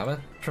do you mean? I'm a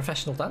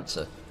professional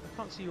dancer. I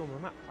can't see you on the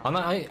map. And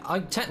I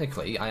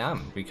technically I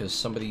am, because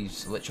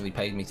somebody's literally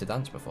paid me to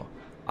dance before.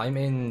 I'm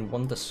in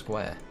Wonder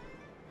Square.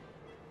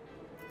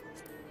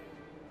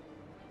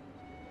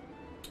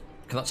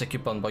 Cannot take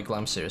your bun by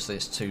glam seriously.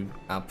 It's too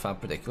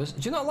ab-fab ridiculous.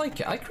 Do you not like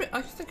it? I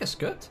think it's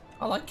good.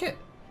 I like it.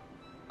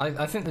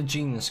 I think the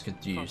jeans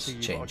could use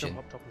changing,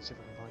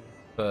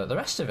 but the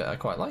rest of it I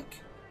quite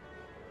like.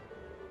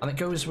 And it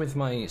goes with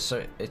my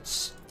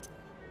it's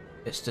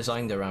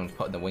designed around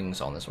putting the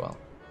wings on as well.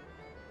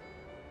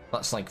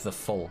 That's like the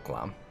full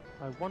glam.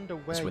 I wonder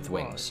where it's with you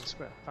wings. Are in the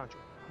square. Found you.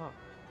 Huh.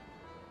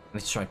 I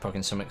need to try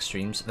progging some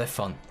extremes. They're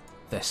fun.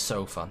 They're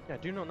so fun. Yeah, I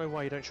do not know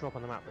why you don't show up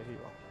on the map, but here you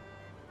are.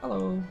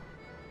 Hello.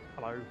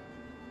 Hello.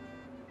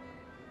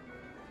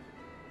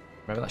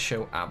 Remember that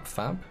show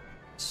Ab-Fab?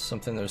 It's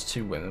something those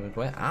 2 women would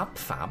wear.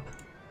 Ab-Fab?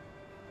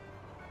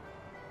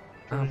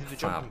 Do you want to do the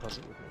jumping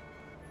puzzle with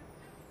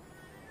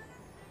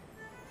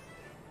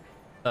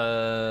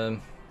me?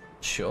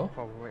 Sure.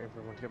 While we're waiting for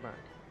everyone to get back.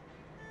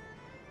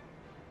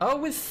 Oh,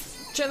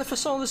 with Jennifer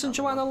Saunders and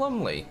Joanna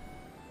Lumley.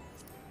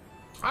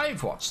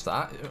 I've watched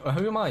that.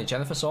 Who am I?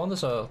 Jennifer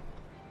Saunders or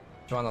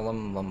Joanna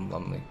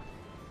Lumley?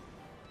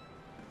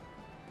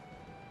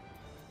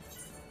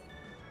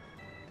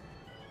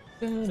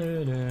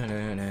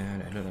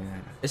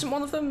 Isn't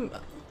one of them?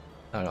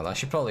 I don't know. I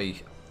should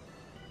probably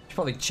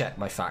check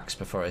my facts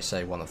before I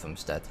say one of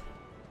them's dead.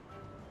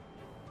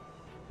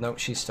 No,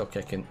 she's still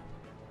kicking.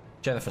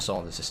 Jennifer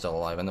Saunders is still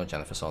alive. I know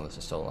Jennifer Saunders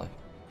is still alive.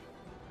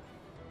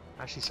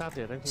 Actually,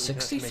 sadly, I don't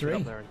think 63. we can actually make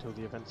it up there until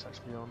the event's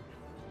actually on.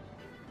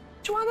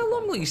 Joanna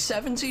Lumley's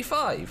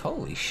 75.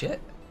 Holy shit.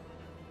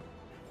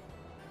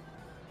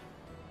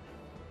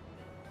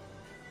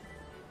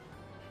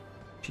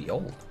 She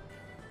old.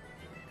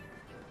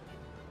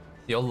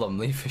 You're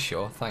Lumley for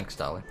sure. Thanks,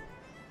 darling.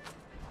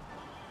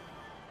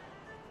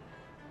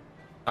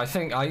 I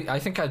think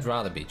I'd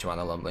rather be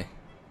Joanna Lumley.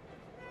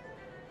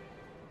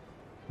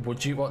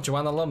 Would you want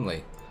Joanna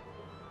Lumley?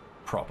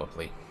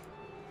 Probably.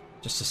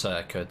 Just to say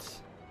I could.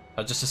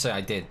 Just to say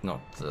I did,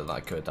 not that I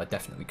could. I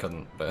definitely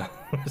couldn't, but...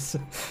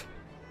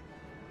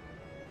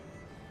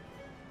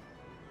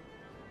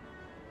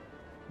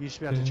 You used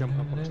to be able to jump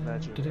up onto there,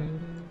 Julia.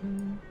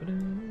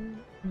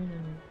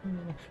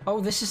 Oh,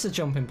 this is the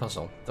jumping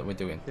puzzle that we're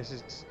doing. This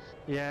is...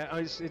 Yeah,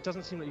 it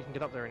doesn't seem like you can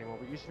get up there anymore,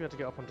 but you used to be able to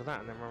get up onto that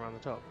and then run around the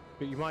top.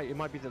 But it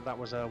might be that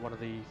was one of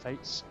the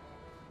fates.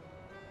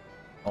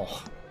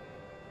 Oh.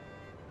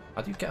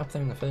 How do you get up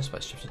there in the first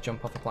place? You have to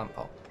jump off a plant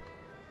pot?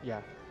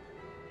 Yeah.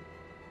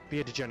 Be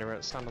a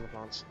degenerate, stand on the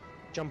plants.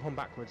 Jump on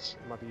backwards,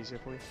 it might be easier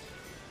for you.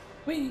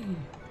 Whee!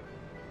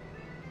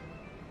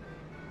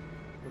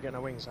 We're getting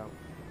our wings out.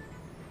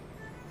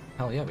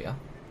 Hell yeah, we are.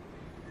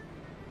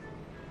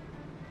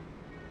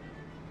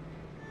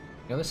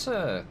 You know, this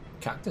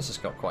cactus has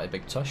got quite a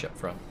big tush up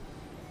front.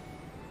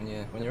 And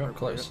when you're up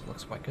close, it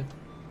looks quite good.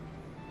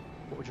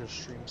 What would your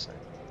stream say?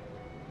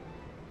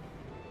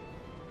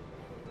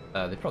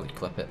 They'd probably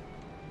clip it.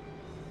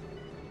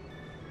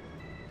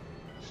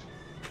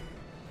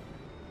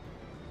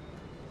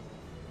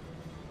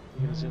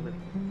 You're gonna zoom in.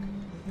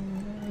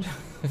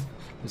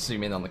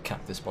 Zoom in on the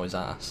cactus boy's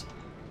ass.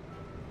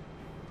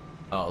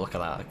 Oh, look at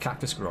that. A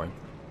cactus groin.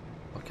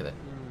 Look at it.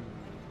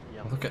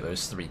 Look at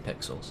those 3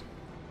 pixels.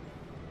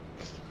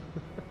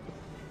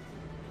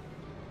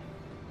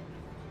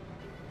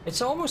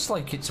 It's almost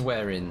like it's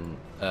wearing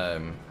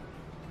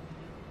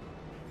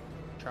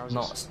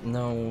Trousers.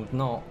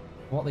 not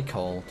what are they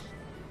called?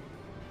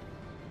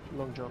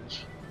 Long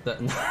johns.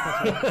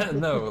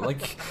 No,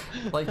 like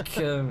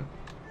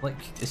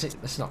is it?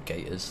 It's not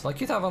gaiters.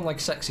 Like you'd have on like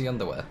sexy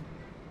underwear.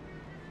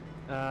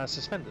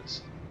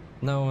 Suspenders.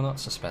 No, not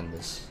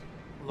suspenders.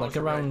 Like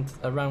around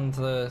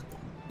the.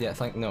 Yeah,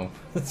 no.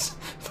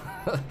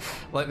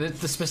 Like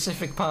the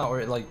specific part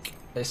where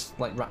it's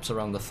like wraps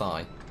around the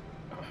thigh.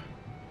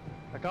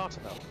 A garter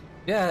belt.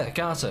 Yeah, a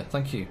garter.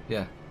 Thank you.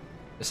 Yeah,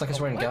 it's like it's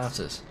wearing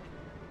garters.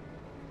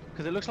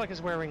 Because it looks like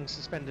it's wearing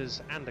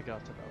suspenders and a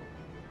garter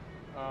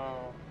belt.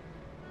 Oh.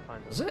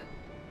 Kind of. Is it?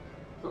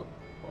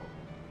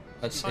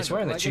 It's Kind of.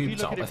 wearing the Like, if you tube look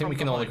top. at it I think we from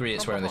can all behind- agree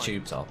it's from wearing the behind.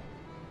 tube top.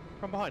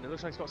 From behind, it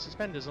looks like it's got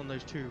suspenders on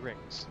those two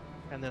rings,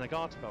 and then a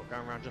garter belt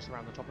going around just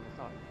around the top of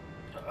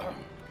the thigh.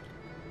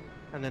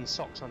 And then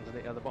socks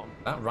underneath at the bottom.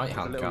 That right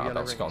hand little garter yellow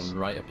belt's rings. gone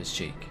right up his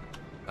cheek.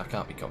 That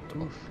can't be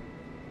comfortable. Oof.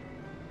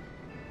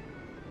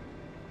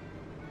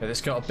 Yeah,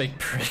 it's got a big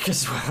prick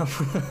as well.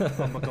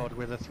 Oh my god,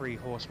 we're the three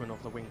horsemen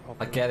of the wing I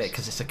populace. get it,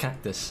 because it's a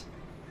cactus.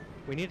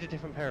 We need a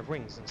different pair of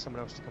wings and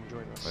someone else to come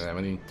join us. Yeah,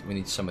 we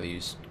need somebody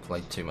who's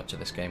played too much of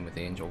this game with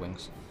the angel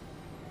wings.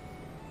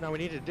 No, we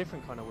need a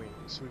different kind of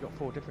wings. We've got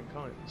 4 different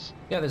kinds.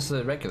 Yeah, there's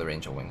the regular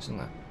angel wings, isn't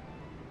there?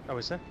 Oh,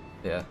 is there?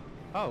 Yeah.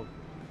 Oh.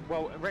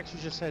 Well, Rex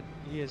just said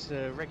he has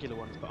the regular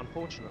ones, but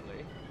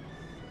unfortunately...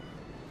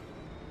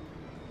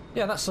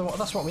 Yeah, that's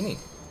what we need.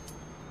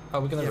 Oh,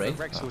 we're gonna yeah, raid?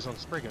 but Rex Oh. was on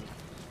Spriggan.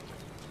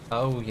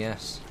 Oh,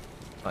 yes.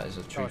 That is a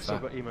Oh, true I've still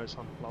fact. got emotes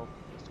on. Lol.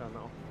 Let's turn that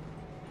off.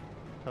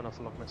 Turn off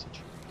the log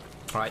message.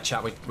 Alright,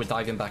 chat, we're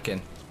diving back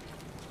in.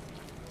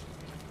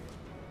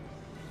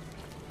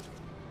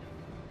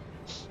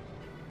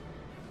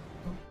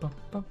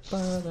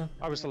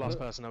 I was the last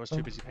person. I was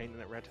too busy painting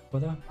it red. I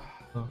think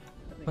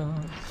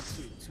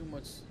too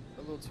much,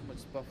 a little too much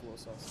buffalo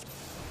sauce.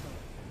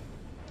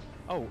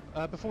 Oh,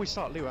 before we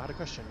start, Leo, I had a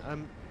question.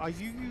 Are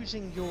you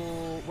using your...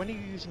 When are you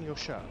using your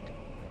shirk?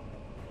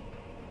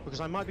 Because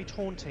I might be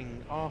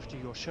taunting after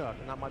your shirk,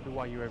 and that might be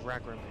why you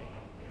over-aggro me.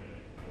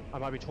 I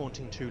might be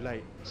taunting too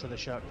late, so the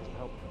shirk doesn't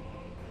help.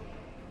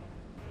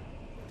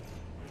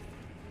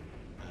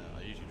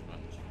 I usually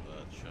manage the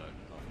shirt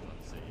after I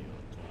see you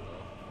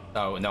on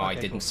Oh, no, I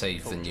Okay, didn't cool,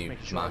 save cool. the Just new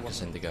making sure I Marcus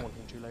wasn't Indigo.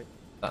 taunting too late.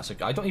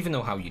 I don't even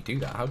know how you do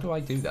that. How do I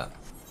do that?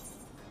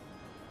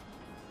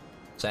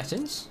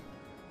 Settings?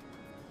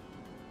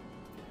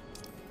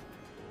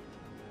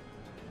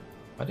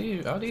 How do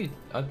you,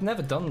 I've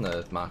never done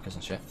the markers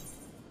and shit.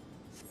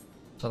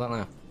 So I don't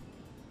know.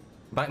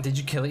 Back, did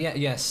you kill it? Yeah,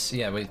 yes,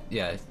 yeah, we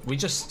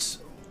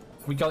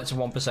got it to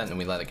 1% and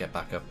we let it get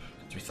back up.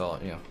 We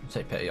thought, you know,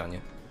 take pity on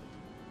you.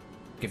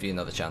 Give you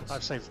another chance.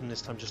 I've saved them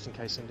this time just in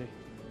case, Indy.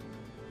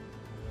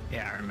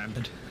 Yeah, I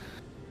remembered.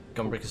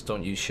 Gunbreakers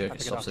don't use shirk, I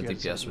it figured stops the after you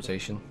had DPS said it.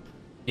 rotation.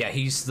 Yeah,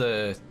 he's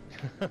the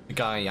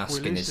guy Well,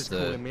 asking Luce is the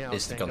calling me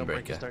out saying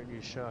Gunbreaker. Gunbreakers don't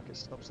use shirk, it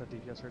stops their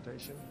DPS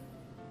rotation.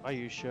 I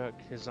use shirk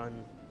because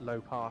I'm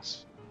low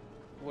pass.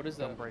 What is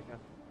that? Gunbreaker.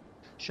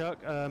 Shirk,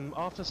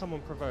 after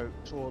someone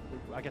provokes, or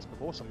I guess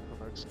before someone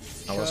provokes.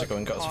 Oh, what's it Shirk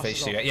going? Got his passes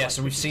face to off yeah. like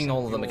So we've seen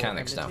all of the 50%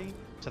 mechanics now. enmity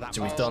to that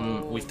So we've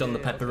person. done the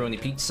yeah.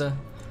 pepperoni pizza.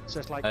 So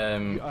it's like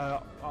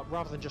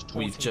rather than just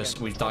We've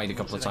taunting died a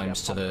couple of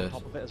times to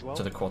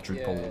the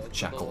quadruple Yeah,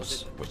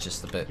 shackles, which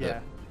is the bit yeah,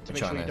 that to we're make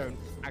sure trying you to don't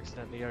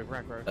accidentally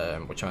over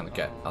aggro. we're trying to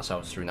get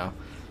ourselves through now.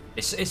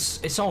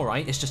 It's all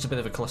right. It's just a bit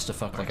of a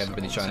clusterfuck, like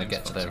everybody trying to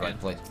get to the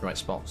right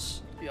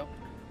spots Yep.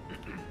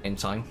 in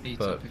time. Beat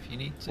But up if you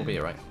need to. we'll be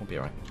alright. We'll be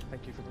alright.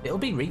 Thank you for the It'll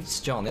be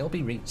Reeds, John. It'll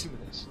be Reeds. 2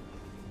 minutes.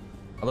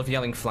 I love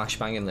yelling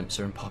flashbang and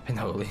limser and popping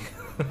holy.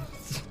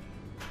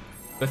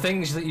 The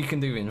things that you can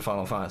do in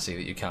Final Fantasy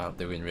that you can't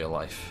do in real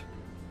life.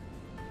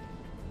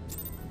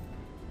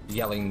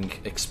 Yelling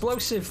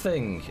explosive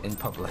thing in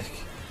public.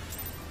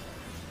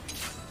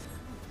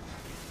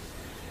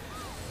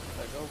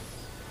 There you go.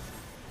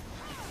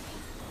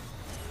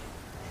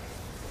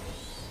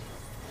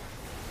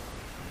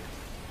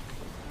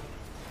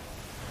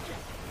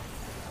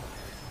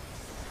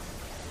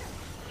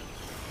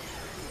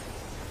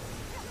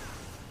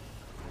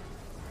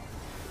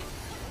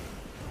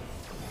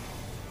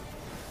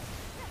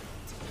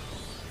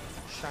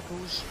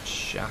 Shackles.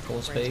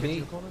 Shackles, Range baby.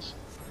 50 corners.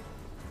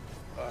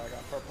 I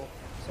got purple.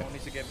 Someone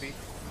needs to get beat.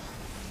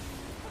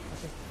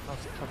 Okay, I'll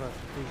cover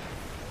B.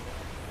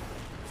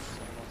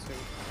 Someone wants to.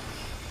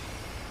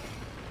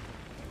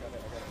 I got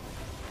it.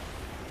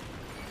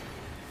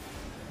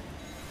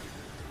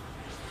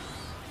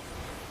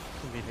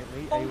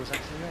 Conveniently, A was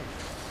actually A.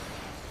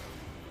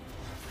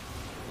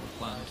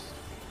 Planned.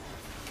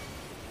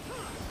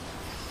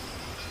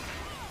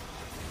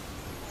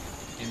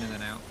 In and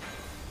then out.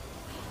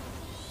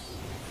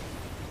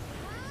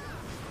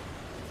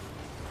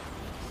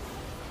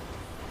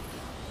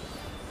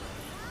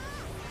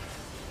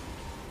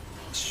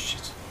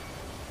 Shit.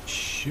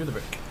 Shoot the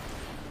brick.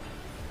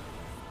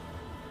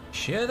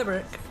 Shoot the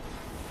brick.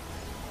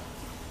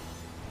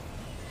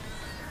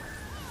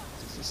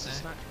 Is this a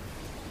snack?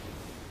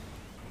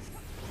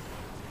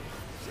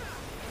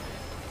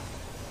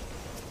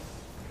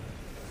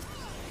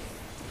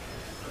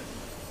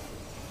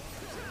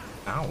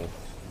 Ow.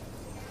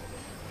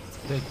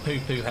 Big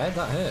poo-poo head,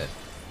 that hurt.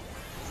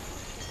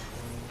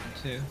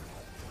 2.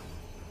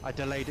 I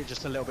delayed it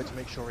just a little bit to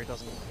make sure he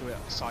doesn't do it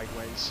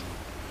sideways.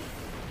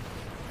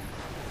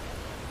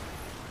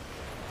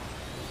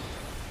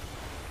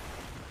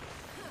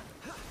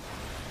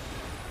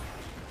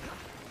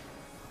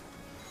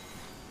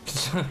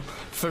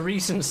 For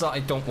reasons that I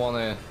don't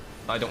want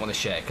to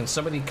share, can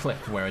somebody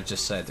clip where I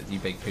just said you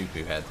big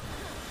poo-poo head?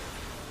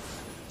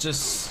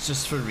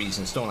 Just for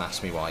reasons. Don't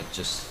ask me why.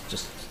 Just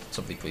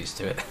somebody please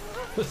do it.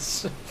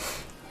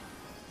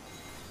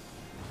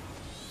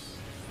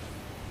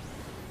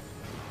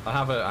 I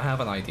have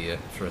an idea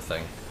for a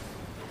thing,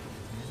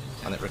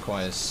 and it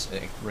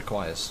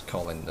requires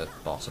calling the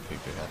boss a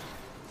poo-poo head.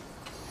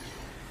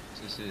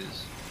 This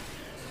is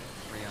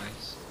free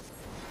ice.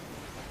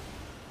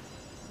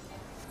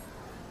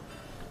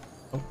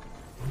 Oh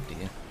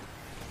dear.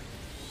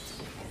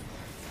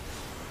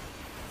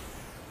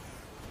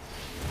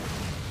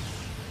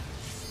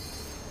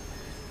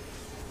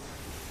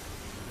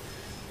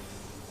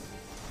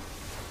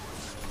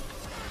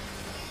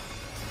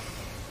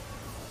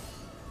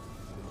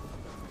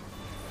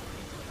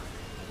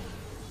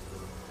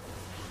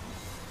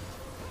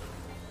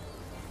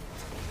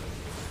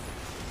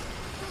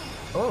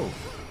 Oh.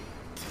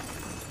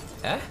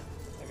 Eh?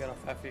 I got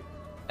off Effie.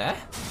 Eh?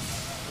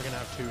 We're gonna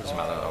have two. Doesn't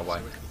matter. Oh,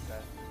 why?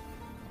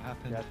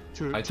 Happened. Yeah,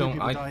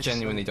 I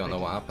genuinely don't know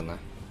what happened there.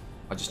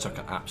 I just took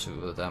an absolute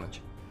lot of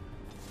damage.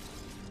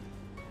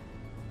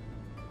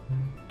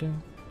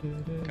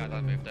 God,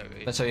 I moved out.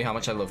 Let's tell you how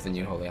much I love the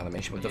new holy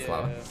animation with the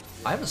flower.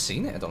 I haven't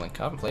seen it, I don't think.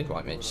 I haven't played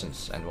White Mage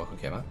since Endwalker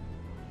came out.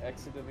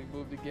 Accidentally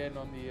moved again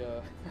on the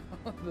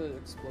on the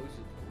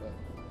explosion. But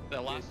The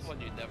last one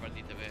you never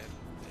need to move.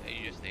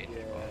 You just need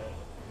yeah.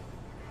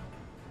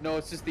 No,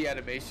 it's just the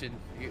animation.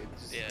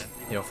 Just, Yeah.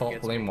 Your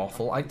fault, blame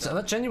Waffle.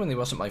 That genuinely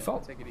wasn't my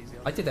fault. Take it easy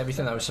on I did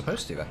everything I was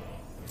supposed to then.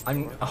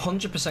 I'm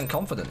 100%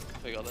 confident.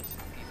 We got this.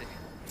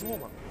 Easy.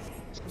 Warm up.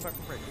 Let's come back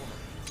from break. Warm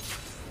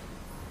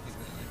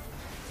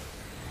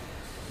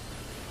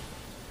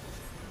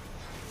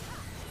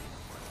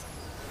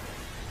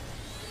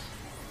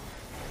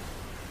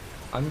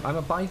up. I'm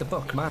a by the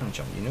book man,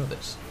 John. You know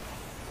this.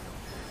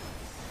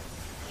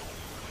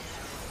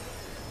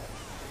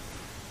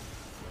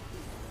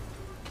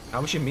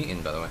 How was your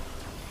meeting, by the way?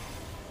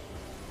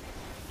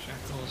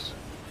 Shackles.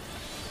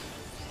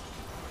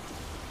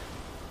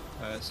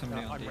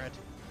 Somebody on I'm D. red.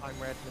 I'm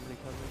red. Nobody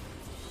comes in.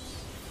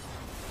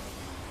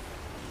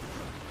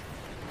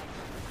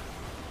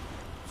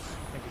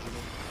 Thank you,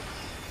 Jimmy.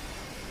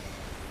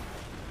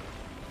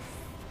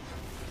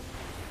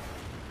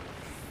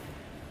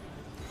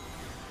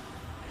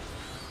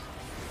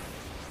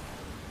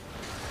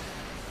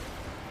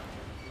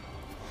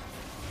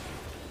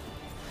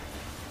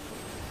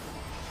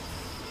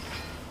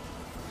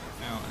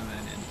 Out and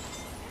then in.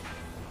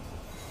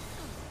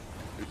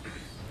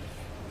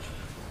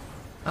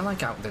 I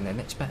like out than in.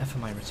 It's better for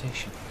my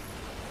rotation.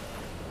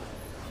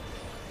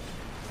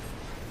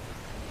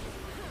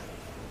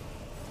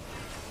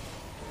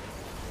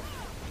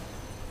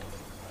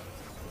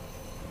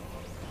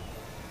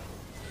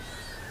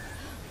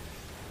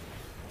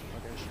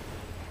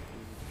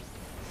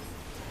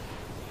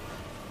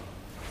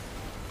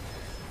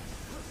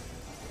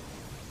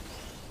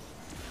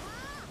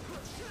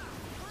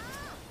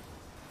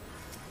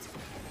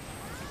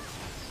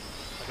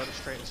 I got it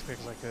straight as quick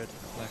as I could.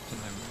 Left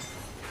and then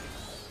right.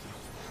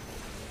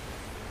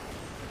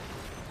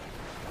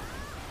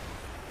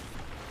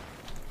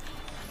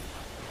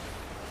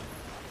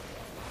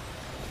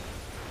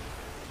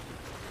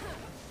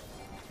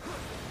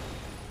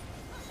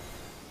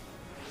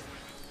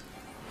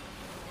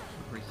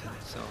 Reset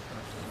itself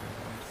after the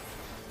record.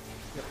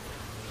 Yep.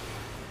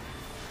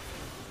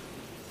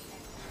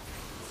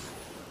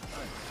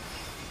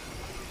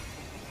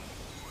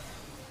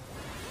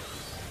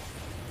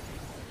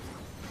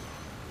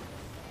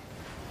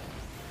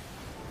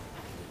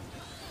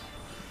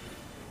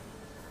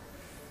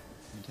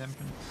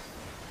 Intemperance.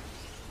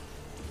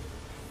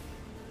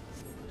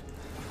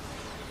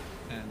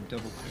 And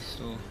double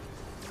crystal.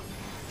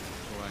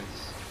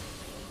 Twice.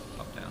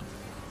 Top down.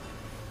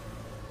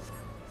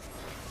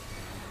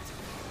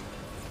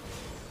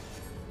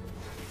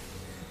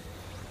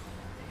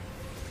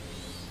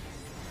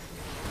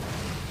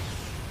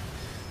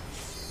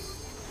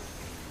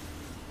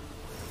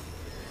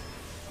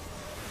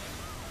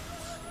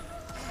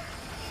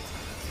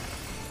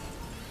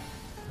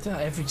 I do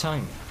that every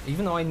time.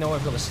 Even though I know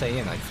I've got to stay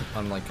in,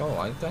 I'm like, oh,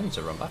 I need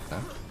to run back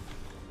now.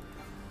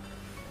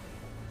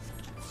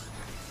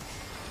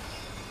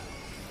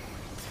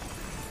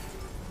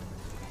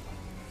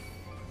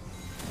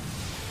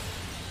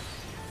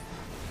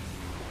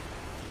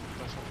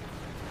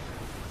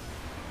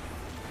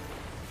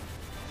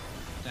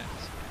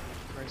 Dance.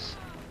 Nice.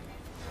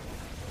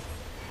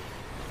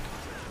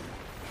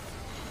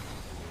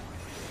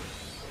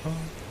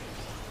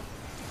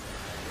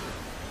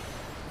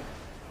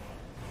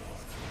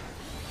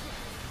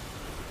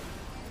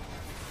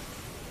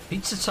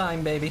 Pizza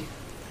time, baby.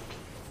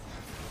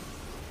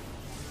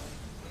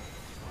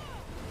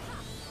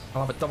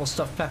 I'll have a double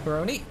stuffed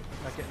pepperoni.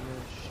 I get in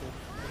the ship.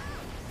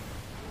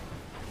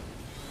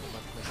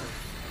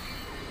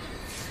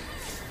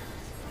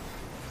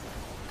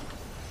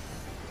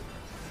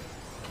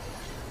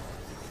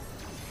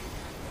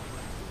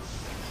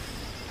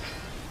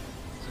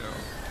 So,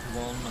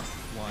 1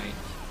 white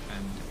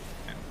and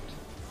out.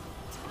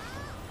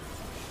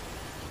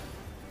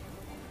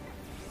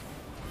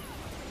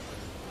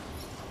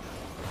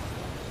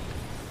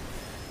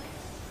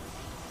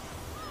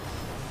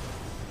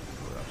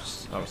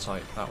 That was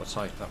tight, that was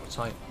tight, that was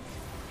tight.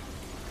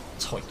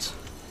 Tight.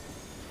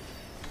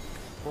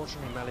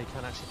 Fortunately, melee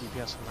can actually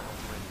DPS from that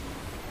outbreak.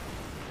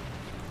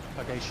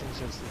 Purgation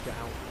says to get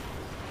out.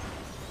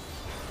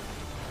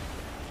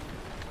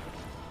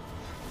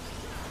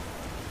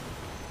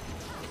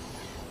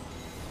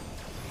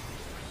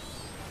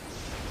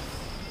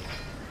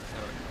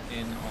 So,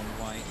 in on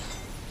white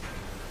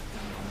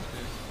and on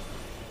 2.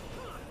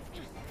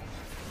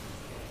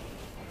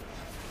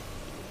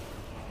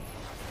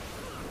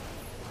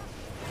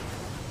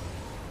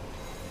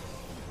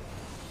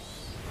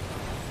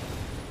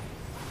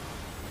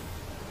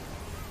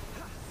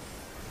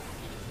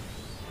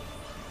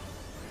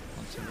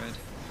 To red,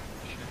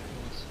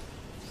 shackles.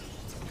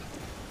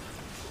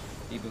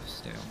 Debuffs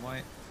stay on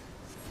white.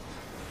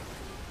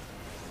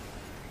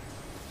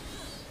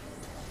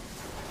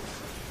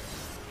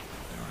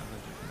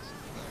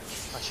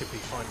 I should be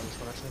fine with this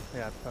one actually.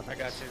 Yeah, perfect. I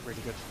got you.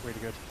 Really good, really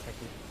good. Thank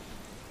you.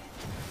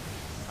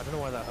 I don't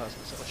know why that hurts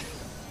me so much.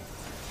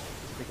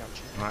 It's a big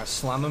ouchie. Alright,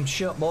 slam him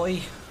shut,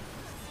 boy.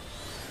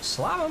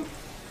 Slam him.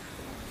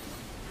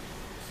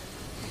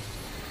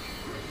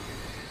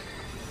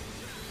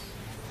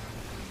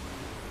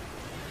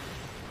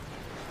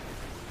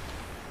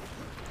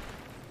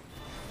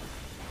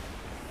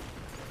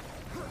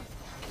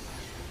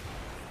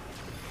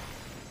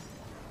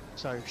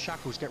 So,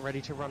 shackles, get ready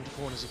to run to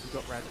corners if you've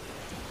got red.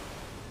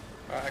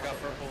 Alright, I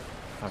got purple.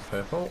 I have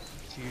purple.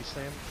 So you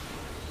stay in.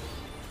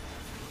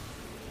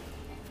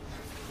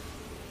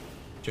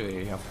 Julia,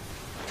 you have.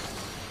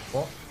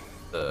 What?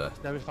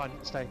 No, it's fine.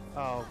 Stay.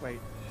 Oh, wait.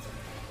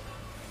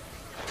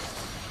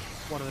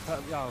 One of the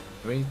oh.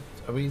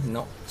 Are we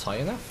not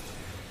tight enough?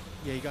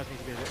 Yeah, you guys need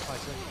to be a bit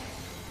tighter.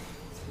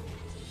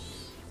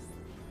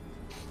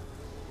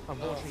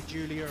 Unfortunately,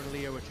 Julia and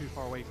Leo were too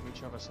far away from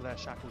each other, so their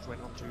shackles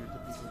went onto the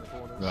people in the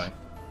corners. Right.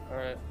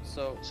 Alright,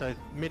 so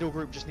middle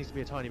group just needs to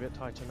be a tiny bit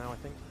tighter now, I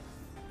think.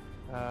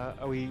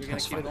 Are we gonna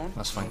That's keep fine. it going?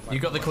 That's fine. You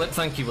got the clip.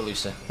 Thank you,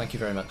 Walusa. Thank you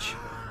very much.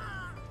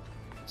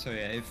 So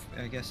yeah,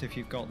 I guess if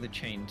you've got the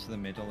chain to the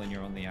middle and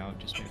you're on the out,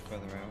 just move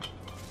further out.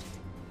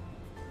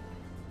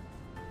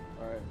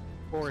 Alright.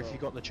 Or if you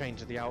got the chain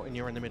to the out and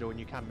you're in the middle and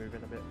you can move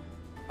in a bit.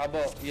 How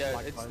about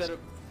Likewise. instead of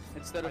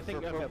I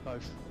think a bit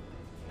both.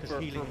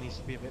 Because healing needs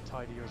to be a bit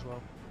tidier as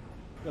well.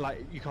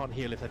 Like you can't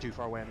heal if they're too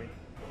far away. I mean.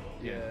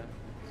 Yeah,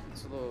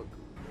 it's a little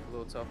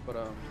tough, but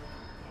how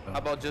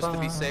about just to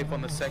be safe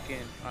on the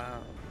second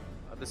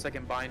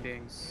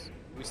bindings,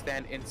 we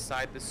stand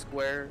inside the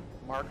square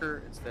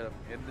marker instead of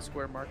in the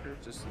square marker,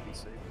 just to be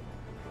safe.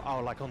 Oh,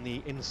 like on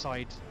the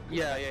inside.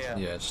 Yeah.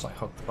 Yeah, just like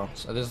hug the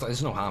box.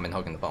 There's no harm in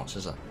hugging the box,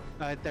 is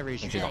there? There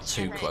is. If you're not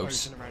too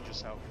close. Around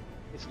yourself.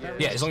 It's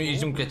Yeah, as long as you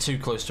don't get too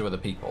close to other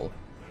people.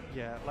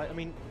 Yeah, like I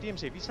mean,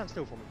 DMC, if you stand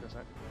still for me for a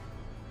sec.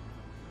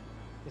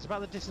 It's about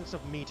the distance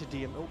of me to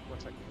DM. Oh, one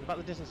sec. It's about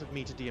the distance of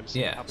me to DMC.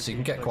 Yeah, so you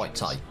can get quite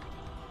tight.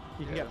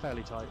 You can get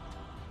fairly tight.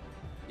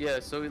 Yeah,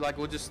 so like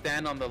we'll just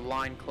stand on the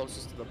line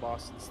closest to the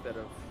boss instead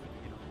of,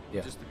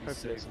 just to be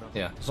safe.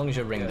 Yeah, as long as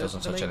your ring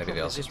doesn't touch anybody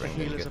else's else's ring, if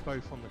then the you're healers good. are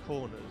both on the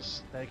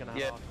corners, they're going to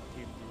have a hard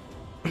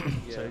time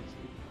healing you. So,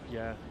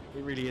 yeah,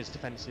 it really is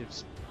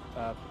defensives,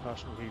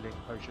 personal healing,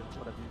 potions,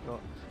 whatever you've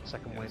got,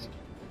 second wind.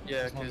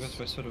 Yeah, as long as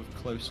we're sort of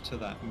close to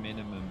that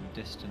minimum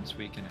distance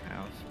we can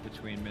have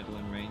between middle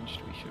and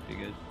ranged, we should be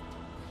good.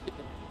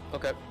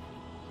 Okay.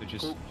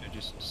 So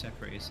just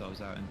separate yourselves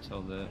out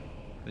until the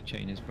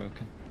chain is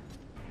broken.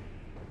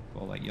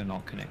 Or like you're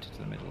not connected to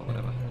the middle or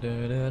whatever.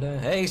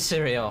 Hey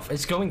Siri off.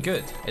 It's going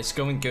good. It's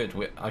going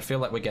good. I feel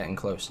like we're getting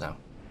close now.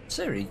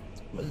 Siri,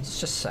 let's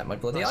just set my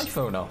bloody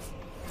iPhone off.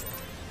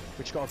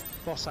 We just got to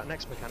boss that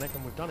next mechanic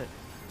and we've done it.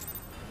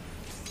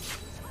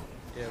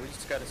 Yeah, we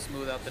just gotta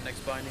smooth out the next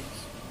bindings.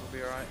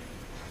 We'll be alright.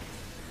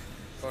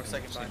 Or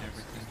second bindings.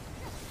 Everything.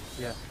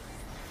 Yeah.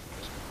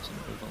 Some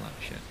overlap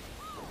shit.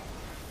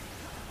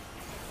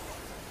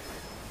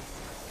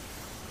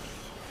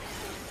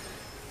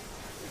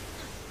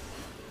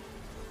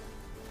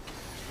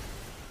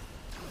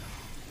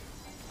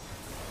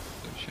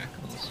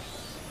 Shackles.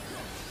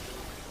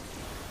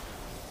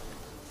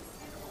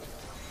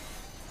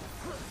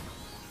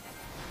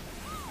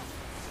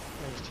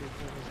 Those two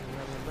corners in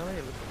melee and melee,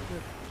 it looks pretty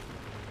good.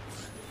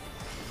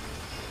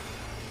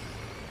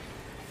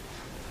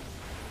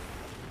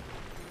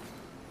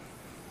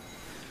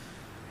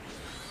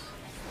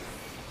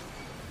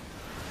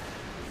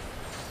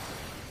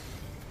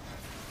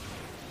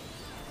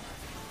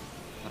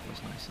 That was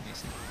nice and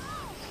easy.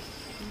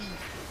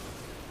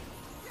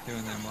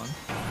 Doing them one.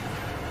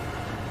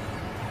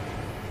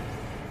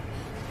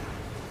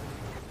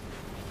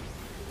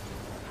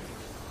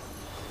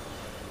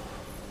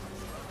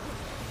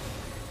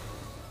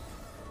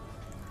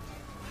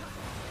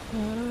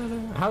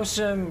 How's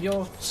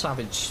your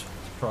Savage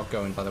prog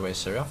going, by the way,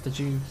 Sirioth? Did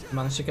you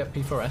manage to get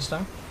P4S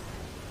down?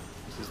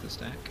 This is the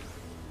stack.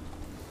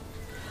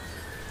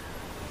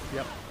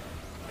 Yep.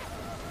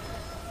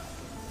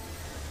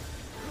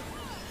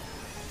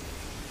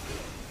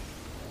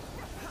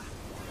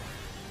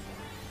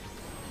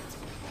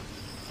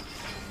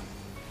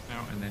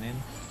 Out and then in.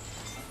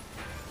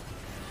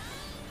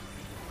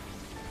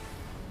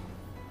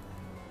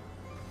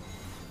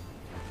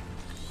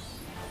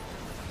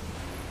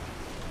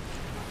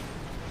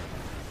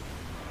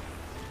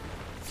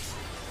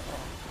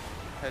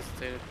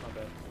 Hesitated, my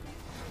bad.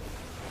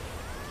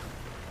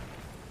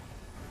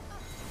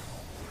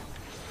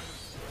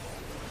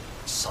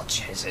 Such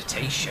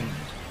hesitation.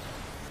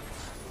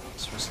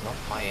 This was not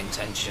my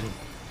intention.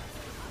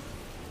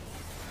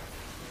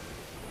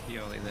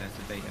 Purely there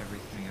to bait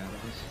everything out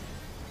of us.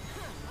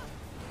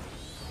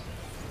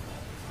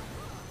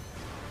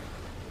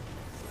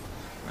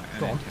 Right,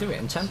 Go on, do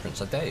it in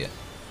Temperance, I dare you.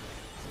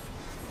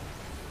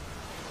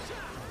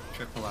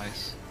 Triple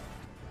ice.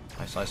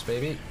 Ice, ice,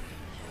 baby.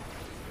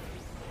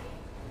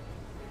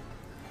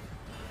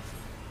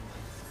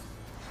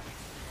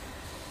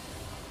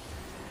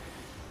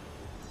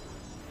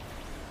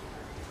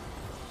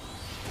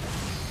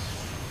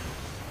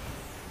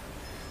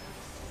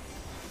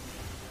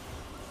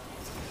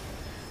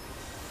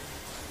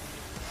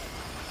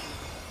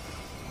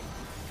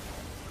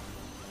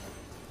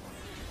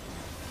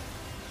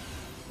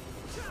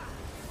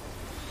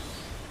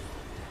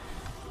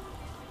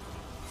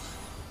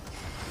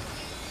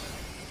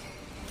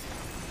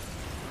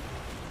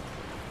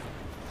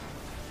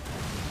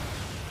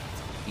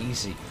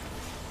 Easy.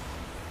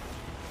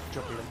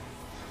 Jugular.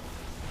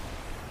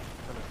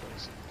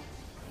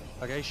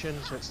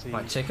 Purgation, so it's the...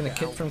 Right, taking a get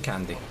kit out. from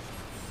Candy.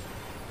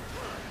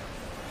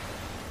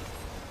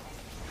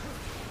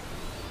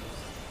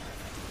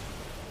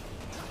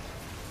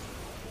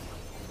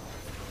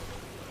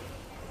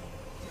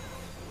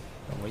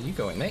 Where you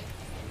going, mate?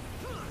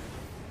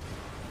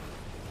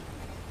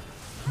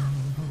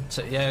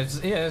 So, yeah,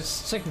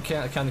 it's taking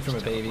candy from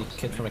a baby,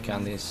 kid from a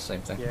candy is the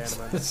same thing. Yeah,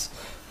 no, it's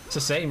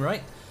the same,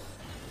 right?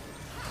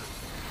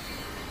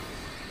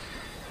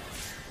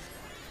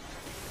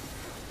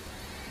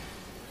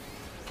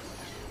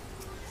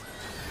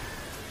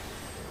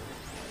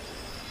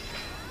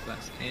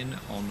 That's in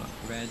on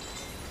red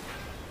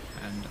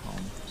and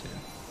on 2.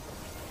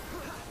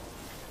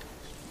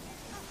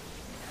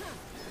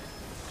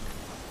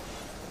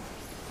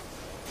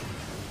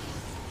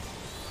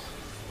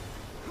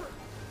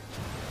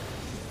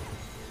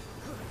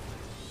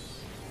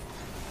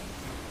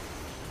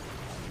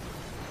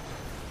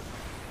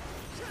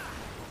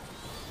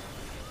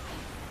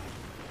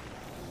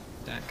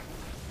 Deck.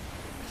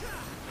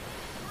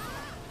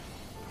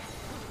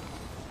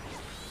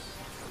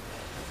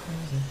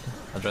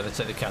 I'd rather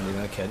take the candy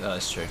than the kid. Oh,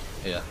 that's true.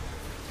 Yeah.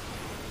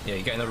 Yeah,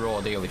 you're getting a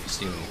raw deal if you're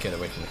stealing the kid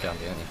away from the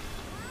candy, aren't you?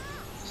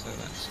 So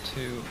that's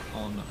 2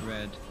 on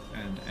red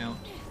and out.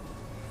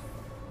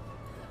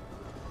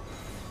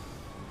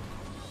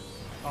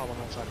 Oh, one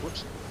outside.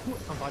 Whoops.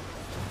 I'm fine.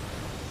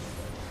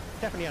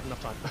 Definitely had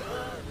enough time.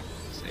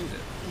 Saved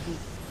it.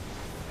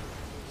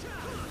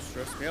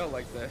 Stress me out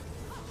like that.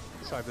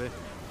 Sorry, Blue.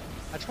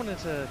 I just wanted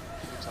to...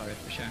 Red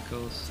for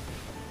shackles.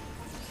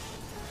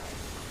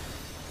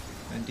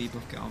 Then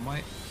debuff get on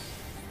white.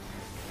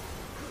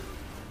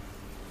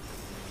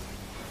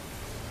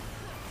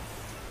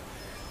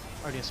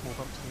 Only a small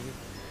bump to you.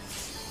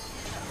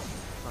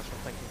 Nice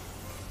one, thank you.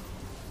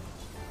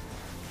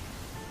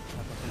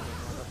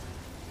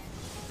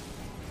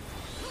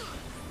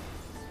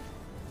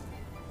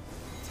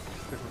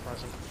 Good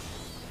reprising.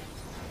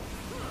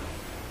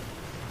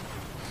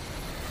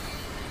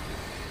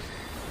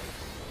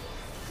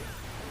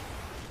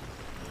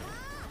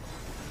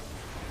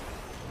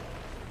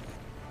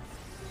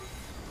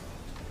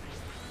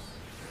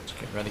 Let's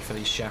get ready for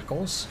these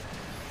shackles.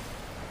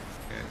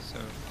 Okay, so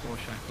 4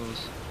 shackles.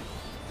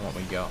 What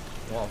have we got?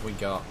 What have we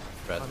got?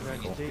 Red. I'm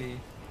ready Cool. indeed.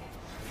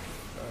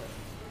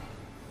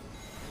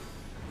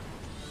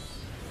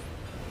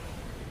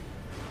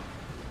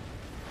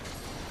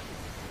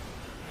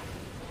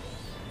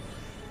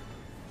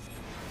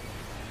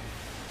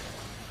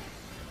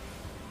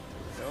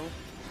 Go.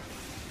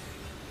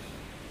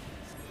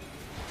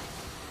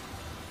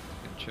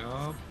 Good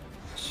job.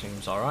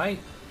 Seems alright.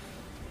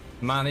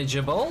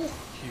 Manageable.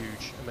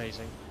 Huge,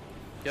 amazing.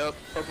 Yup,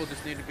 purple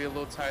just needed to be a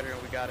little tighter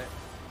and we got it.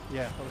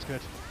 Yeah, that was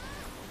good.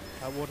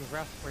 Warden's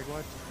Wrath, very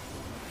wide.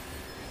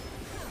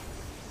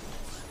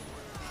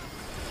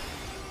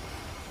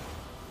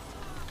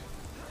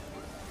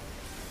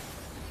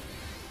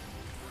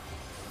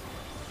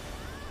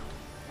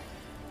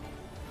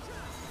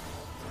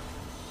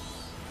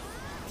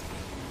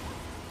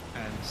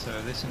 And so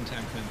this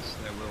intemperance,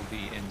 there will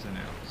be ins and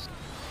outs.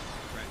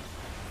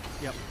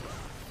 Right. Yep.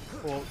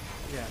 Or,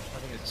 yeah, I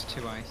think it's It's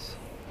 2 ice.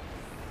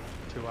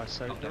 2 ice,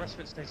 so Not the down. rest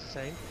of it stays the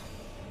same.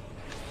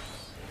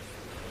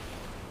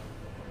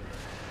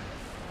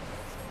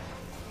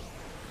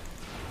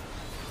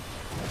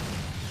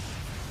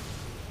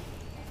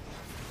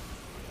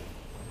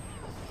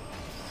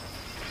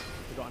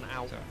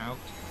 Out. So out.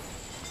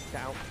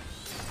 Get out.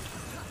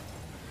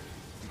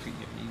 You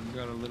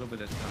got a little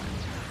bit of time.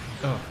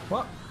 Oh,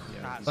 what?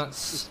 Yeah,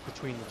 That's it's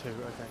between the two.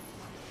 Okay.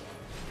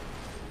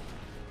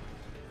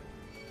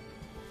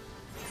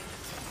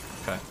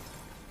 Okay.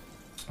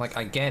 Like,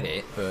 I get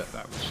it, but...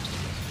 that was just to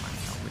find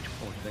out which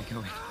order they go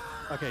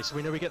in. Okay, so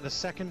we know we get the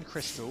second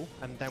crystal,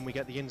 and then we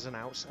get the ins and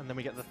outs, and then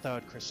we get the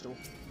third crystal.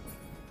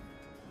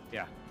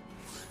 Yeah.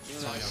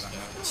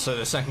 So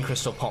the second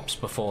crystal pops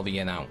before the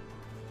in-out.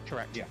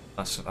 Correct. Yeah.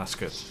 That's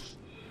good.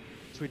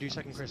 So we do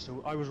second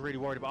crystal. I was really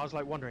worried, but I was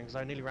like wondering because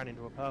I nearly ran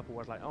into a purple. I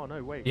was like, oh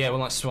no, wait. Yeah, well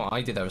that's what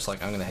I did. I was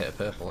like, I'm gonna hit a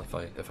purple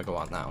if I go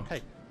out now.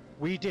 Hey,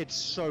 we did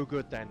so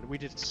good then. We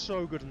did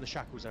so good in the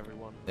shackles,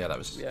 everyone. Yeah, that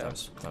was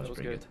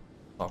pretty good.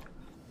 Oh.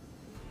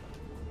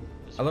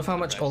 I love how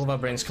much Rest. all of our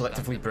brains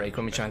collectively break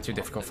when we try and do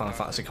difficult Final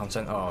Fantasy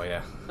content. Oh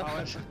yeah.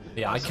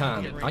 Yeah, I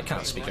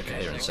can't speak a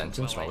coherent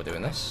sentence while we're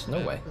doing this.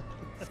 No way.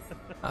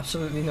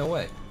 Absolutely no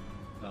way.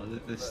 Well,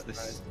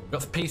 this.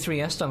 Got the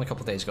P3S done a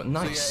couple of days ago.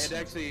 Nice. So yeah,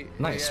 it actually.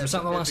 Nice. Yeah, Was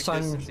that the last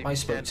time I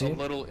spoke to you? A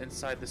little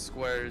inside the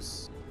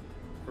squares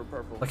for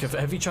purple. Like,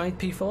 have you tried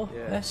P4?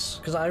 Yeah. Yes.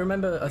 Because I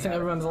think I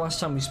remember the last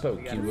time we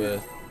spoke,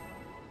 you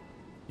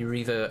were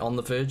either on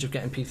the verge of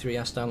getting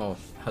P3S down or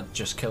had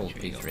just killed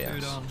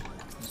P3S.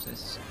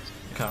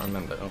 I can't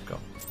remember. Oh god.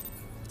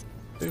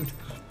 Food.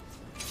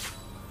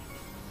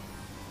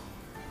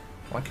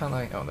 Why can't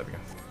I? Oh, there we go.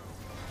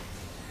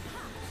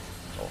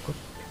 Awkward.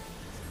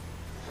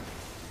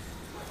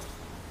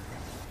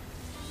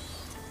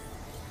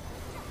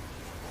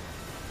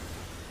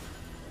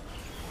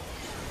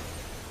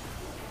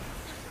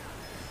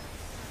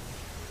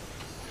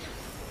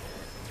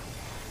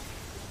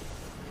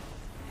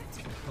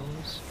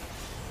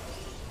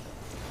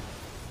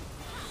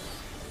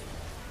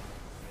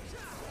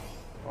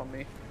 On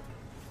me.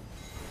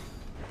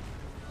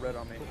 Red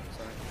on me.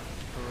 Sorry.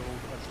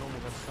 That's normal.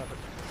 That's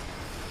perfect.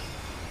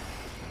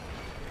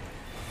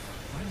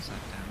 Why does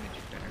that damage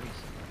vary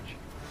so much?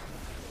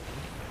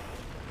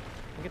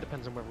 I think it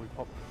depends on whether we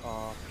pop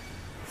our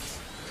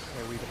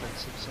AoE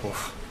defensive. So.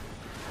 Oof.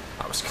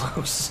 That was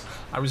close.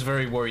 I was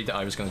very worried that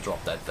I was going to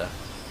drop dead there.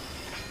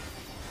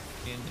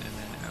 In and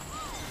then out.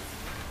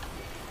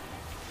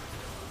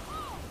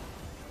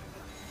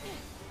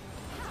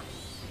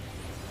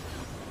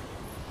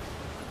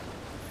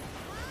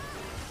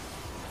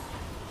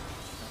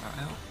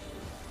 Out.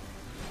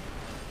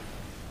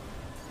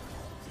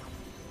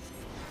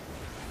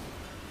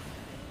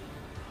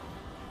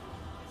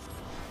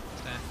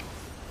 Stack.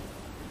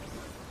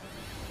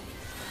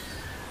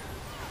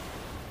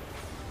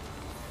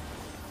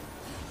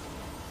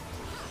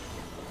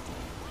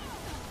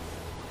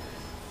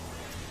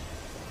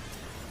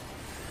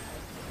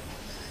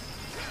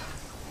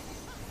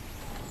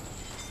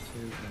 Two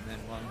and then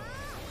one.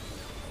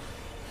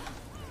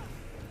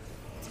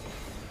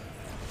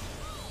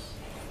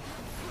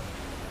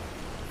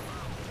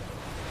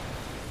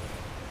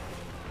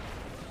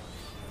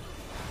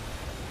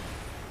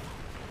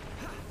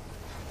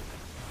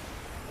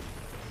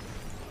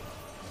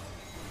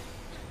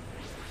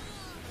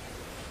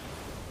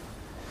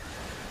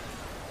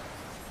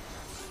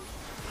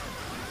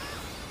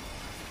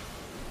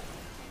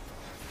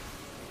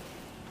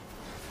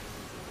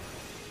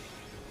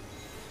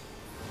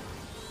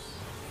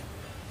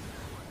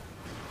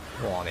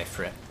 Go on,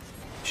 Ifrit.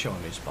 Show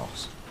him who's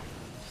boss.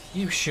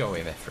 You show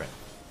him, Ifrit.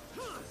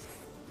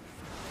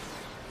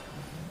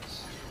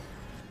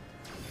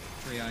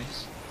 3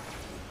 ice.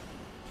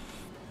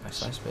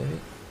 Nice, baby.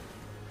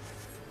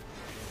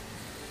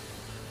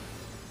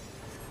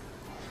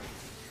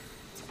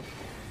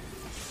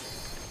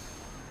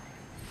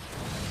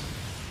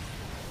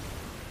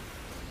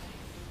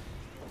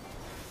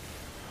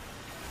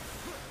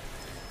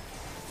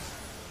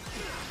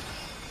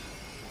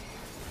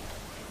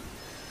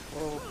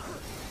 Whoa.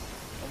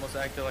 Almost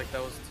acted like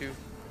that was 2.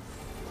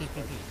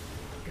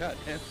 God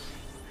damn.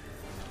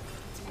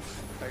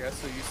 I got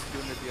so used to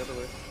doing it the other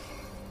way.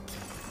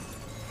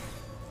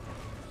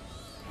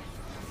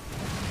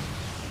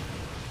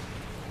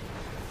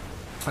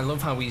 I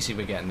love how easy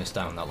we're getting this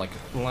down now. Like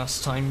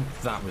last time,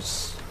 that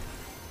was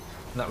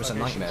a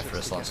nightmare for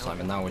us last time,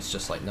 and now it's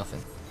just like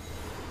nothing.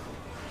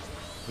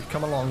 We've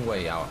come a long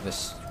way out of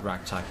this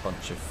ragtag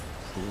bunch of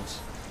fools.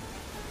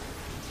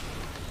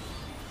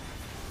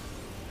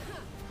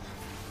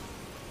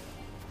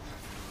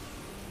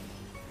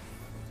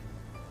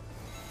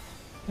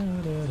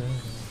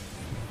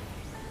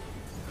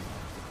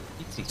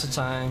 Pizza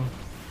time.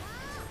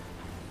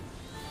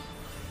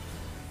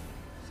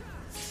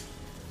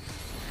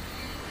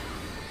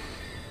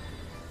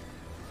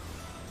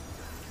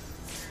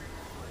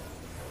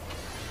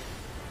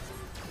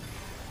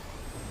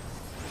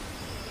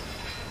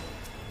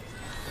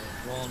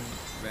 One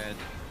red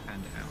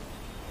and out.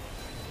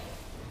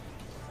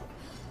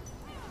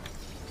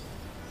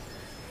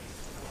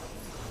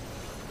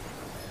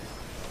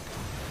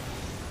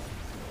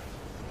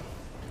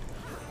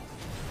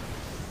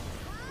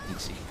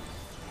 Easy.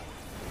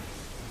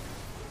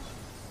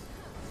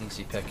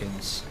 Easy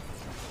pickings.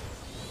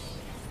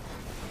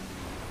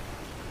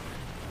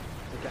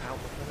 get out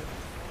with it.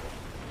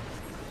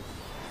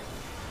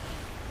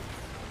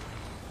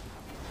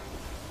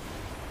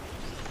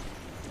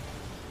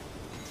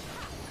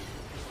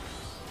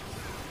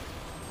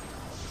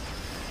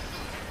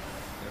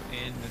 Go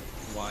in,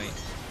 white,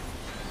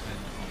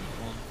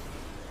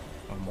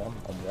 and on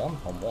one.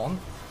 On one.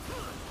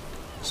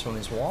 This one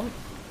is one.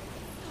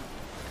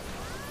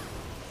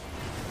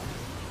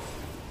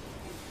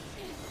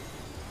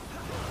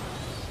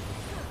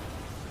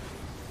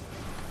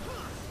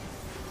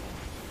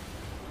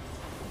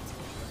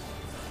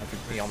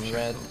 Everybody on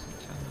red.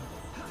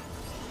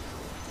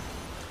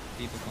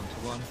 Debuff onto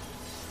one.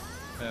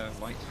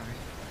 White, sorry.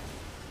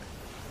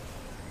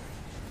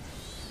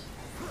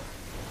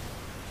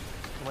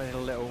 I might need a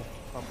little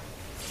bump.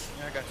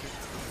 Yeah, I got you.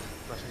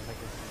 Russian, thank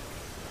you.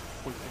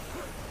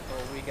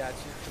 Oh, we got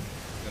you.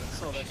 I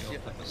saw that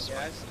shit.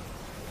 Guys,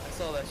 I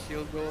saw that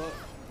shield go up.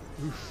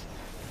 Oof.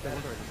 No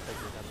wonder it didn't take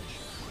any damage.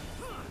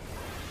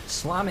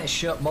 Slam it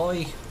shut,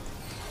 boy.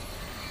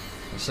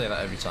 I say that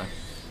every time.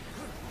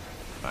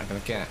 Right, I'm gonna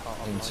get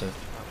into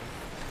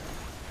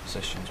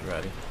positions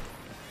ready.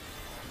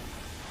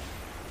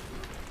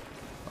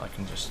 I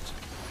can just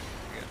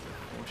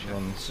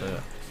run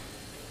to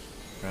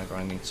wherever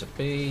I need to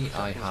be.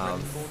 I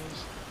have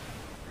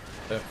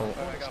purple.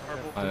 I got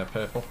purple. I have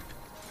purple.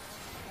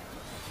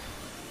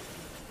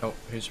 Oh,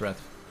 who's red?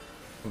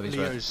 Somebody's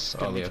Leo's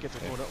red. Oh, gonna need Leo. to get to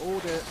Yeah. corner.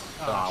 Order.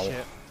 Ow. Oh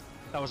shit.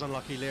 That was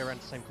unlucky. Leo ran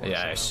the same corner.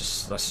 Yeah, it's somehow.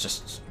 just that's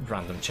just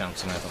random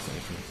chance, and I don't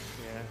think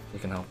you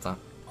can help that.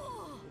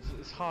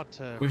 It's hard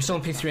to. We've still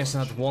on P3S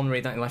and had one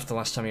raid that left the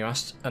last time you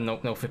asked, and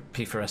no for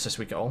P4S this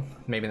week at all.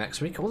 Maybe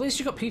next week. Well, at least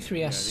you got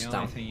P3S Yeah, the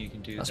down. only thing you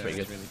can do That's there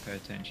pretty is good. really pay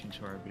attention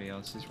to where everybody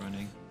else is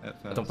running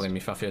at first. I don't blame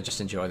you, Fafi. I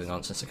just enjoy the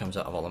nonsense that comes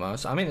out of all the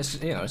modes. I mean, it's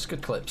it's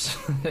good clips.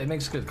 It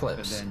makes good But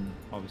clips. then,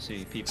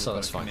 obviously, people So got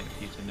that's to fine. commit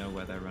for you to know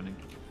where they're running.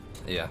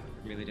 Yeah.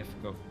 Really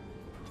difficult.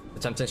 The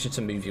temptation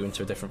to move you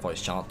into a different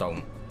voice chart,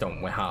 don't.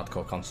 We're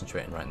hardcore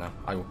concentrating right now.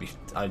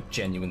 I'd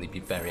genuinely be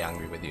very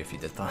angry with you if you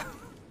did that.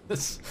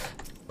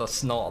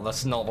 that's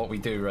not what we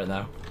do right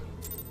now.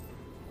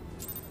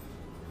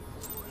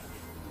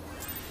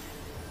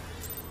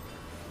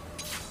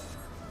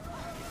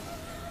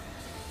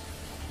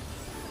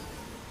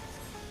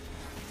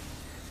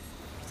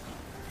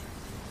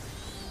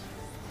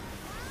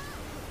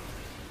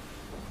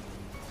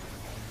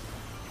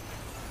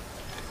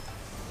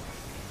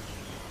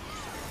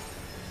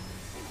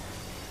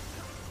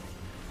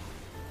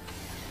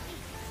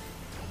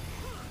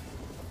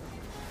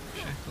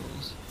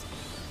 Shackles.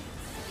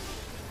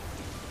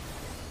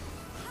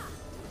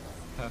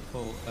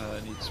 Purple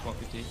needs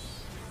swappity.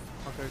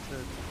 I'll go to.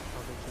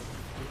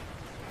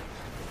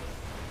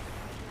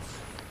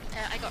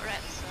 I got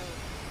red, so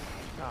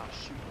Ah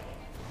shoot.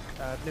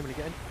 Nimble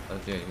get in.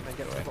 Yeah, you And can get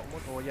go to the away. bottom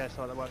one. Or yeah,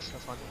 so that works.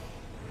 That's fine.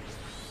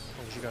 As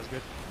long as you guys are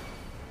good.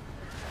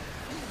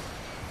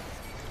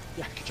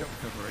 Yeah, good job.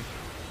 Recovery.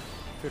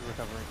 Good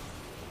recovery.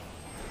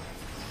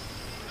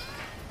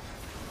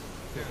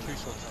 Good, 2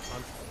 swords that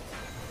time.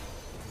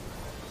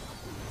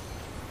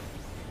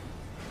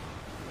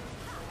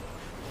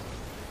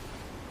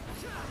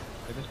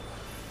 David?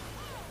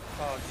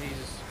 Oh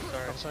Jesus,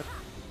 sorry. Outside.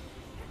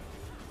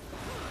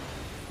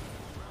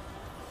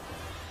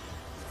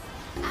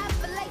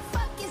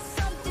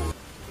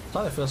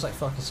 Tyler feels like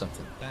fucking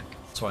something. Back.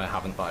 That's why I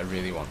haven't, but I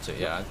really want to.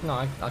 Yeah, no,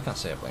 I can't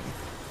say I blame you.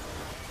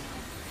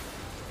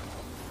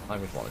 I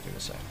would want to do the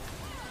same.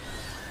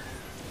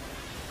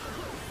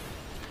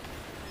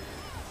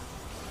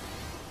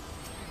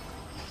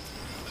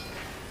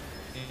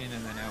 In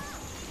and then out.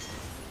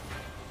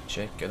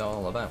 Shake it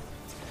all about.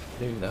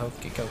 Do the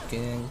hokey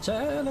cokey and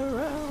turn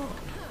around.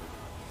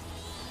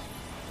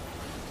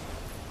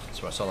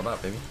 That's what it's all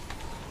about, baby.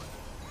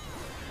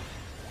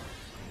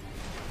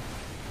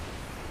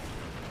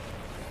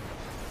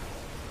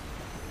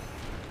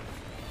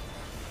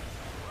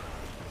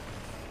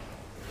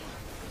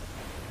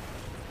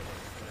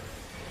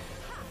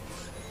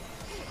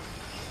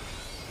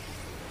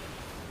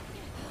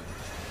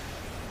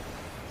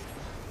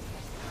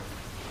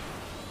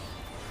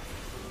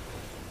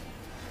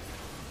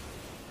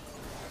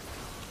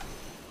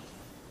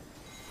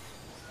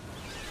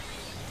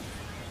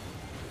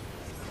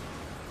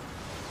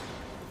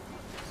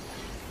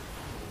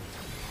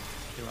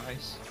 Do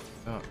ice.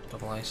 Oh,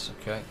 double ice,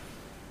 okay.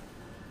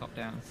 Top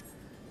down.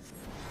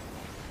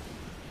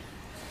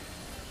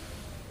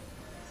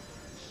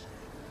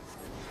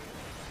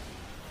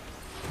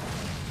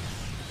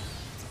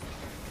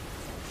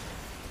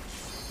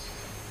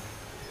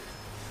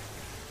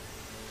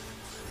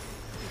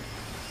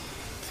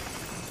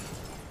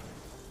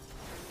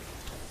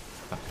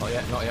 Not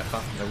yet, not yet,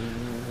 fam.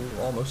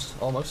 No, almost,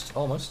 almost,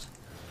 almost.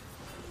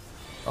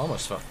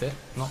 Almost fucked it,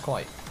 not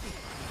quite.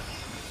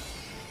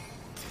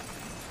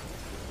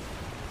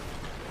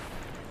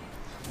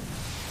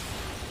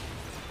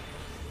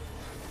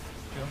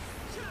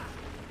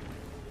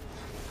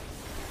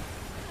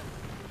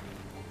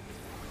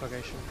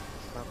 Purgation.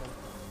 That one.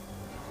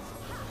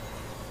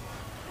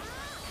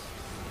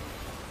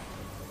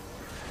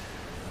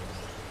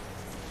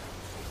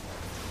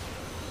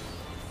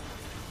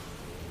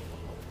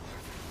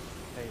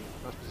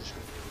 nice position.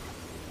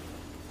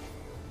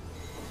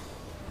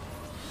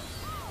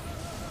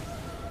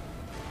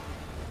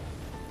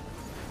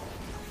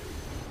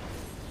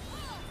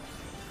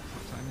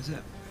 What time is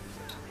it?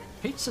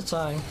 Pizza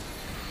time.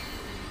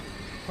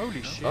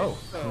 Holy shit! Oh,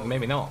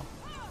 maybe not.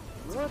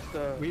 What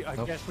the? I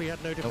Nope. guess we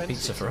had no defense.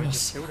 pizza for so we us.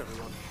 just killed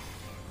everyone.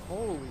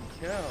 Holy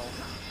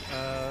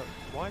cow.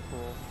 Wipe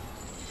or?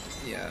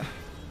 Yeah.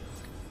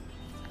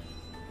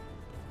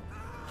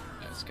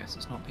 Let's guess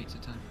it's not pizza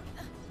time.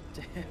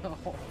 Damn.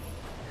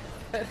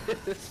 That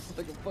is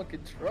like a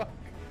fucking truck.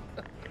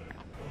 I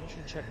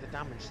should check the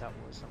damage that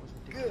was. That was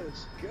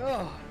ridiculous. Good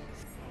God.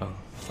 Oh,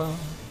 fun.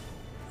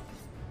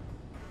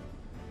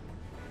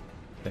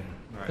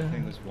 Right, I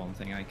think there's one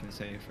thing I can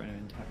say for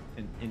an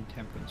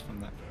intemperance from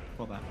that.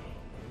 For that.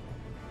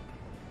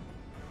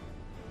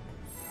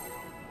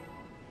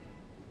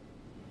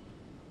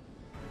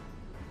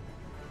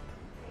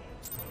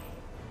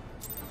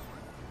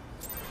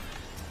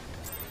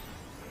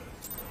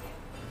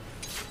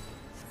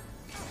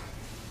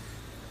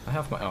 I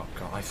have my. Oh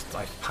god,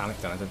 I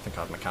panicked and I didn't think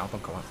I had my carbon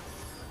collar.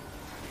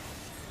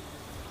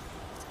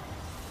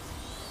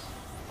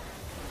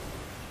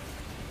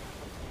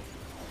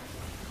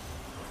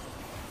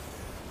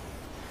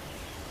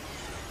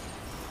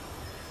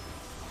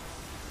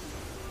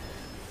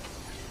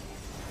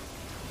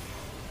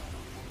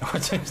 I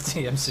don't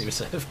TMC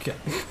was AFK.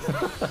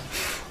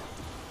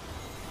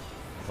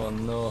 Oh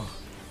no.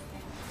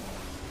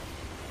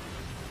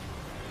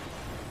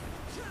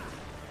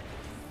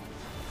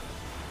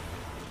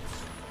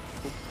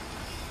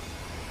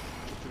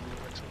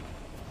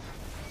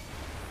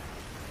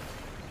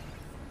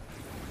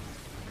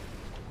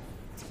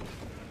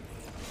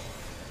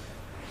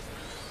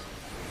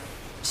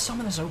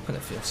 Summoners open,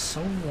 it feels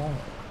so long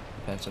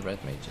compared to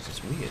red mages,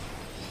 it's weird.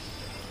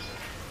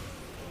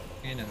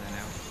 In and then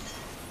out.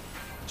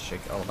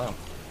 Shake it all down.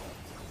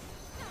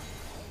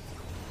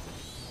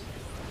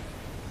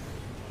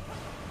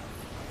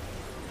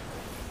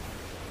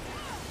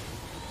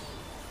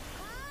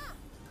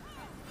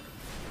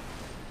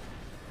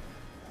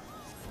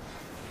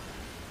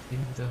 Do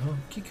the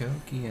hokey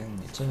cokey and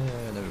you turn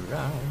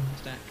around.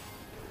 Stack.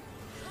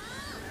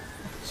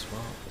 That's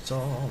what it's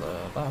all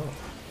about.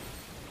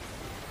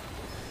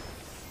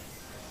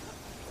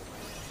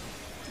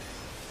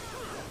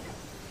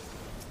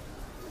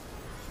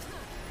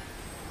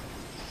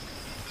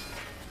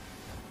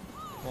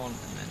 One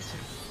and then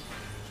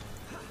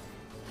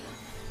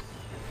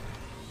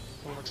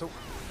two.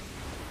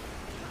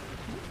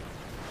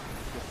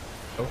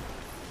 Oh,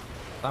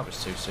 that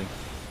was too soon.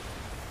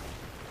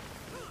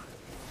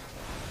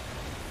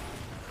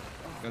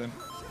 Got him.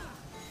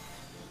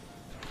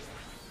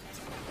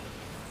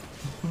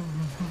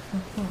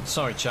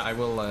 Sorry, chat. I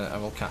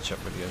will catch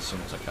up with you as soon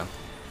as I can.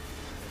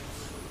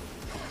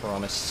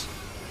 Promise.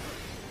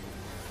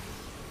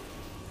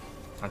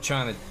 I'm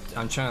trying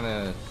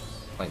to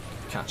like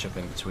catch up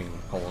in between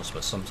holes,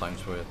 but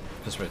sometimes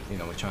because we're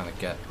trying to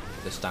get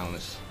this down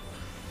as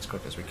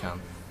quick as we can.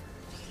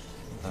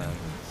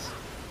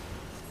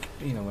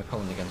 We're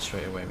pulling again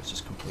straight away, which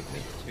is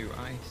completely Two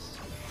ice.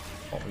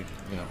 what we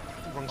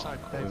Wrong side,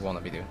 what we Dave. want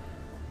to be doing.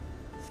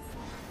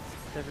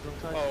 David, wrong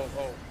side.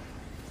 Oh.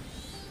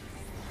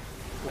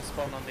 I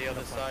spawned on the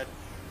other side.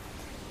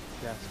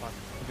 Yeah, it's fine.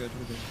 We're good,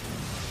 we're good.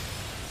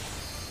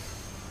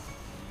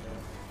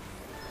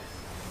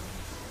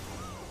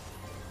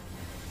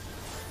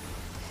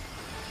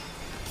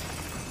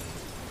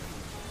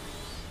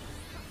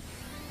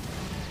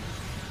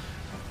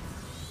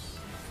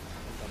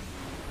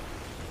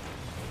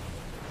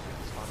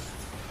 It's fine.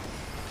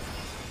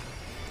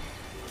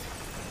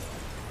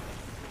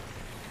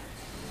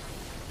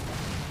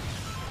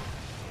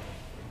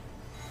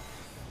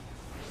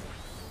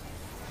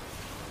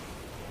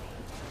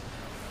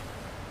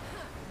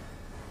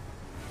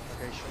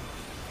 Negation.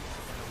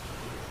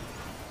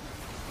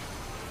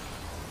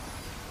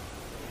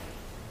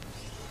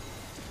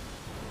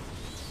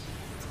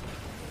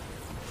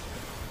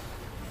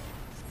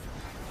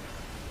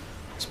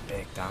 It's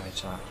big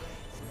damage that.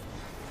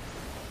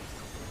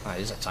 That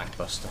is a tank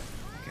buster.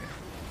 Okay.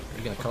 What are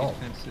you gonna call?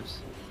 Defensives.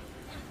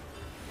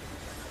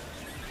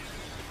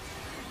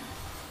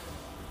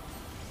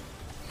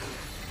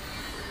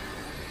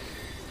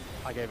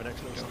 I gave an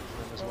excellent something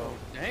for him as well.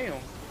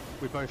 Damn.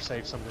 We both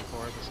saved something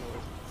for him, so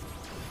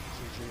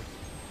GG.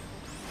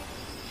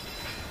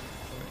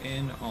 We're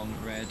in on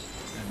red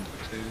and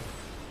two.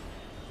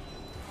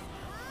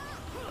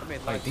 I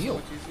made life Ideal. so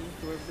much easier,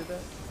 whoever did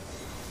that.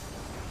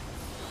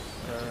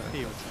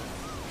 Healed.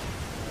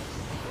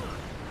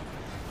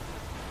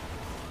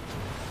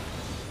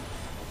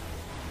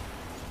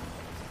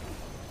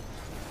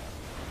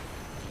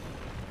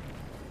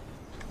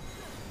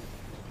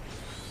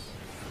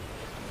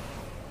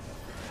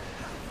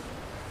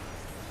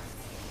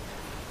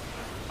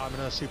 I'm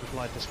gonna super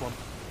glide this one,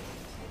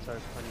 so I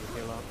need to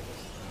heal up.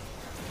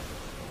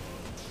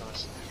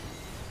 Nice.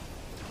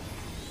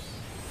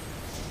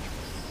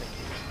 Thank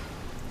you.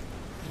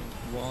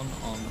 One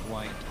on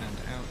white and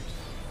out.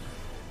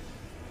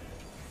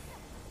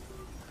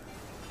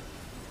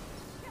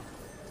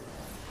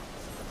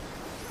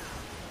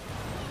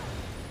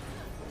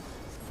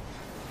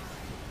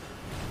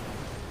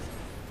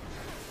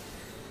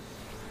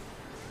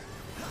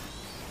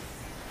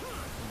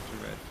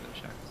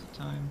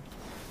 time.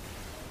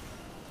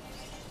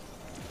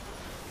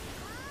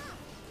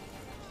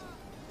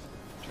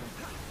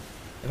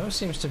 It always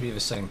seems to be the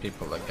same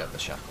people that get the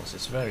shackles.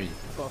 It's very,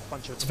 I've got a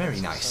bunch of it's very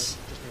defenses,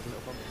 nice. so just need a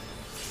little bump.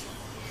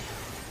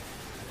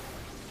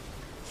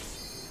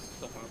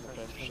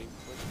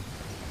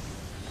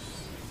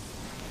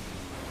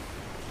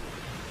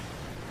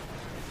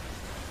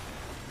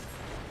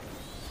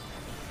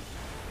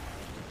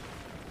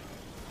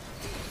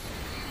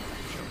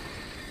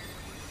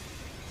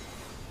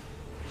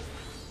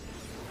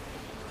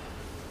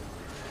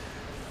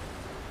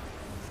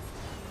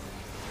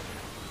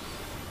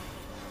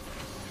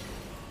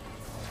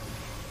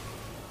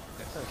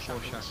 Four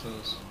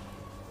shackles.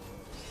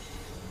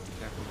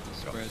 Careful with the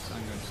spreads.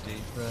 I'm going to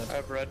Steve. I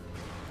have red.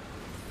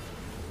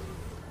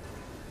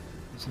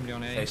 Is somebody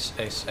on A? Ace,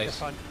 ace, That's ace.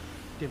 fine.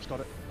 Dim's got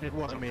it. It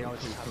wasn't me, I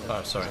was just...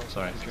 Oh, sorry,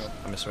 sorry. Good job.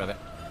 I misread it.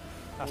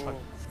 That's fine.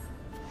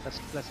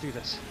 Let's do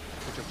this.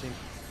 Good job, team.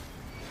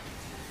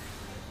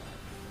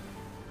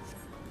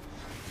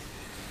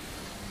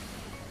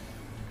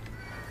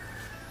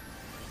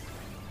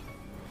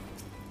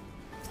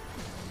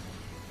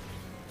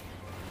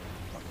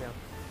 Fuck down.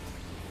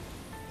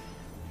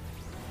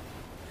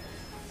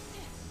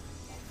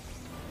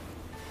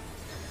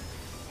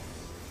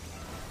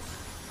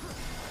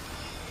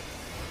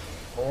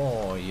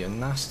 Oh, you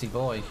nasty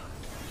boy.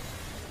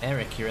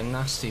 Eric, you're a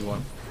nasty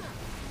one.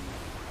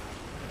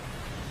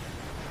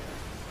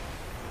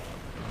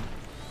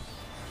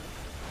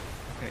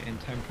 Okay,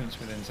 intemperance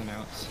with ins and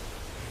outs.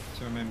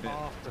 So remember,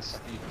 After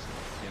Steve.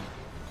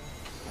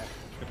 yeah.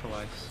 Triple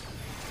ice.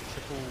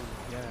 Triple,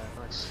 yeah,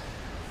 nice.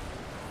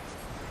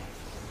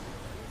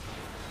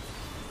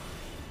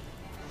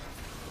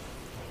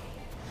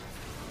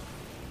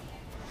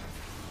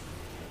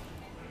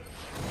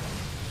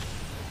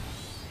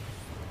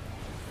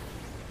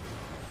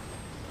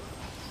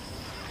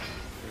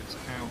 So it's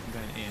out,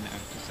 then in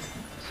after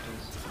second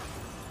pistols.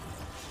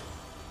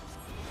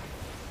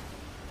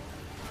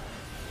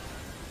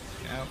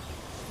 Get out,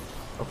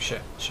 Oh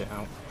shit, shit,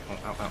 out. Oh,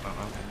 out, out, out,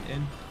 out. and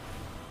in.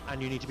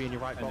 And you need to be in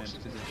your right And box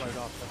then to position.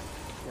 explode after.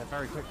 Yeah,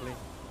 very quickly.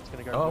 It's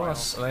going to go Oh, right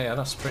that's, off. yeah,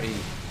 that's pretty...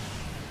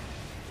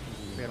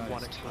 We have That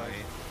one is explode. tight.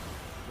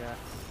 Yeah.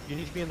 You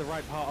need to be in the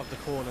right part of the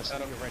corner so Got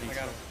that him. you're ready I to...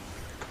 got him.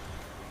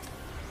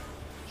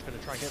 Just going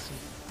to try and get some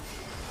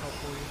help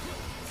for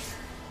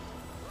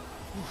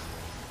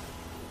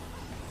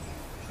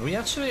you. We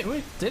actually,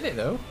 we did it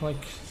though,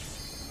 like...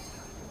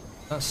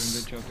 Doing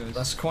That's, good job, guys.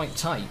 that's quite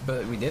tight,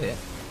 but we did it.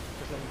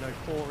 Just let me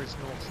know 4 is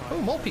north side.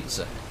 Oh, more 7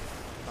 pizza. is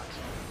back side.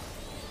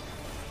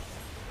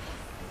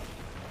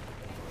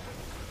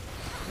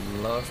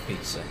 Love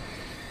pizza.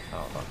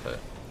 Oh, that hurt.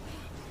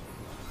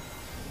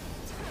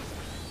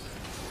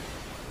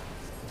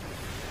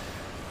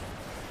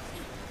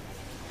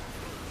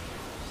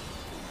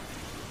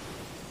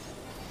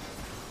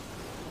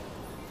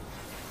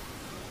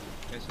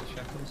 Okay, so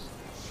shackles.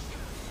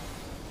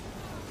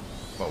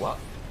 What?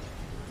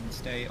 And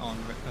stay on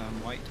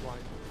white. Right.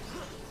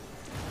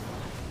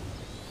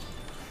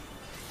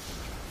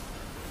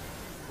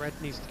 Red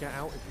needs to get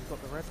out if you've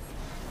got the red.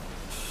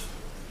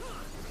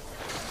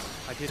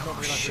 I did not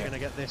realise we shit. were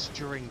going to get this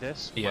during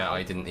this. Yeah, Wow.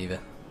 I didn't either.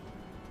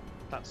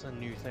 That's a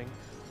new thing.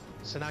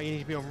 So now you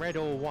need to be on red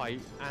or white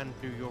and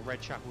do your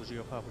red shackles or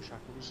your purple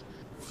shackles.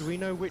 Do we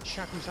know which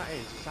shackles that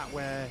is? Is that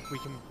where we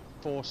can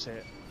force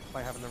it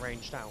by having the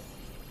range down?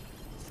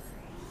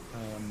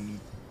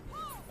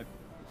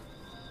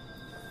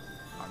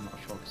 I'm not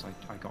sure because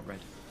I got red.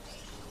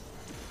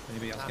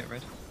 Anybody else get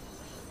red?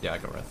 Yeah, I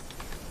got red.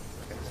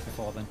 Okay,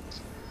 before then.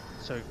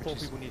 So 4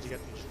 is- people need to get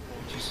these.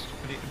 Which is,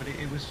 but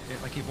it was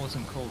like it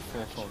wasn't called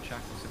fourfold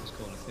shackles. It was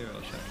called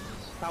ethereal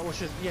shackles. That was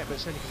just, yeah, but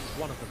it's only because it's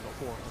one of them, not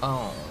 4 of them.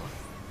 Oh.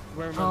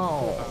 Where remember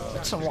Oh, four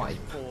it's a attacks,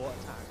 wipe. 4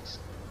 attacks.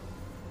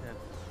 Yeah.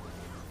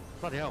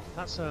 Bloody hell,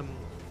 that's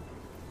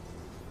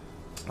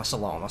That's a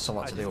lot to I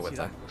deal didn't with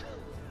see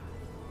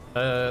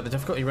there. The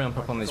difficulty ramp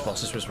up on these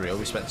bosses was real.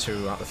 We spent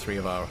 2 out of 3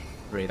 of our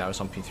raid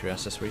hours on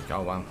P3S this week.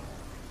 Oh wow.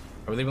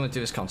 I really want to do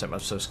this content, but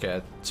I'm so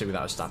scared to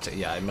without a static.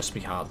 Yeah, it must be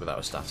hard without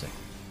a static.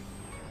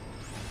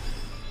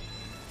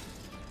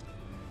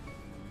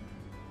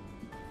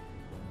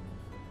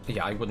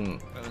 Yeah, I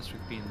wouldn't. Well, as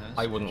we've been there.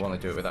 I wouldn't want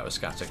to do it without a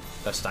static,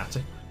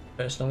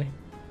 personally.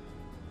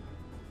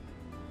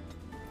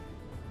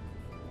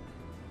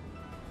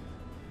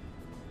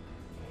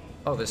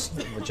 Oh, this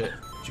legit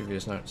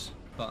Julia's notes.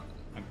 But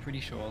I'm pretty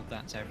sure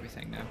that's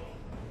everything now.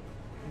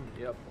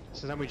 Yep.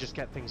 So then we just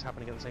get things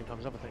happening at the same time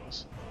as other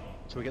things.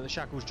 So we get the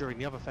shackles during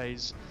the other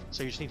phase,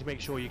 so you just need to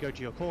make sure you go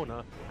to your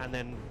corner and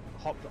then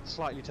hop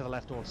slightly to the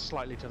left or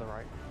slightly to the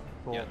right.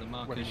 for Yeah, the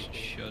markers when you-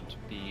 should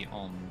be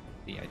on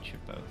the edge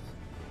of both.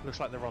 Looks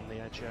like they're on the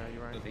edge, yeah,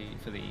 you're right.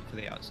 For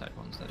the outside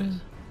ones, that is.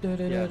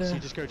 Yeah, so you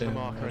just go to the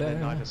marker and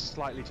then either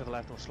slightly to the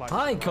left or slightly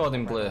Hi, to the right.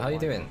 Cordon Bleu, how you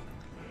Right. doing?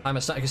 I'm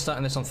a static is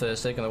starting this on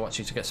Thursday, gonna watch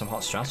you to get some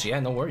hot strats. Yeah,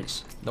 no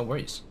worries. No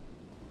worries.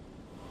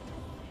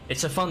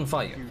 It's a fun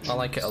fight. I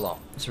like it a lot.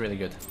 It's really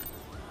good.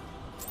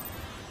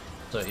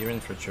 So you're in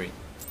for a treat.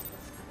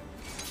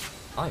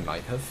 I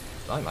might have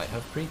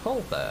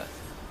pre-polled there.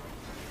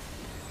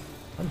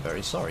 I'm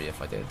very sorry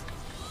if I did.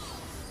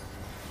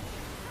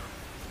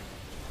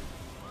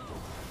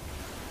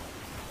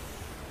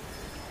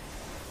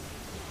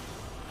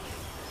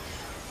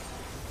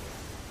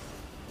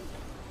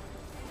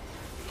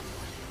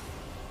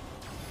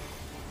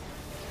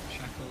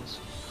 Shackles.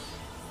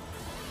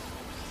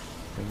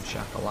 Bring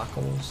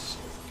shackalackles.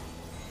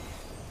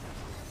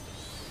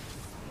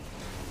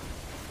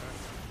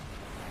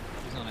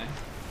 He's on A.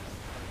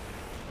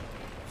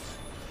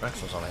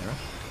 Rex was on it, right?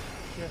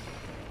 Yeah,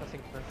 I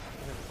think so. I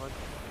think it's fine.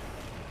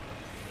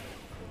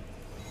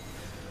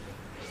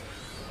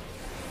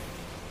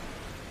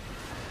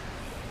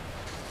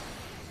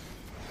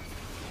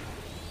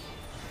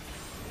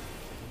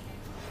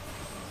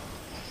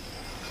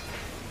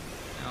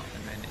 Out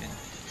and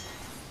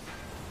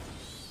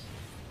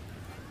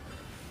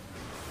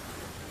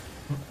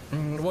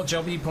then in. What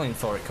job are you playing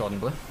for it, Cordon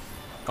Bleu?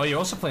 Oh, you're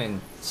also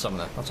playing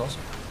Summoner. That's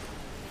awesome.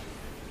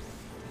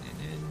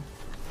 In.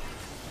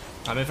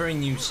 I'm a very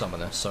new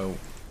Summoner, so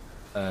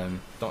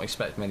don't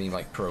expect many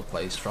like pro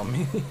plays from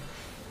me.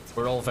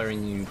 We're all very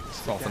new.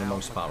 Well, for the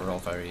most part, we're all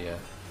very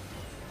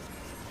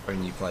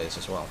new players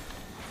as well.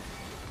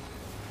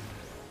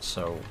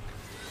 So,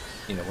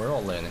 you know, we're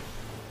all learning.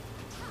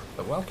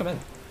 But welcome in.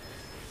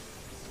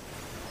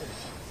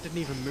 Didn't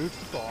even move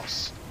the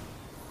boss.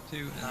 2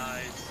 and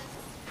Nice.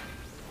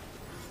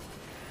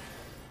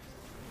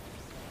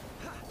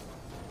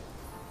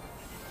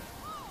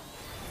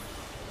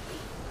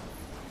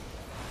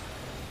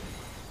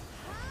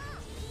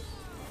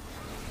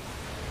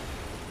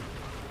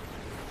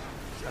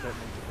 I don't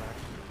need to brag.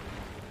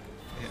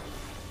 yeah.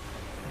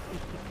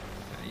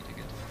 Yeah, you did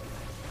good.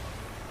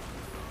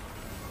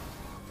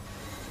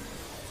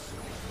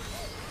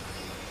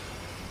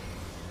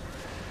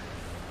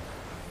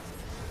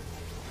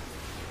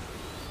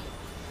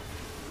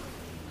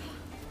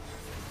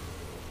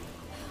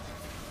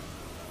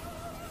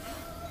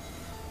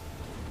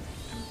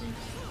 Ember.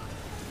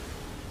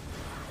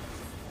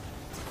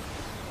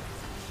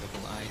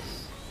 Double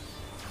ice.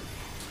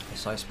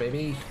 It's ice,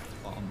 baby.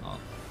 Bottom up.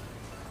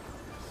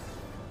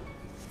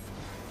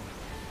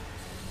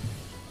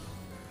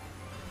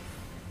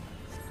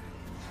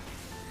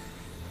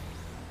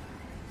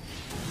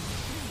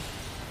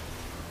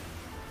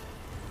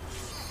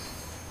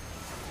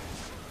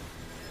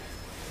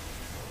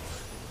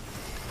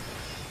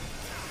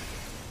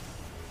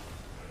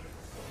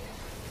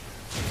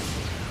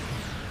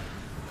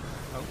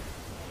 Oh.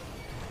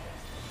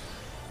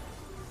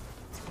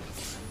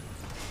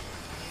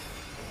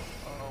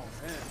 Oh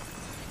man,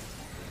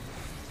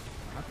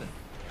 What happened?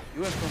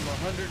 you went from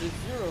 100 to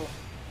 0.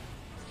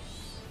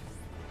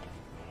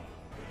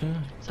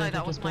 Sorry,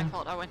 that was my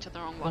fault. I went to the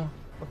wrong one.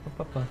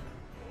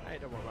 Hey,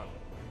 don't worry about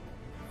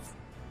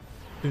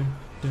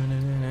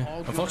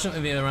it.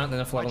 Unfortunately, there aren't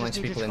enough level I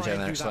 90 just need people to in try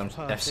and JNX do on that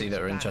perfect FC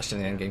that are interested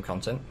in the match. endgame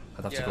content.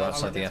 I'd have to Yeah, go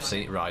outside the I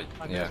FC, right?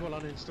 I may Yeah. as well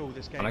uninstall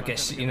this game. And I I'm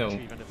guess never you gonna know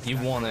achieve anything you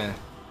back. wanna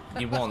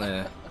you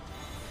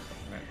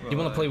Right,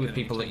 wanna play with gonna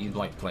people be that you taking-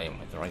 like playing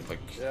with, right? Like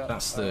Yeah,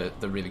 that's the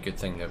really good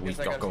thing that we've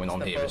I got gotta going on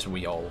step here up. is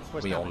we all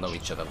Where's know damage?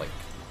 each other. Like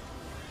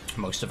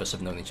most of us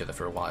have known each other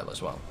for a while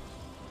as well.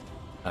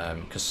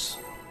 Because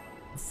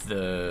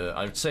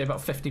I would say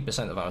about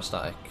 50% of our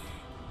static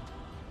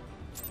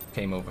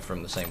came over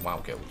from the same WoW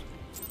guild.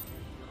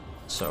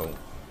 So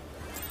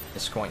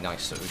it's quite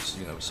nice that we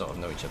sort of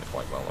know each other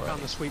quite well I found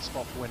already. the sweet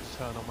spot for when to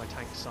turn on my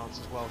tank stance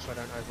as well, so I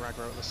don't over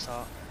aggro at the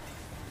start.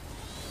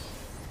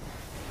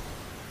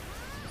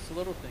 It's the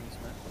little things,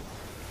 man.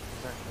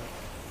 Exactly.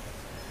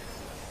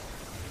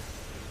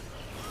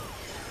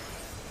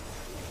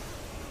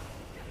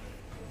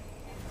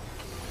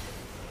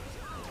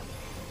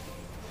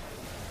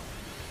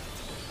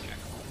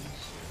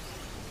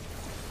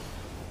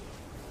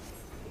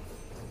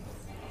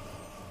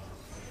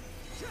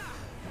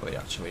 Probably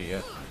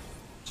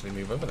actually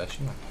move over there,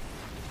 shouldn't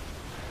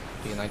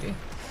I? Be an idea.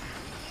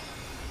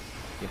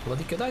 Be a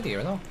bloody good idea,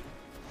 or no?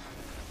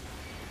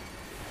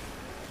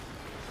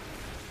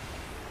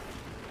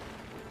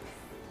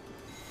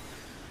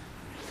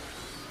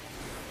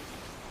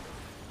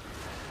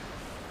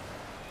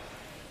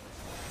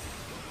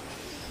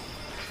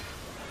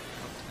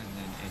 And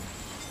then in.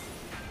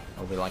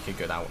 Oh, we like a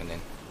good out and in.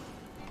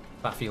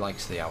 Baffy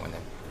likes the out and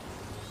in.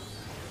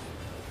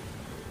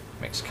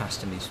 Makes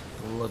casting these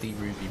bloody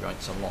ruby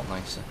rights a lot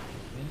nicer.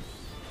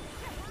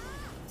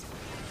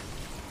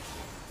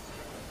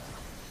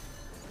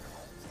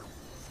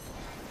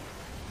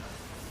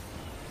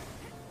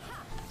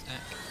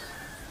 Attack.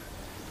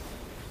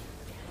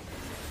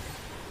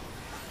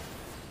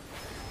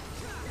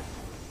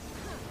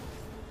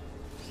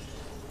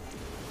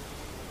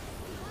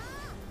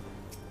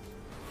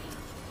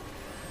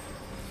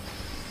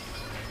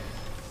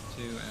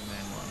 Two and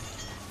then one.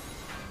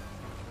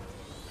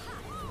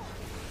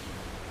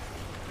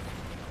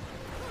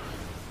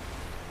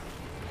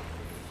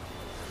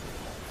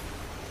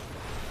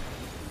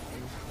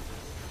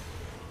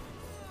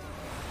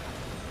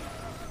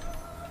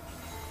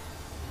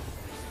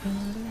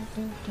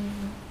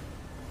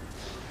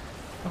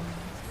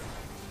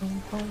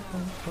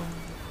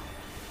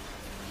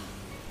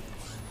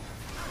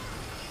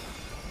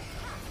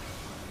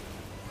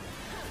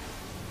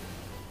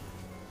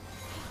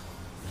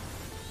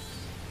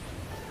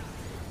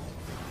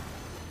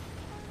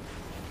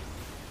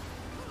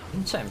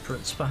 Some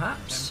temperance,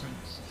 perhaps.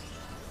 Temperance.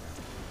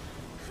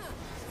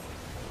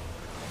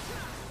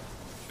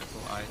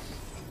 Triple ice.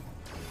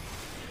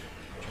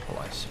 Triple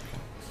ice.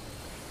 Okay.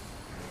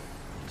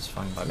 It's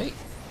fine by me.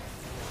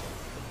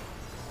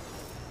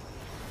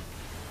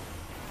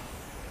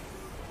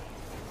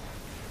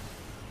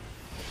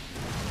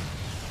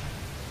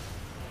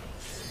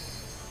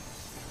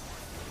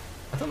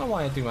 I don't know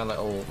why I do my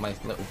little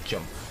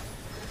jump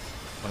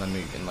when I'm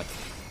moving,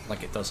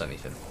 like it does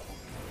anything.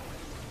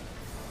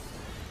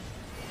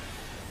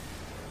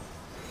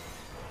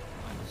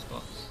 Find the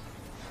spots.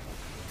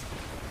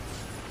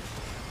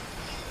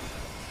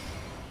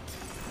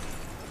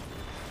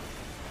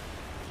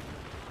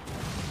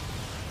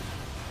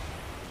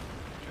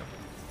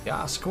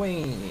 Yes,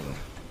 Queen.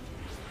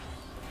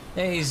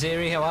 Hey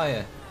Ziri, how are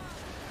you?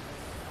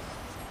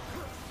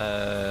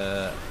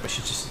 We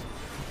should just.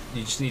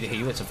 You just need a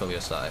healer to fill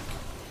your stack.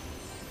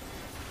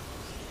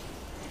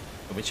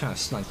 Are we trying to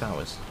snipe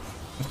ours?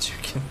 I'm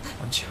joking.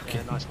 I'm joking.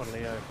 Yeah, nice one,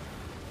 Leo.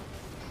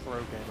 Pro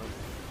gamer.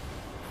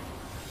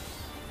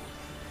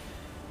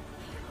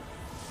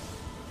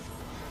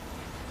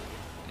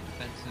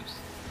 Defensives.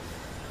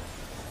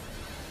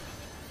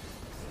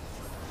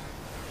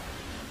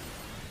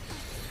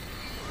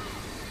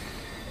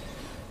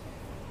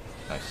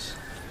 Nice.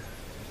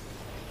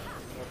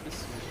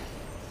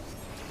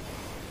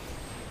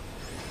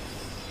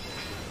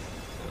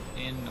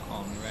 In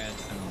on red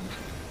and on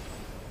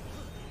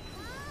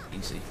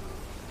Easy.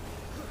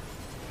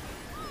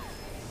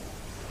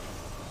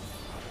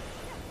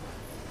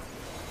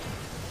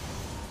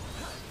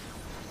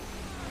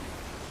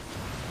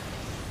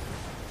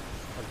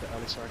 A bit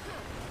early, sorry.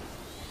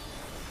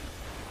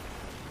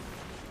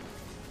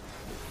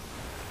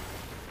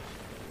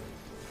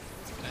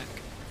 deck.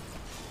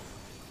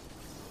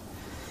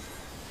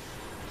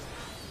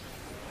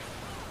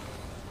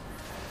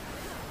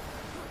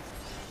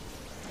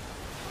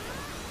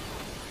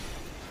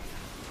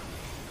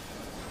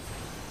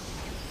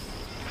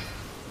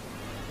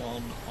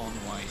 One on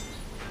white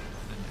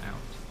and out.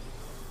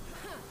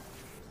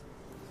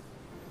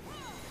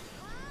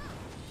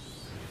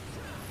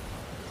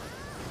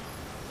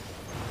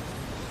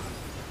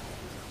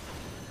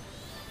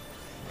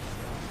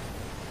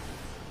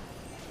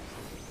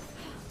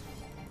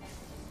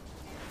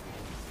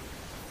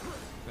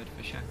 Red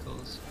for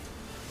shackles.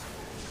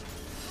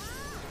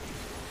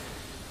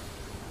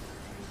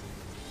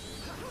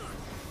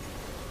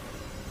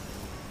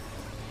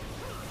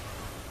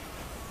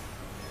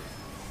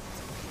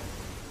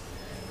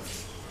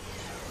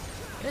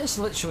 It's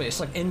literally, it's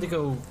like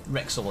Indigo,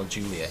 Rexel or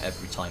Julia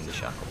every time the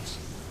shackles.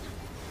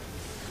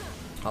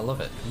 I love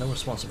it. No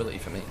responsibility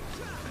for me.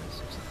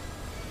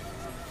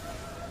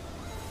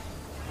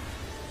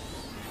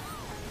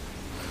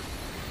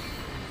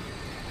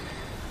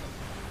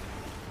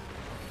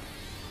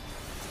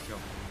 Go.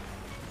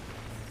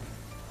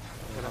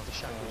 We're gonna have the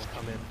shackles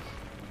come in.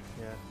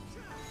 Yeah.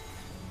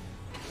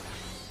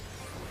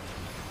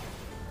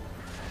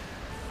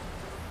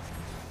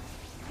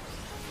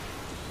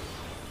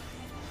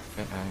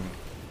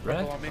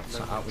 Red,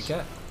 so out we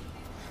get.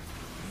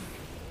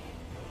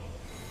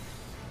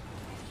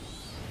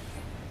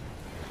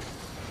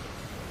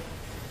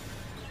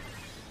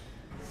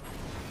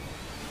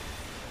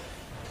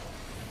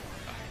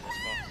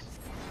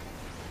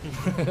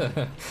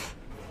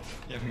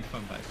 You're having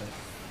fun back there.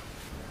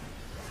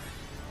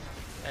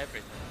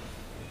 Everything.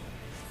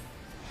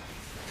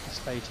 It's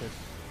fated.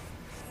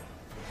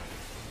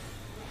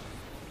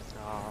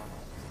 Ah.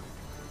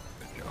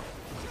 Good job.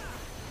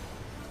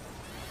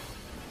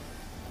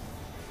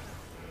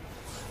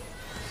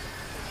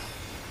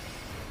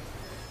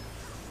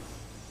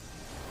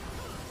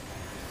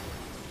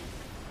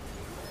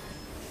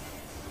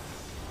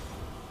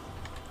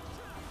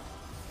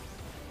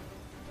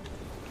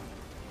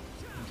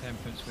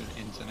 Temperance with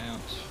ins and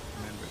outs.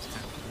 Remember, it's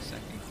after the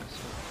second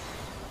crystal.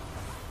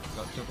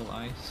 Got double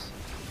ice.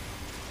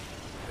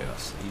 Yeah,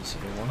 that's the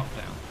easier one. Top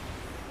down.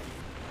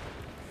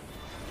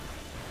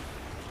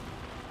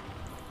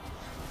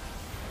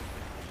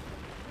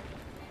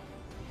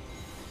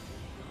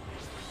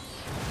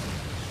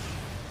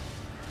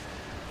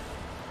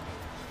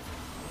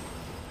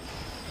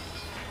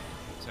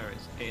 So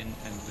it's in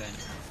and then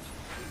out.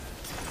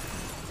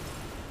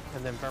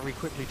 And then very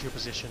quickly to your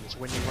positions.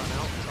 When you run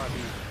out, try to be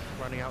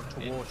running out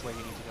towards where you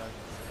need to go.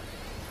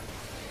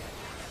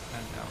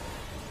 And out.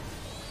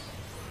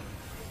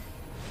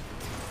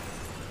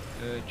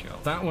 Good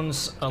job. That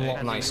one's a lot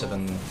And nicer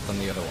than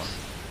the other one.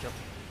 Jump.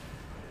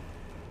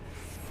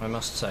 I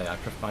must say,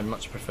 I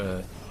much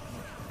prefer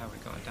How we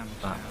got a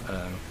damage that.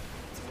 down.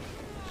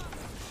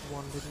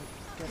 One didn't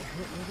get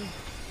hit, maybe?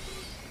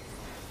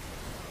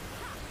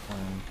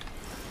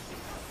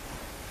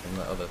 And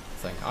the other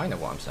thing. I know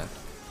what I'm saying.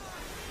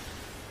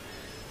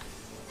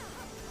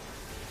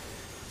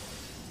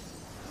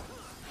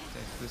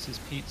 Okay, so this is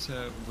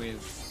pizza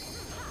with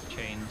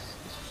chains.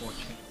 There's 4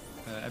 chains.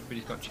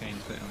 Everybody's got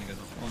chains, but it only goes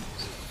off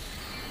once.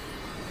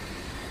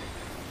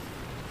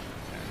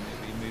 And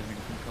maybe moving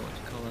from colour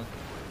to colour.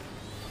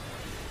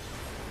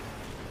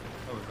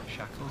 Oh, we've got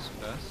shackles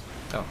first.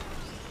 Oh.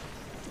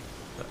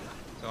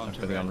 So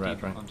onto Really red, on red,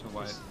 debuff right? onto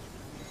white.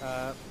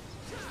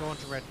 Go on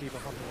to red,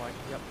 debuff onto white.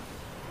 Yep.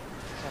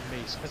 It's on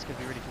me, so that's going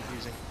to be really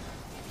confusing.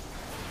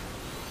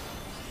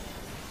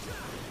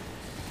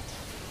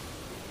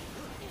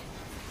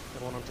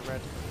 Go on onto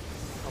red.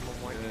 Come on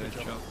white. Good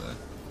Good job there.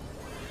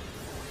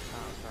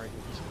 Very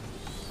good.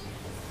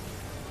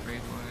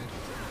 Red,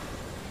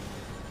 wide.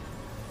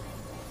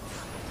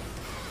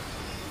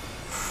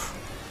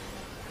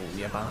 Oh,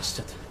 you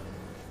bastard.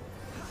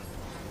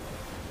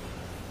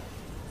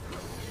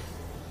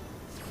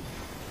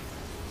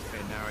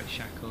 Okay, now it's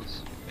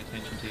shackles. Pay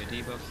attention to your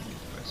debuffs and get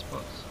the first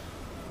spots.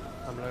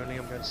 I'm lonely,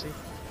 I'm going to see.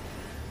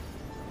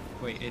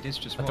 Wait, it is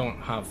just I one. don't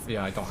have.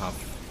 Yeah, I don't have.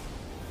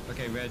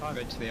 Okay, red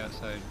to the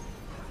outside.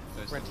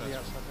 First Red to the first.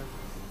 outside then.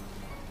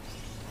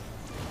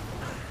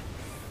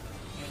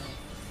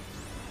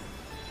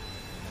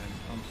 And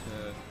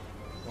onto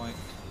white.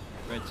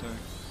 Red, sorry.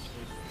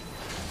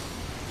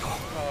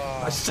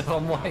 I'm still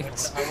on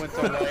white. I went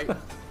to white.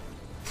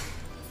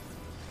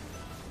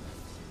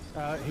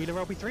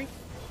 Healer LB3,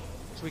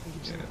 so we can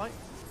keep seeing the fight.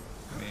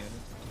 Yeah,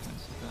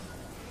 defense of that.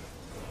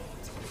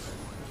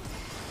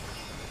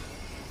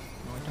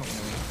 No, I don't want to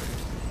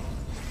include.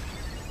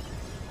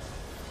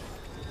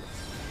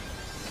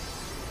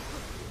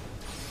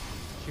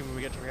 Assuming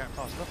we get to react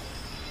fast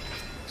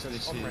enough. So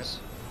this on is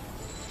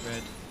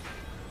red,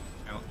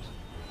 out,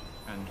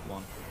 and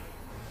 1.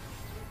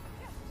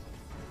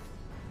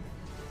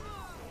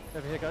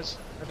 Over here, guys.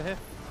 Over here.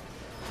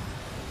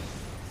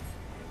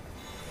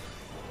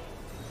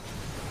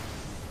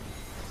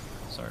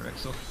 Sorry,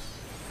 Rexel.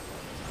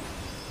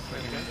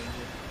 There we go.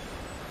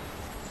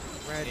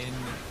 Red. In,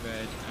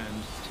 red,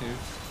 and 2.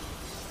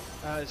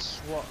 It's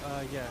what?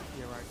 Yeah,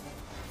 you're right.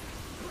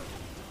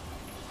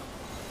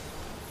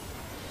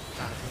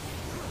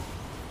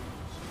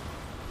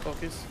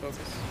 Focus,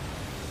 focus.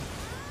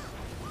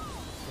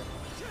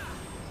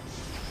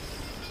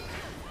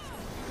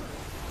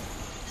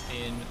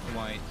 In,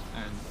 white,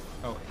 and...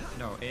 Oh,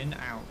 no, in,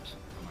 out.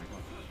 Oh my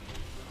god.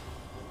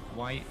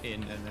 White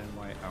in, and then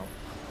white out.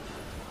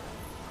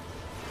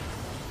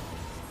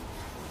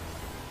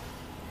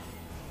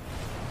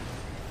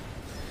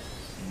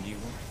 And you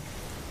one.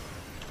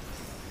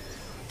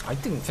 I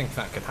didn't think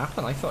that could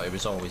happen. I thought it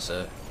was always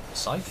a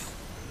scythe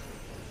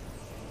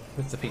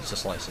with the pizza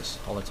slices.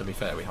 Although to be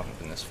fair, we haven't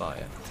been this far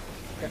yet.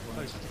 Get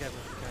closer together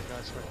if you can,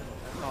 guys, so I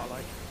can not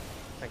like.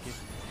 Thank you.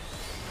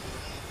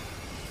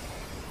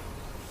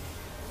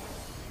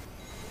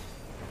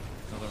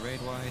 Another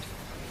raid wide.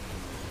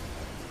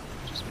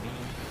 Just me.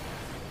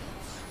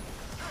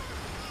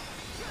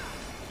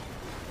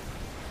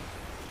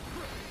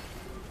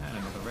 And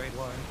another raid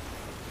wide.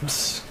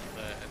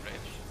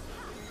 Enrage.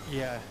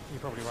 Yeah, you're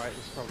probably right.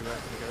 It's probably right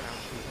to go out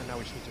shoot, and now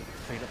we just need to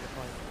clean up the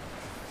fight.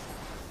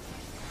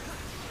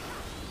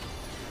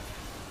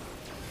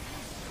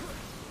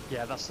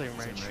 Yeah, that's the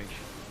range.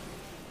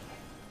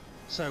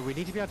 So we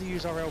need to be able to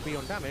use our LB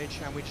on damage,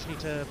 and we just need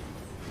to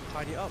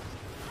tidy it up.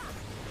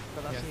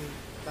 But that's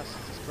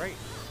that's great.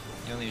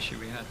 The only issue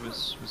we had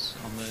was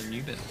on the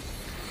new bit.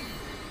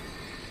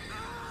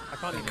 I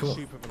can't even Cool.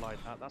 super relied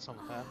that. That's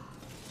unfair.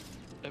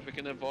 If we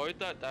can avoid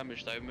that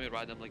damage down we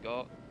randomly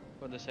got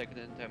on the second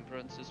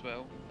Intemperance as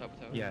well, that would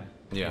help. Yeah.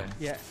 Yeah.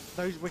 Yeah,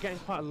 those we're getting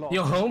quite a lot.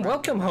 You're of just home. random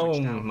Welcome damage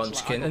home, now. It's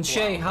Munchkin. like, And I got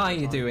Shay, caught how out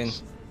you a doing?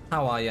 couple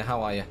How are you?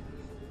 How are you?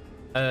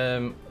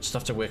 Just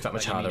have to work that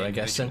much Like, you harder, mean I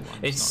guess. And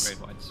individual ones, it's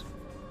not raid wides.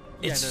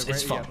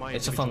 it's fun. my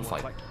It's a fun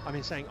individual fight. ones, like, I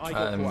mean, saying I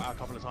got caught out a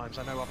couple of times.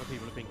 I know other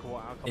people have been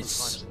caught out a couple of It's-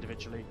 times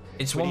individually.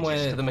 It's We one need just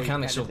where to the avoid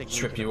mechanics will anything we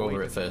trip can you over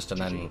avoid at first,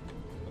 and GG. then The more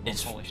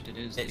it's polished it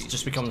is. it the just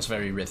easier becomes it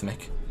very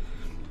rhythmic.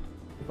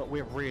 But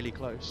we're really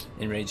close.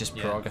 In Rage's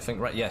Yeah. Prog, I think.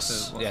 Right? Yes,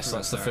 So what's yes. the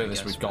That's the rest there, I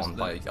furthest guess, we've gone was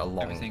by the- a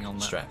long everything on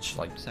that stretch.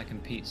 Like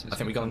second pizza. I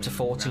think we got them to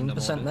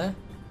 14% there.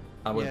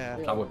 Our Yeah.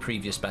 our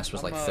previous best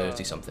was like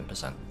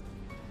 30-something%.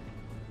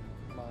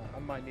 I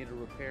might need a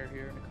repair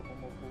here in a couple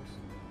more pulls.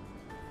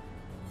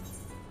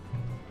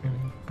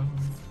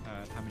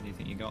 How many do you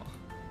think you got?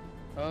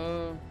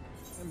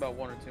 About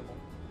 1 or 2 more.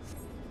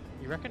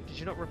 You reckon? Did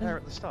you not repair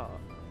at the start?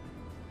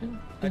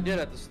 I did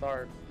at the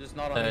start, just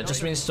not on.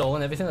 Just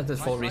reinstalling everything. I did a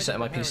full I reset of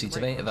my did PC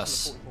repair today. at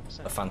That's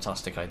 44%. a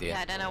fantastic idea.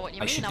 Yeah, I don't know what you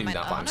I mean. should do went,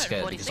 that, but oh, I'm no,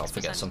 scared because I'll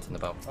forget 46%. something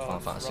about Oh, Final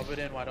just Fantasy. rub it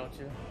in, why don't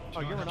you?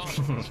 Oh, you're an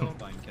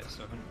Turbine archer. gets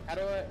 7. How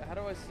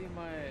do I see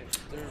my?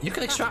 You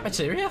can extract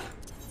materia.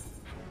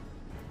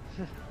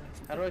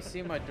 How do I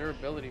see my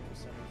durability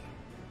percentage?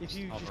 If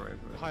you just Hover over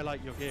it.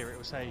 highlight your gear, it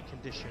will say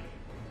condition.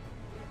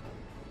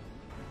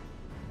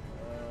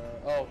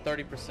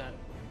 30%.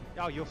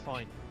 Oh, you're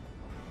fine.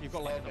 You've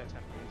got like Okay. enough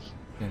temples.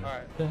 All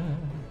right.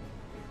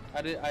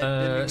 I didn't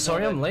even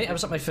Sorry, know I'm that late. I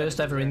was at my first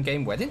ever condition-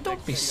 in-game wedding.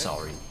 Don't be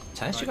sorry,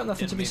 Tess. You got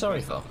nothing to be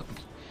sorry for.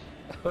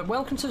 But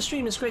welcome to the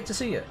stream. It's great to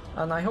see you,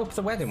 and I hope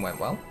the wedding went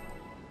well.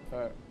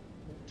 Alright.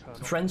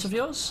 Friends of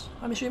yours,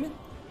 I'm assuming.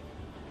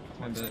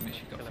 Remember that you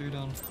got food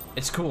on.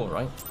 It's cool,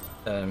 right?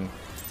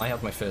 I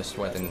had my first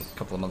wedding a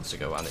couple of months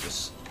ago, and it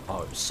was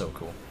so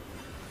cool.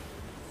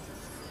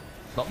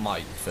 Not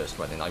my first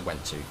wedding. I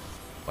went to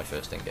my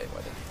first in-game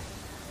wedding.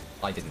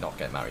 I did not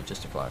get married,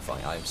 just to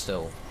clarify. I am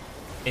still...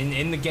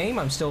 In the game,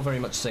 I'm still very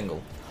much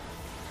single.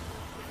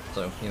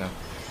 So, you know.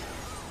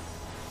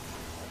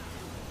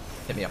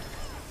 Hit me up.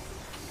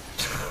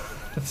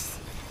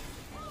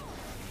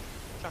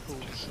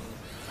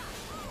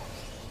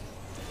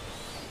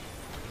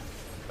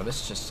 Oh,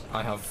 this is just...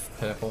 I have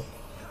purple.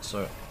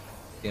 So,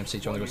 DMC, do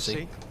you want to go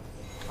see?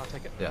 I'll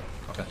take it. Yeah,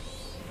 okay.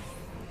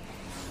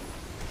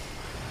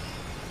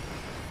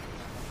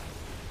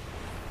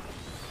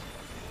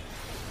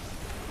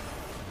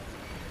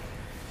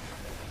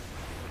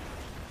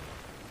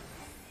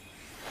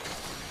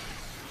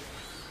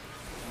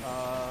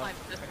 I'm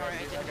so sorry, I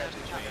didn't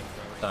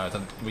know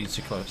that. We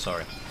too close,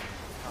 sorry.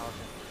 Oh,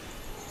 okay.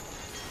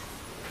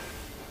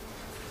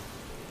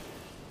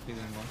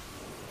 Feeling one.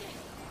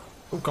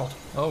 Oh god,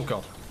 oh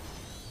god.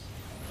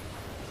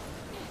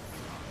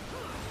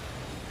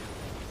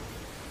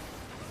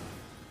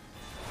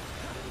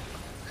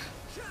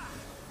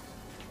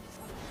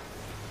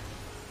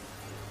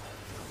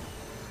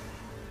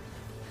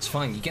 It's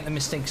fine, you get the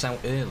mistakes out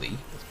early,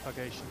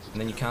 and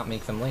then you can't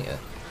make them later.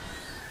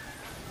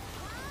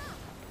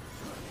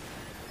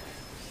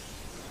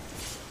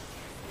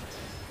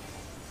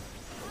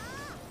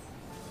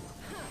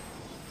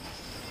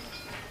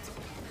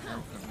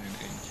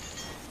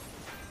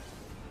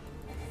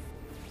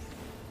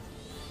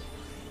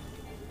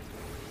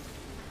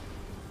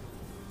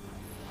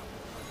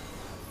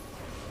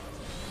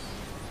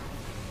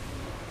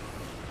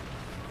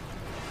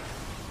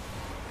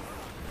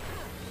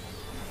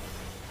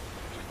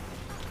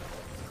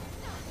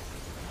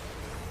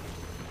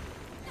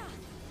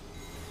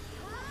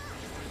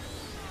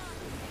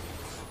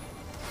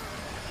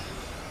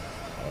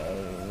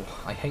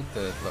 I hate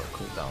the little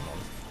cooldown on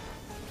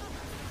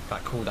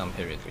that cooldown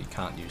period where you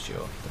can't use your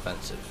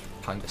defensive.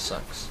 Kinda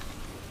sucks.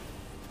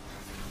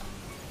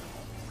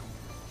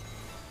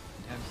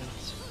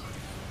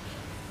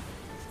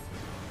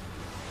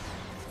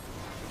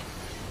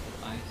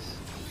 Nice.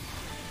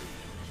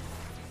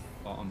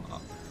 Bottom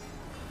up.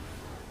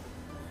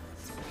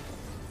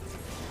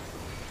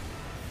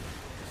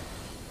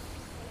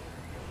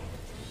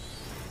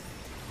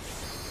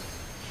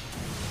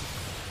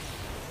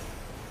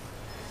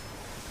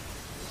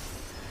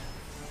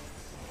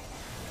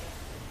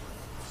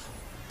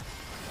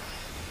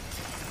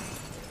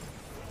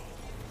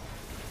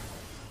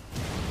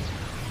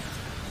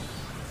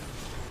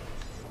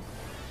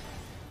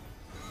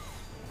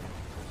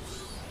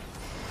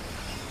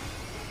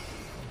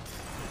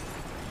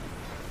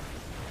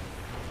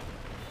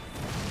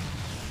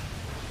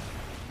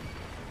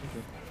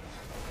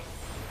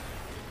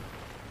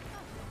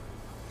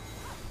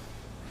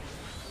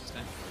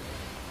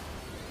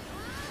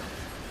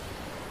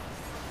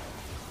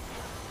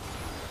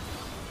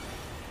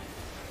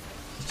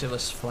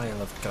 Pitiless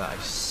flail of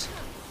grace,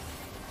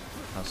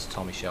 as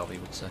Tommy Shelby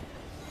would say.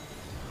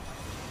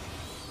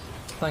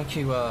 Thank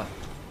you,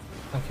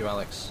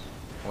 Alex,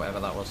 whatever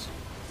that was.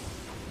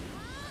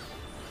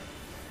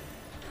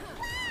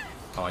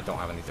 Oh, I don't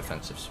have any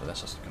defensives for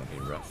this. That's gonna be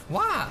rough.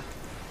 What?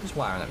 Who's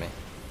wiring at me?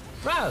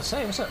 Raz,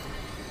 hey, what's up?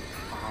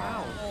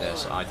 Ow.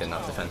 Yes, I didn't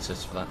have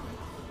defenses for that.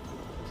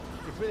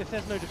 If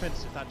there's no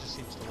defensive, that just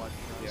seems to wipe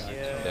you guys.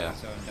 Yeah.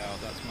 Zoned out.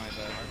 That's my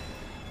bad.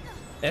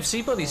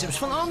 FC buddies, it was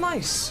fun. Oh,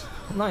 nice,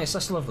 nice.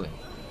 That's lovely.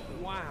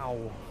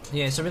 Wow.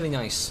 Yeah, it's a really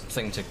nice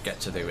thing to get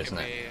to do, isn't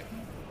it?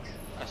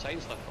 A sign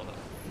slip on it.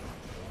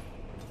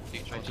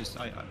 I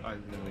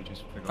literally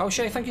just forgot. Oh,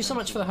 Shay, thank you so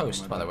much for the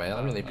host, by the way.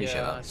 I really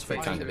appreciate that. It's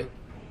very kind of you.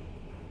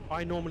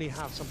 I normally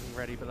have something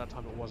ready, but that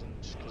time it wasn't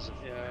because of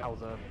how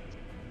the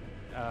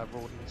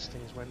Rawdon's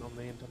things went on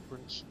the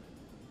Intemperance.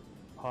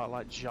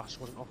 Like just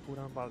wasn't off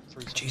cooldown by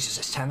 3 seconds. Jesus,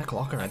 it's 10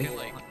 o'clock already. I feel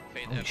like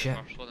faint Holy every shit.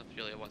 first one, and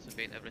really wants to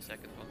faint every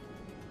second one.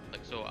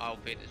 Like, so I'll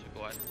faint as we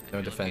go in.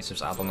 No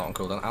defensives, Adel not on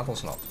cooldown.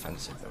 Adel's not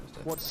defensive though, is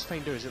it? What does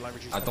Feign do? Is it like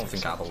reduce? I don't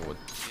think Adel would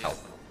help.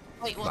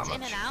 Wait, what's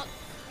in and out?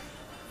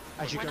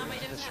 As you When go am I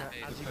into doing the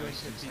that? as you go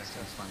into the beast.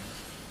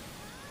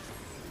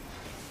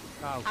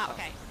 Oh,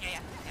 okay. Yeah.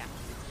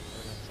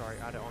 Sorry,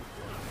 add it on.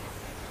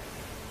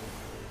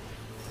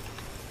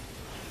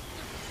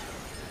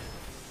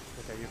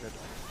 Okay, you're good.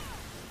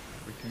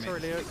 We can Sorry,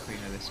 make Leo. it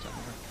cleaner this time.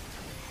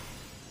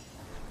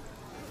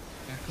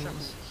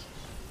 Shackles.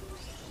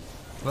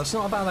 Well, that's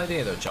not a bad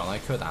idea though, John. I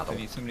could Adel. I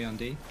need somebody on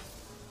D.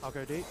 I'll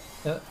go D.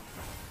 Yeah.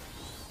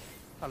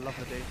 I love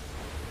the D.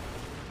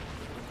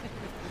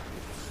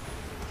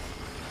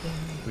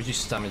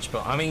 Reduce damage,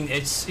 but I mean,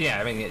 it's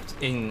it's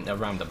in a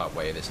roundabout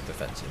way. It is a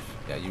defensive.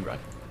 Yeah, you're right.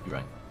 You're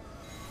right.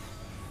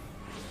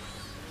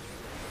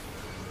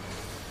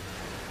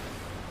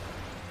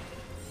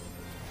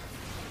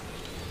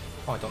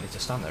 Oh, I don't need to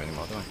stand there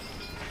anymore, do I?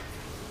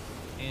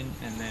 In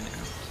and then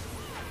out.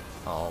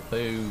 Oh,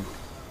 boo.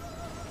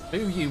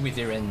 Boo you with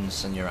your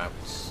ins and your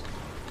outs.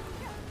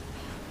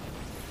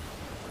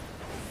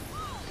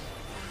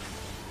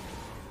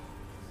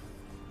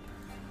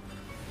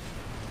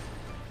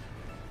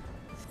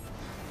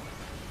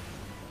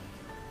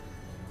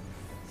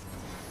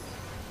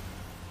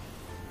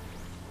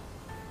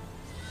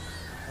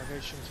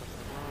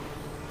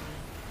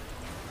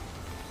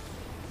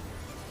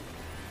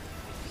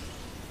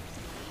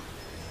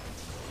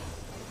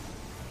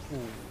 Ooh,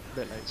 a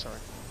bit late, sorry.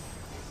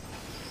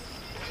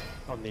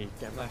 On the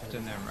game. Left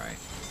and then right.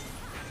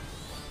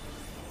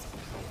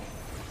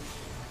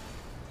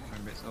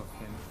 Remember, it's off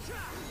him.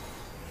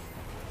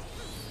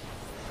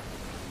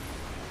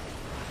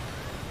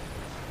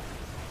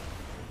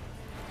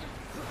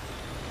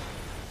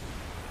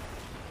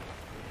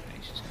 Yeah,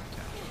 he's just gonna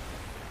tap.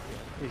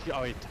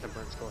 Oh, he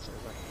temperance course,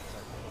 exactly.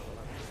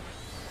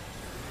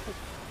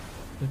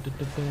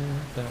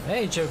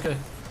 Hey, Joker.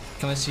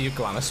 Can I see your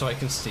glamour so I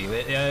can steal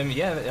it?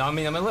 Yeah, I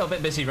mean, I'm a little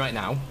bit busy right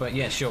now, but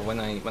yeah, sure, when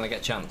I get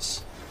a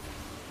chance.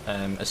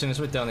 As soon as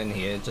we're done in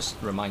here,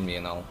 just remind me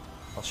and I'll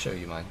show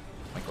you my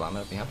glamour.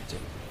 I'd be happy to.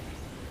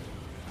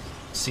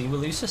 See,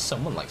 Walusa,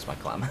 someone likes my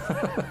glamour. 2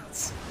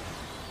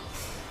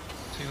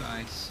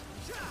 ice.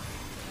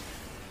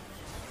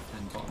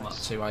 And bottom up.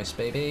 2 ice,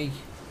 baby.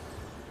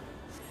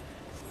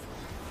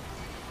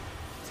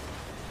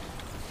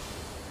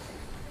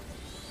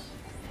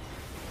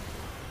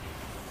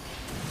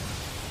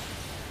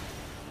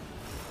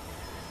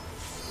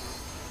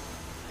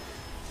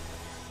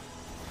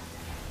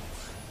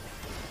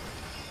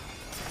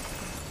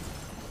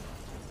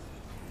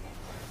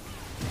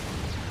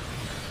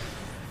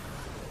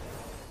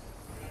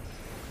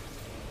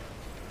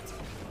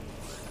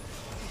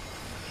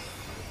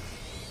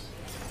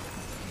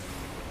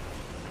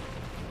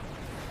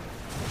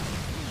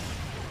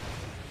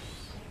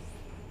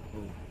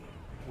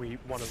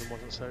 One of them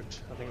wasn't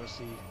soaked. I think it was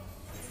the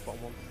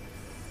bottom one.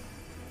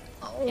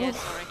 Oh. Yeah,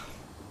 sorry.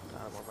 My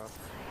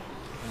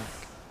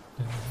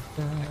bad.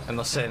 I'm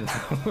not saying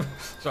now.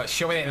 Right,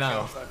 showing it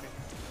now.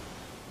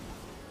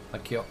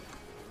 Thank you.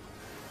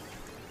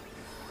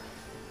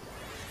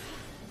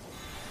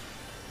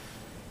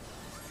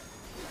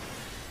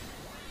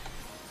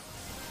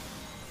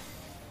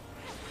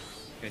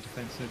 Okay,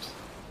 defensives.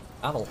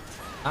 Addle.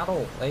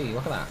 Addle. Hey,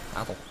 look at that.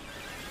 Addle.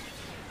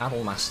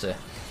 Addle master.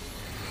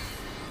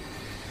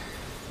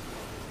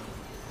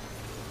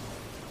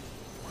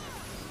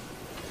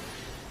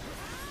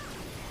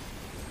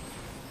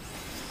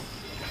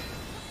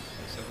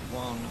 So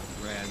 1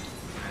 red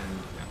and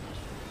out.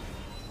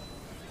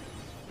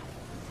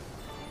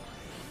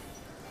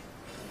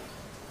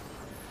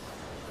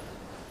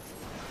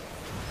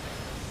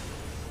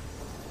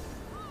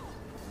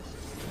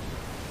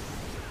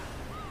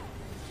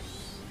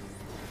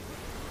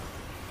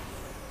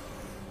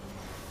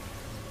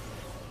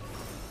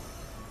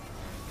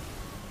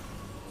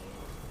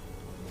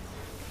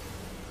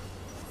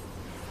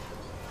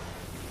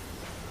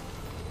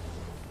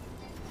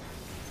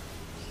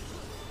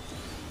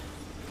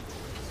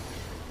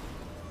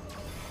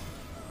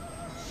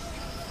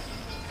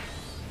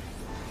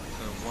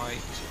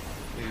 White,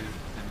 blue,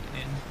 and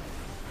in.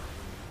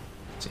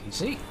 It's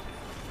easy.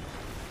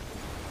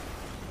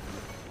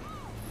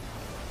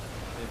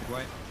 David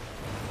White.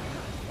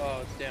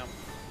 Oh, damn.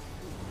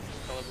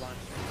 Colorblind.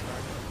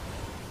 Sorry.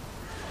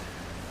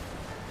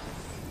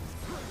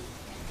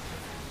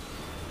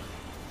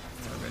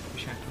 Red for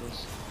shackles.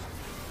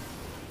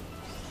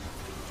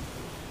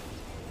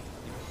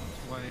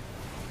 White.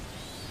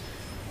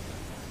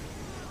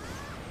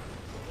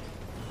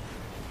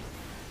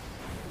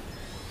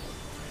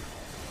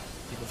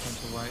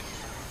 Onto white.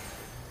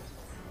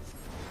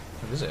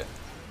 What is it?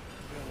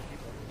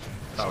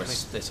 Oh,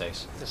 it's this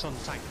ace. It's on the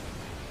tank.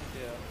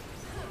 Yeah.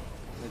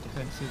 The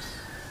defensives.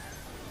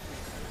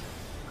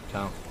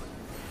 Can't.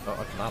 Oh,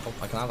 I can addle.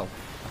 I can addle.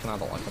 I can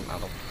addle. I can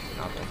addle. I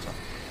can addle.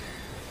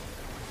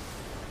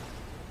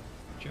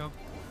 Good job.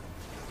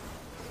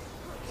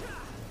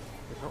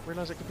 Did not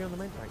realise it could be on the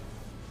main tank.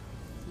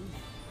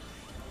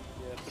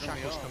 Yeah, threw me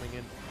Shackle's off. coming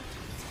in.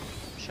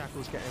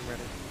 Shackle's getting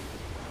ready.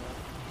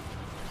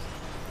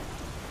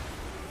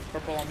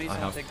 Purple on me, I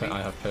someone take B.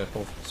 have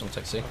purple. Someone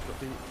take C. I've got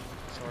B.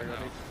 Sorry, No.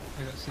 ready.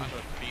 I got C. I have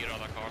a beer on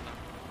the corner.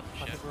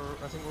 I Shit.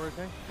 think we're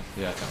okay.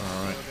 Yeah,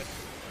 alright.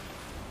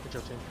 Good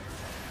job, team.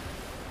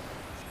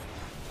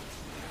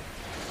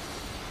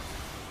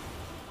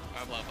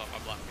 I've leveled up my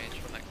black mage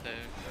for next day.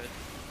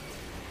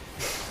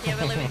 Yeah,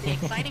 we're living the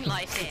exciting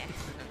life here.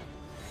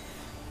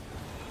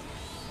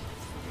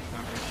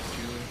 Average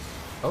Julie.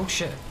 Oh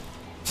shit.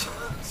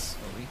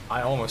 Sorry.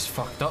 I almost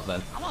fucked up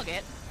then. I'm all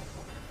good.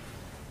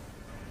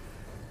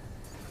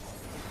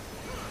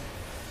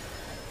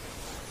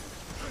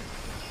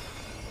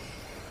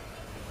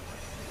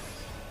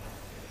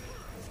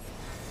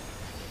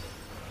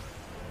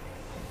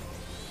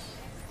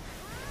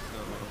 So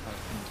we'll have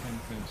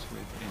intemperance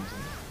with ins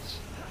and outs.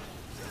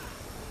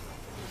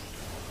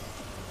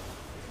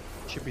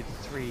 Should be the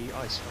 3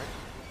 ice, right?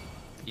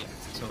 Yeah,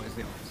 it's always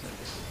the opposite.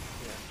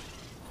 Yeah.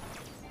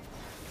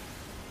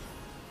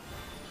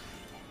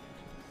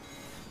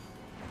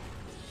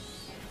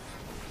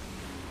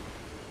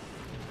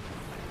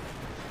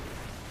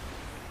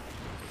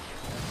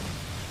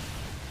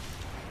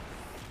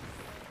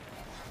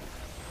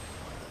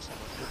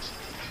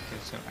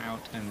 Okay, so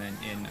out and then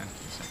in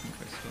after the second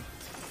crystal.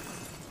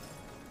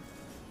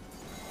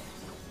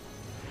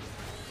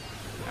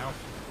 Out.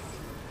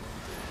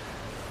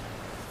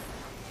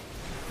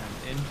 And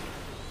in.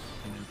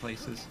 And then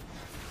places.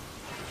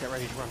 Get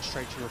ready to run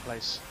straight to your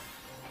place.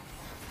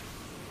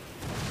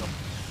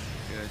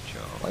 Good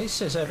job.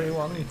 Places,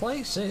 everyone,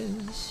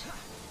 places.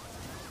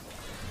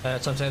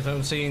 Tom says,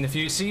 "I'll see you in the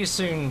future. See you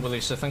soon,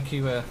 Walusa. Thank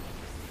you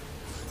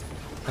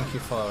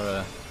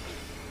for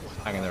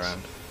hanging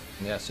around.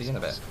 Yeah, see you in a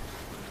bit."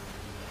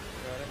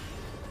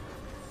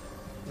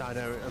 No, I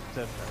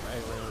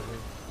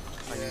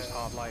used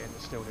hard light and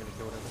it still didn't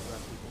kill them.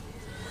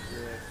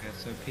 Yeah,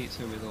 so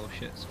pizza with all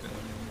shit spilling.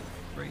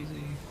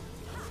 Crazy.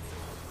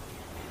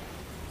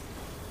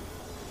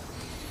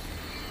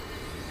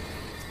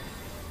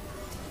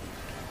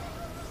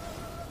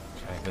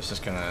 Okay, this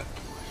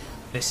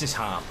is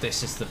hard.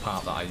 This is the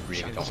part that I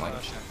really don't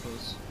like.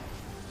 Shackles.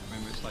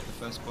 Remember, it's like the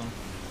first one.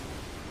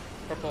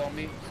 Purple on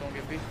me, someone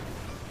get B.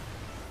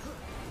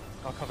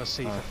 I'll cover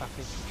C for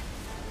Faffy.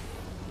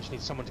 Just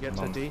need someone to get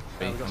to D.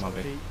 B, We got I'm on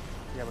someone B. D.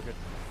 Yeah, we're good.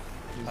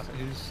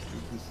 Who's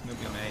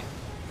nobody on A?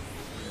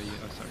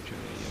 Oh, sorry, Joe,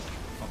 you're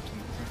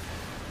optimism.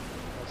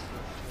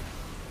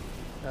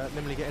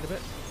 Nimley get in a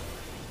bit.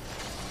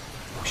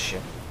 Oh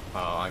shit.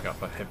 Oh, I got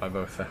hit by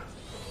both there.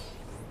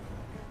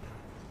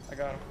 I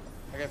got him.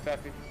 I got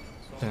Faffy.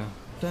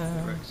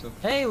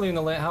 Hey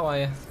Lunalit, how are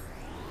you?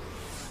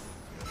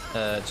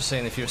 Just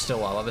saying, if you were still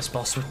alive, this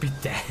boss would be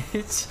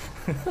dead.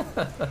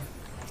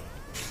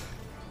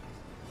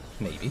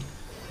 Maybe.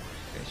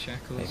 Okay,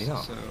 shackles. Maybe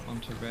not. So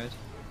onto red.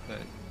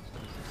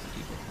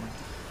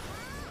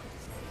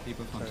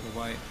 Debuff onto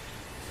white.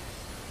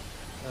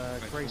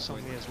 Grace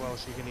on me as well,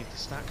 so you're gonna need to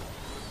stack.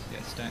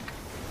 Yeah, stack.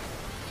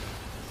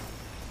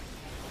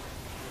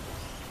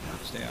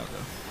 Stay out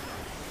though.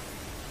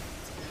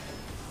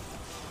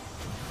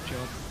 Good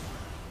job.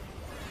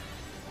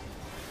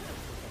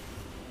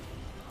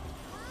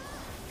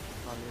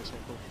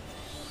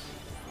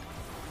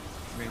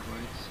 Red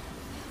whites.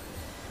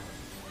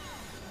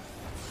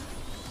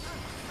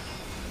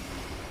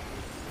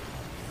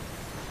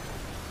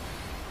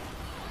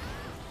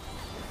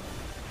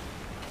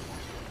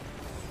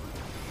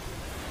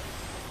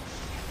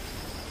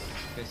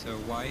 Okay, so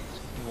white,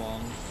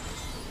 one,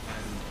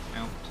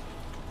 and out.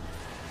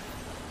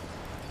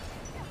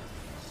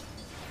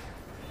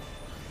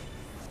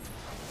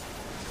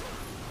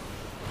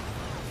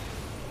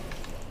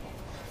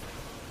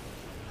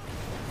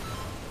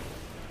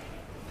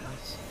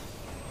 Nice.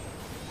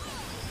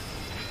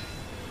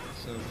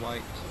 So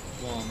white,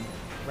 one,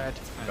 red,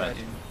 and red.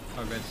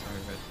 Oh, red,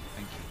 sorry, red.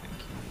 Thank you, thank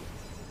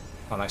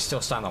you. And I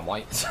still stand on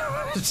white.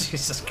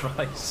 Jesus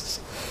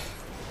Christ.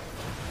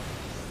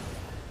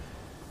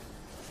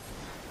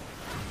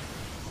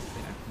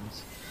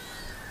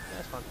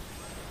 That's fun.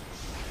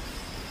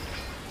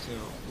 So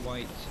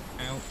white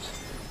out,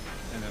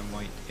 and then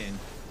white in.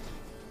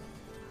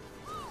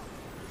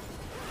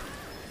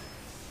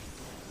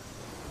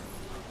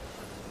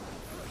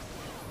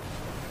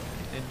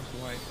 Into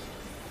white.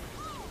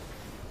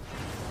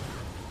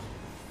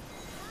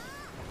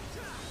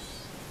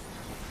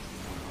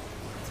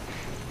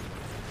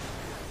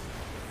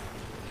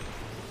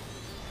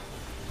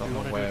 Don't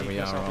know where we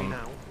are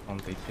on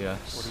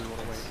DPS. Or do you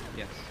want to wait?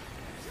 Yes.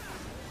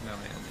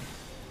 Melee only.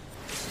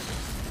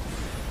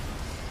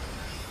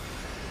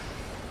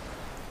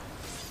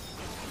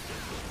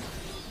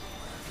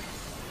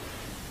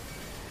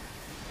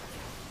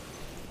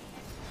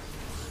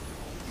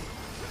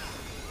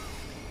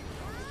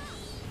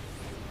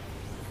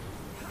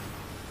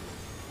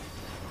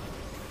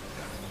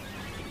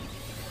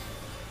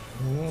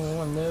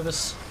 Oh, I'm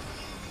nervous.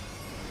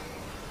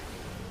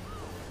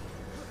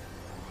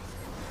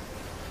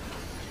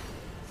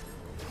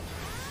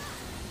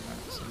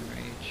 That's some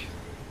rage.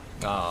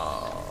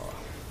 Oh.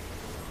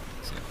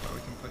 See how far we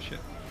can push it.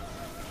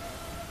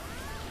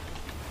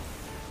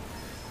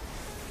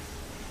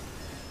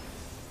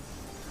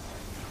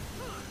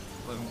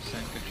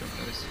 Good job,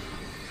 guys.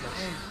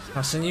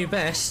 That's a new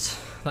best.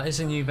 That is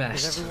a new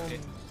best.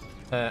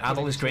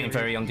 Adel is great and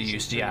very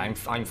underused. Yeah,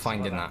 I'm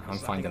finding that. I'm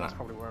finding that.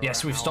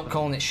 Yes, we've stopped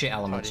calling it shit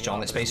elements,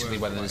 John. It's basically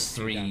whether there's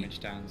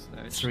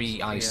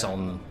three ice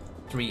on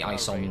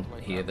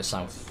here, the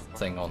south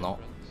thing or not.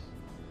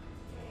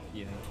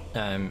 Yeah.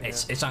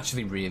 It's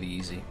actually really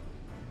easy.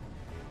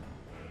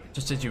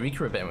 Just did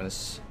Eureka a bit with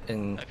us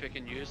in If you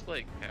can use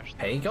like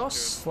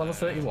Pagos, level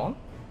 31.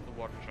 The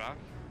water trap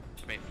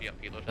to make free up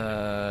healers.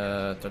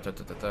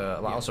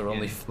 Lalas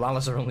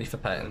are only for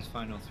petting. Those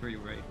final 3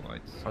 raid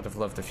whites. I'd have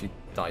loved if you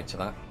died to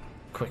that.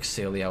 Quick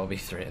steal the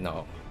LB3.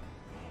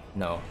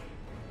 No.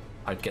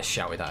 I'd get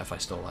shouted at if I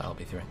stole that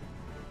LB3.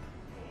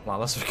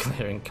 Lalas for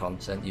clearing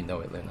content, you know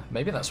it, Luna.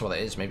 Maybe that's what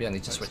it is. Maybe I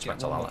need to switch back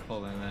to Lala.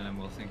 Pull in, and then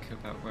we'll think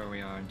about where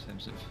we are in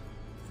terms of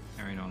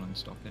carrying on and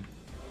stopping.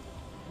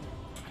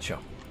 Sure.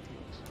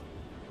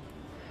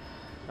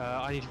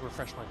 I need to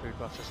refresh my food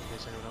buff just in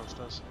case anyone else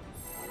does.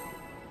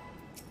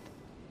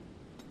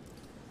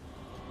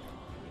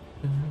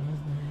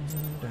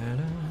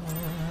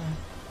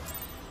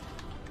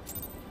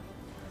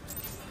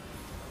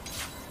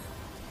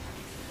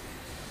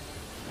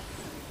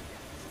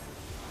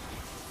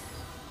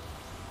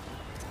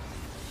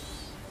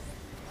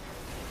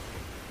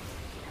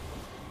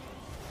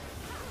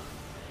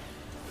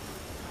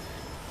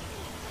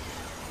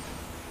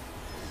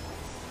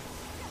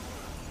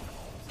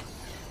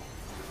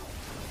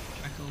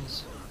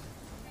 shackles.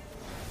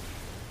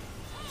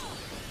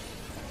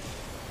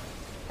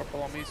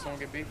 Purple on me, someone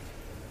get B.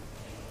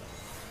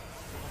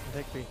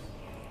 Take B.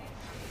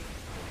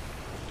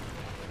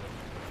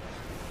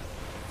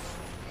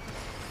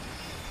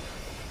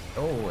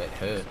 Oh, it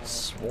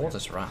hurts.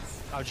 Warder's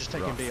Wrath. I was just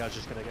taking Rough. B, I was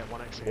just going to get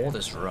one extra.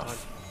 Warder's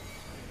rough.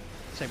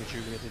 Same as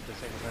Julia did the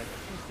same as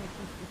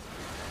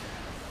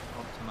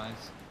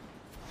Optimize.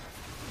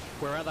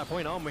 We're at that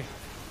point, aren't we?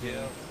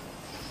 Yeah.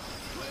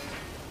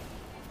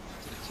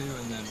 So 2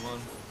 and then 1.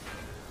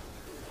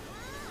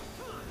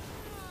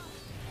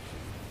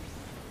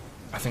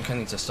 I think I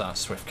need to start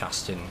swift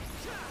casting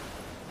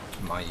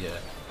my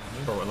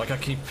bro, like I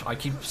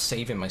keep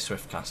saving my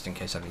swift cast in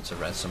case I need to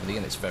res somebody,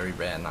 and it's very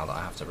rare now that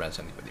I have to res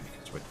anybody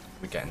because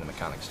we're getting the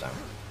mechanics down.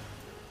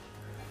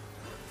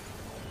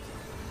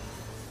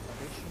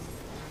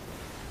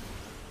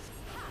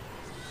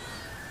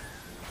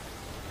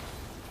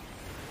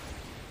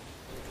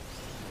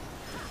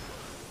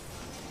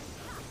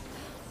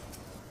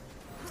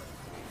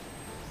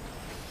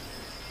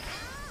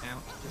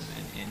 Out and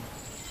then in.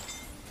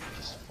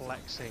 Just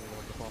flexing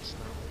on the boss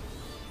now.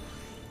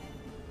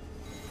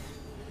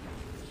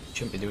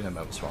 Shouldn't be doing a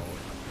moat swallow.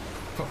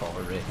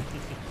 Oh, really?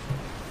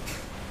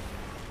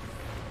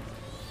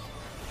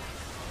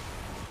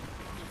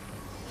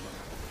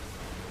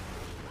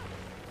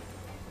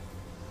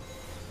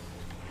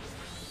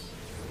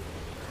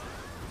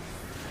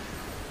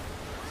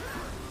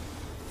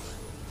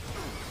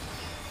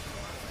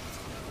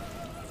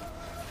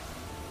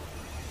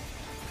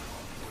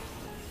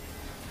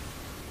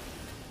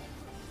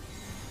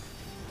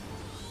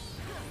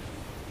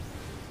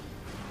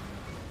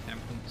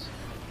 Temperance.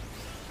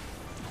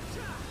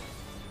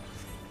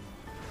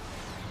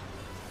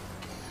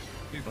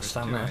 What's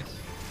down there?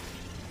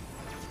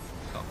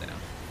 Top down.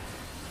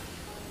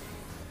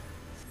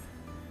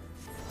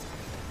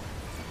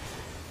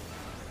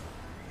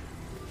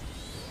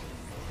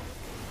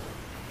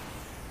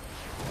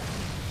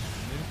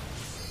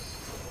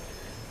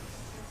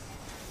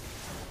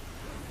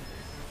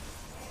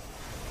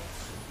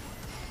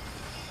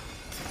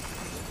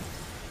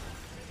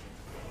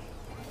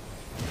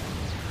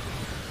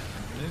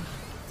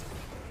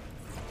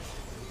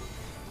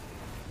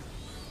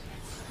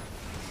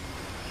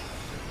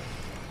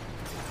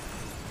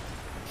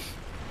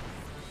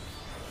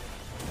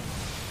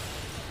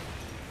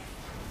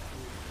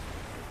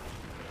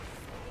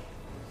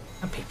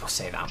 And people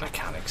say that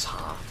mechanic's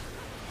hard.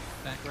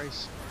 Back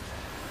race.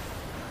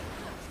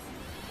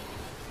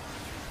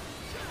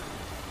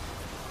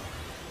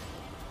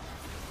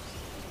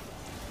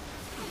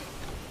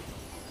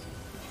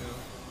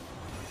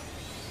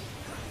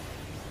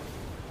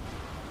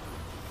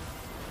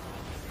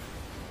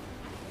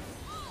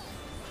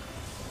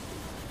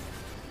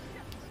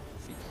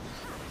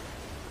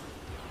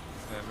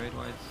 Raid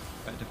wise,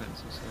 better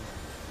defensive, so.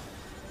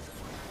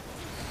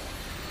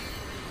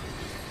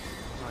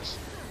 Nice.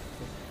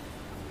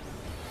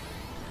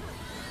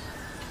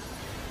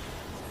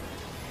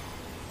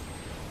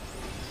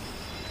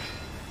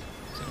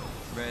 So,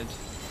 red,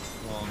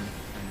 1,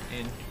 and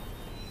in.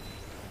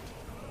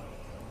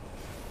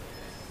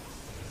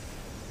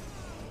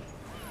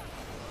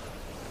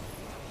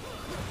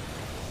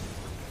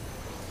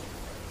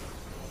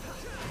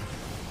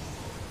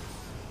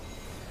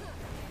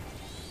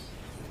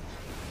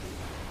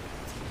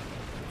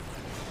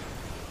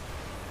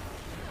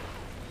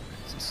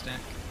 It's a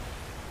stack.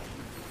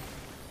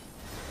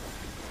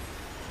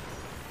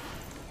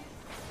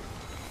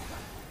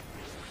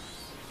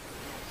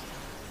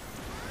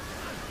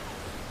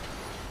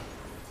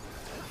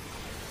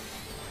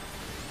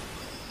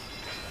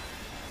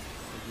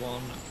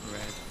 One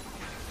red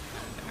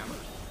and out.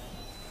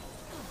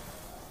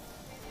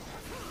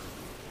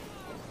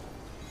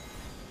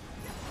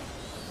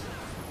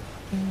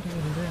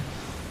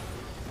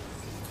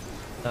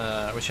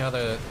 I wish I had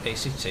a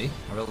ACT. I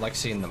really like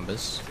seeing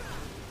numbers.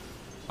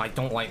 I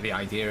don't like the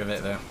idea of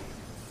it though.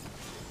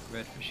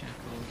 Red for shackles.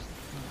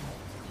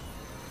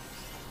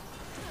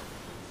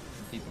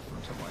 And people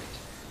front to white.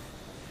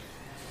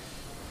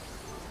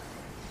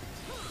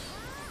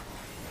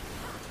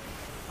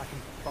 I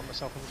can bump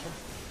myself on this one.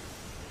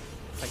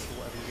 Thank you,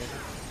 whatever you get.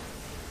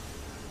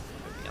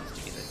 Nobody else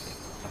to get it to.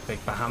 A big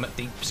Bahamut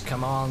Deeps,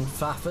 come on,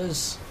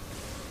 faffers.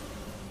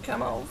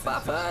 Come on,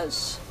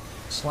 faffers.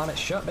 Slam it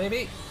shut,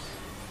 baby.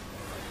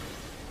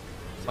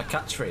 It's my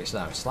catchphrase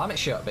now. Slam it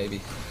shut,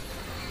 baby.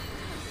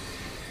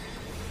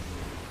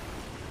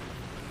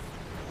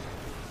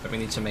 But we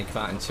need to make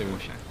that into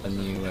a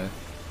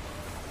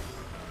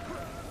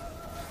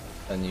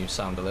new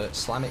sound alert.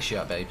 Slam it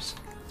shut, babes.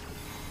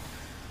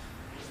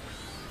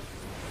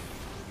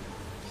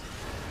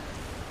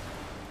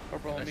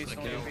 Purple on me, Let's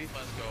someone go. get B.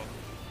 Let's go.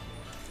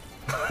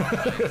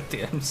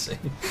 DMC.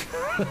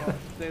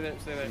 Stay there,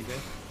 stay there.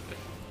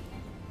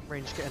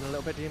 Range getting a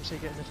little bit,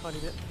 DMC getting a tiny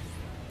bit.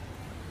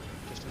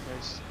 Just in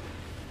case.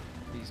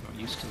 He's not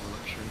used to the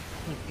luxury.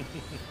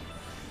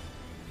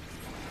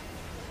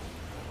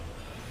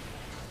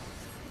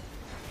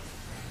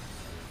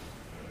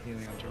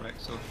 Healing on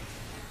direct, so.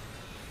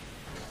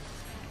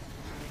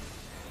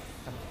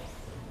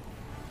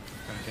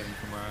 him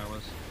from where I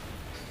was.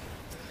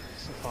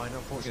 So fine, Get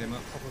unfortunately, him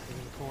up. probably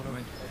in the corner. Come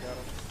in. I got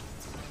him.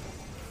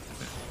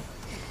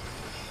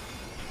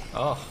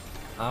 Oh,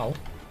 ow.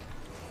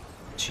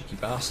 Cheeky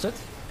bastard.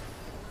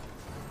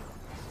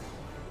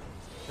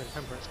 So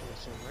temperance coming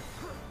soon, right?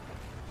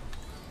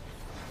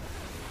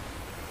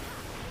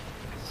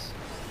 Yes.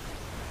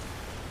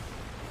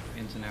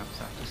 Ins and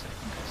outs after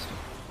second custom.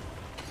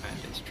 And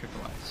it's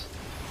triple ice.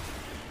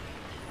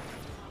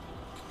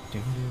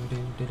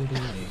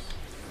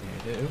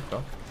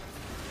 Go.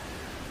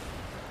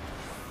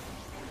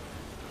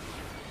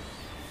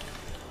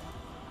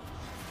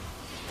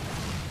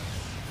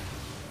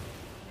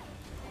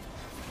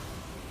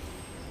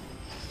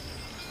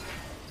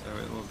 So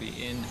it will be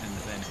in and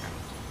then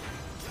out.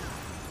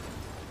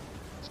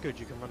 It's good,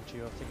 you can run to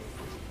your thingy.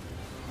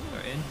 So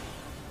in.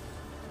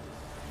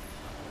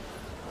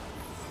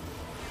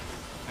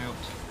 Out.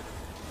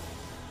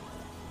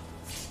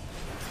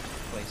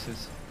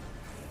 Places.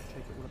 Take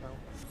it all about.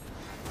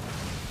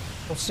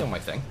 Well, still my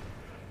thing.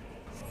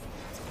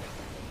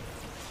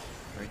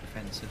 Very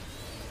defensive.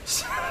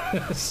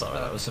 Sorry,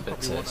 that was a bit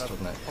Probably tersed,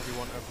 wasn't it? Probably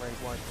want a raid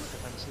wide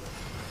defensive.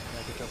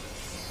 Yeah, good job.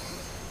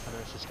 I know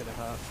it's just gonna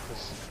hurt,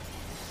 because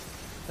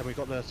then we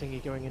got the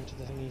thingy going into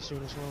the thingy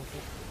soon as well.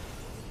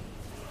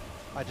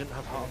 I didn't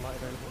have heart light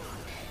available.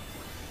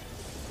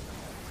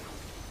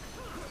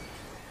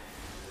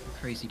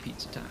 Crazy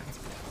pizza time.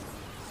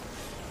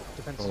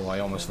 Defensive. Oh, I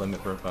almost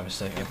limit broke by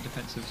mistake. Yep,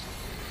 defensives.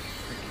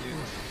 Thank you.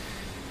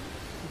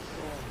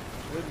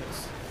 Oh,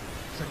 goodness.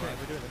 It's okay,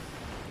 we're doing it.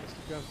 Let's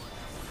keep going.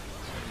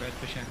 So red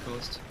for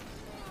shackles.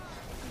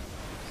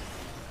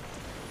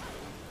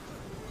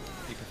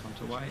 Keep it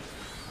onto white.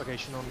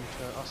 Propagation on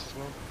to us as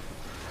well.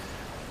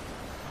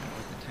 And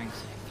with the tanks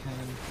if you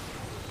can.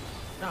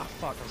 Ah,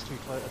 fuck, that's too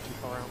close, too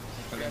far out.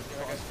 Okay.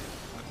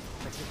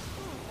 Thank you.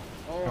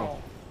 Oh.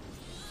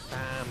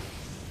 Damn.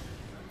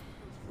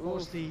 What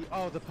was the...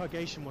 Oh, the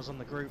purgation was on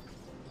the group.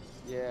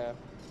 Yeah.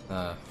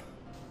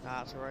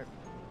 That's alright.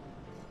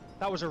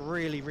 That was a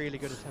really, really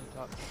good attempt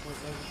at point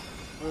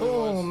Really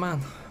Oh was.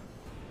 man.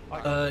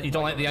 You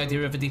don't like the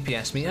idea of a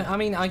DPS meter? I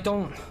mean, I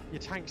don't.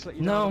 Your tanks let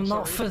you No, down, I'm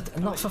not sorry. for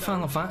not for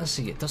Final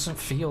Fantasy. It doesn't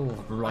feel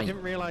I right.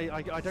 didn't realise.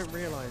 I don't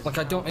realise. Like,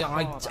 I don't- how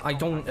I- far that I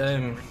don't,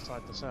 compact is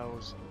inside the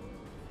cells.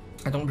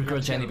 I don't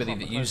begrudge Yeah, anybody proper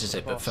that close uses to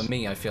it, the but for boss.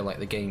 me, I feel like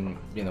the game,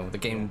 you know, the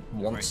game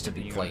wants Right, to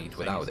be you played save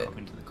without it. yourself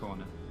into the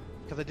corner.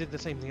 Because I did the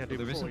same thing I did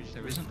There before.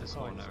 isn't a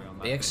corner on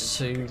that. The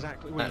X2,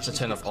 Exactly. I had to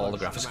turn off all the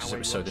graphics because it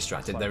was so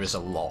distracted. There is a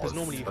lot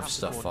of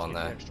stuff on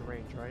there Extra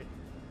range, right?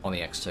 on the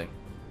X2.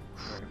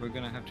 Right, we're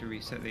gonna have to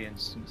reset the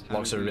instance. How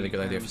Logs do are a really we, good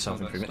idea for so that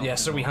self-improvement. stops Yeah,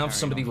 so and we not have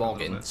somebody carrying on log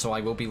for a in, little so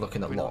I will be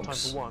looking at We're not time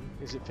logs. for one.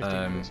 Is it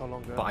 15 minutes or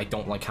longer? But I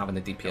don't like having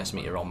the DPS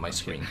meter on my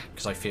screen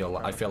because I feel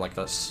like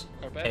that's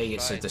A,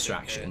 it's a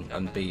distraction,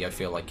 and B, I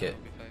feel like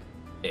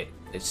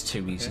it's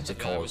too easy to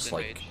cause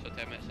like So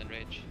 10 minutes in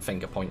rage.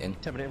 finger pointing.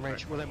 10-minute in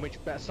range. Well, then we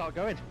better start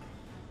going.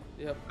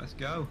 Yep. Let's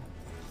go.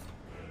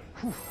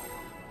 Whew.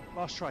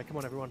 Last try. Come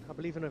on, everyone. I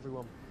believe in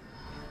everyone.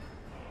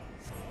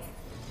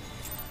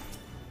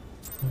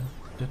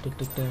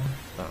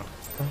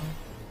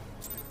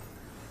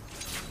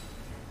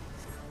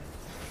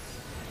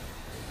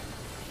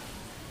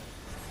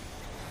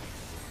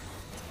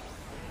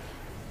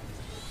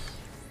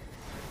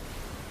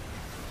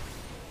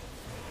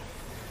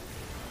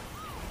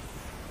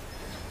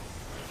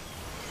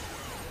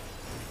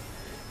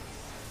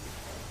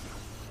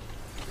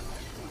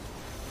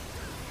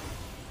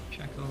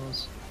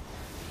 Shackles.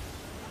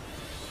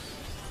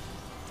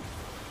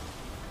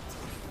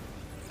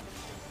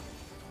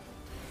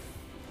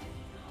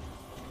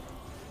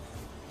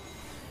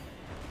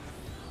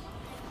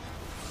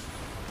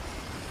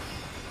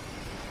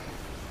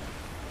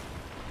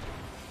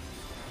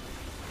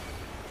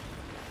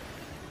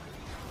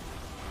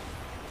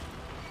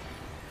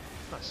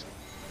 Nice.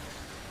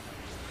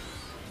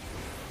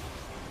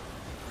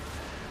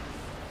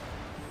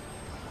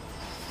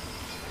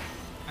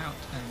 Out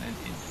and then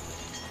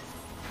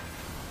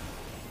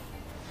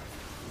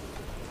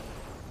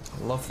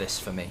in. Love this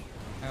for me.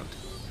 Out.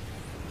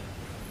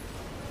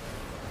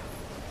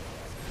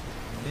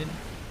 And in.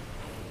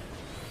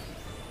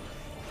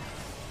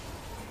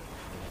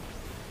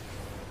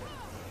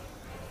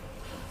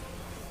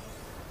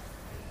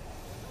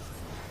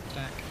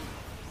 Stack.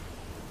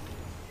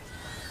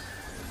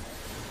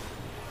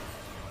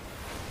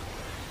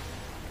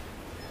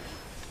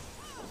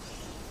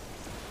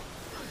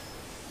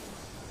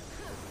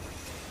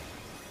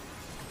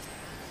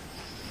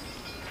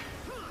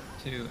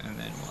 Two and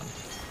then one.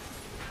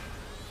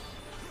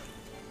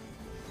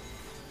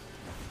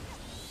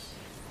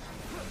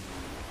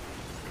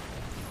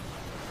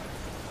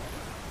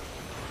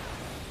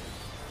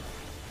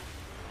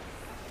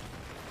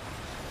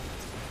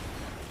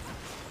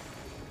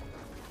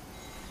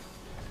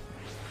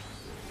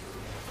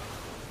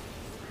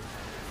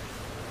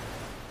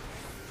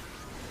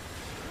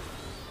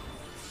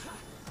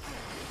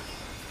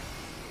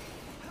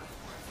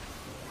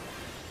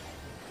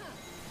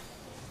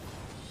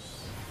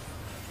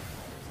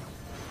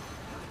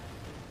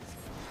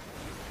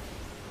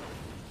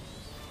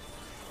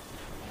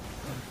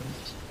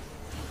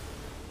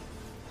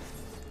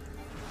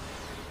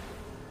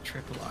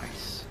 triple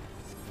ice.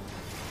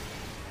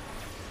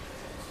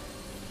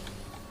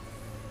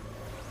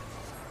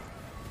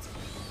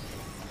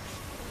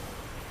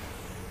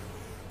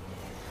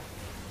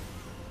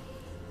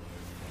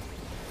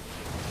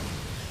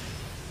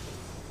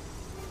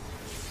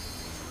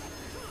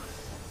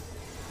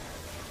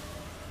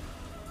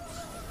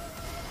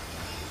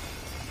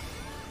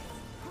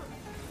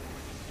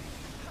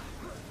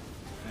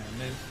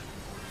 Move.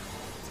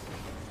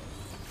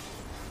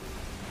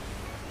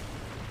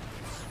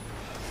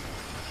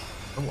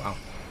 Oh wow.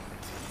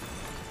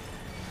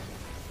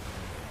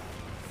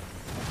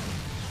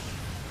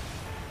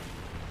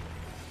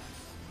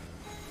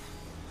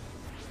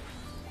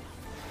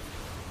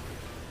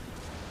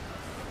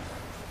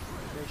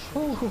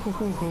 Ooh, hoo, hoo,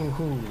 hoo, hoo,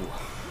 hoo.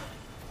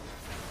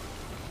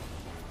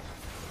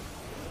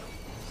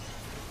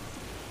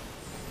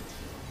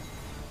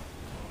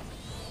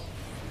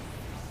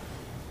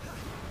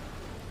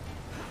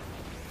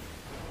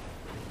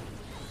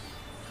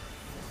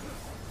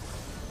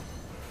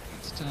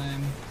 It's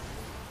time.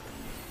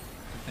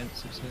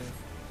 Defensive save.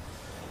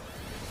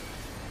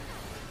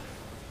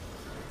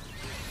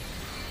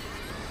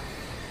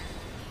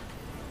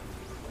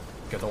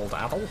 Good old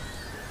Adel.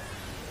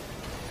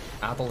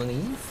 Adel and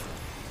Eve.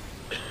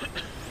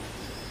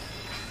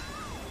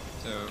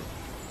 So,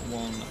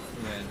 1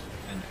 red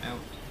and out.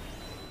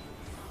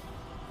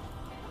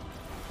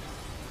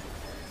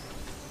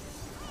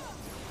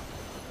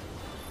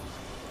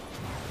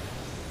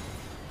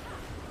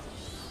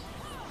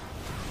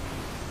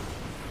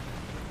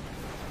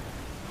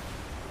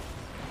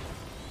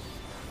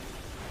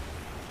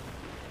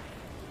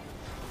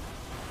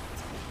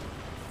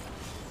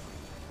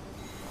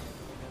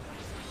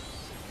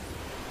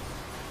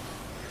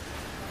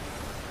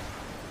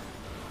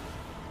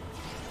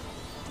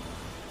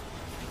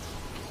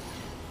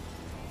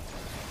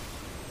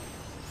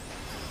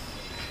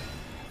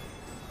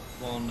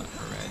 One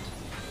red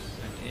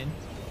and in.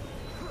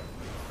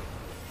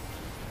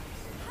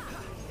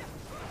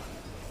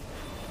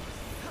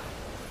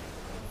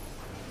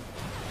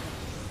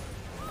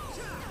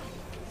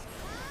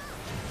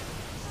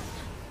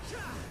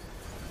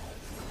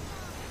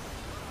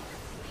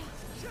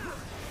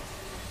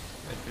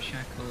 Red for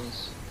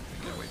shackles.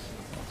 We gotta wait for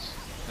the boss.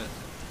 The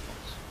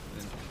boss.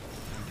 The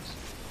enemies.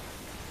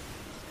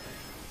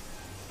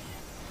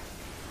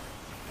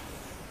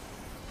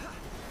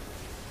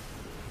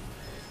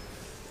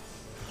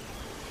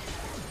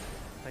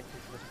 Thank you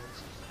for the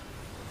defense.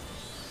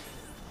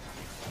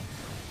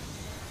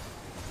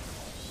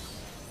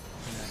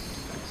 Yeah,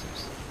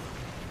 defensives.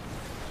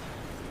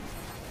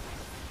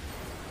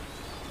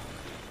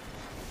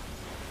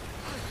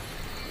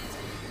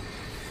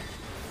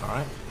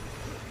 Alright.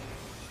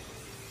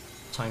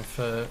 Time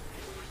for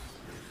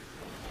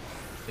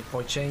big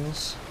boy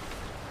chains.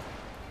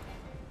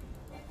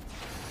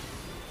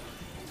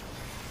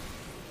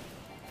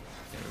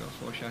 Yeah, we got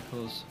 4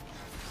 shackles.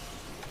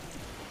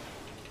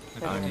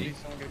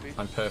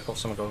 I'm purple,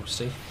 someone go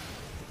see. Yep.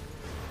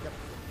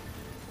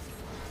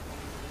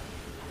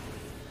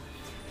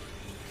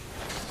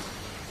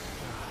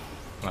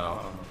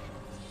 Oh.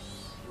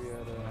 We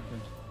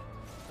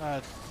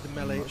had The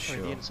melee, not sorry,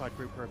 sure. the inside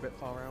group are a bit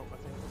far out, I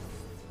think.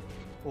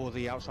 Or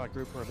the outside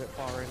group are a bit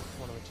far in,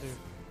 one of the two.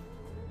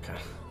 Okay.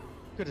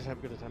 Good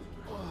attempt, good attempt.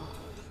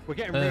 We're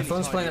getting really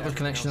Phone's tired playing of up with everything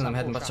connection else. and I'm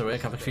heading back to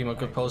work. Have a few more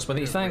good polls,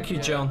 buddy. Thank you,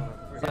 John.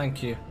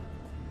 Thank you.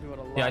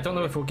 Yeah, I don't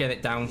know if we'll get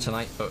it down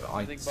tonight, but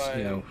I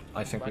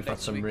think we've had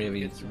some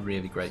really,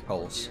 really great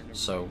polls.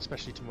 So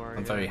Especially tomorrow.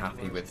 I'm very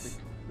happy with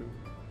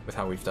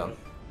how we've done.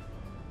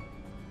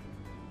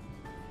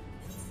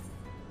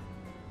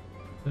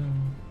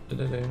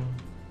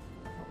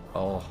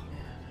 Oh,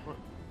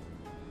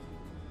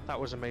 That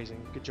was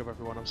amazing. Good job,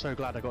 everyone. I'm so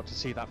glad I got to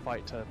see that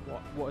fight to,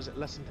 what is it,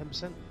 less than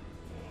 10%?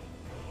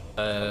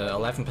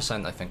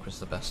 11% I think was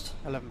the best.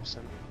 11%.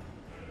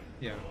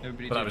 Yeah,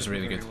 everybody But that did was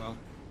really very good. well.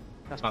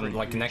 That's And pretty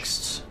like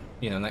huge.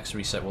 next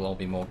reset will all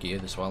be more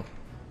geared as well.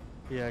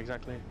 Yeah,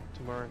 exactly.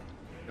 Tomorrow.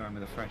 Going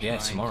with a fresh Yeah,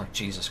 mind. tomorrow.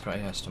 Jesus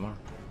Christ, yes, tomorrow.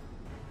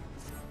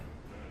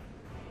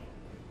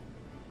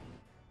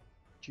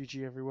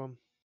 GG, everyone.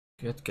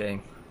 Good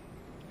game.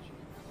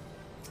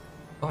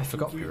 Oh, I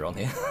forgot we were on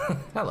here.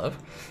 Hello.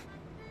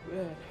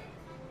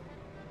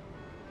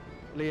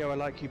 Leo, I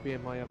like you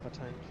being my upper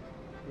tank.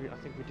 I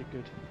think we did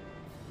good.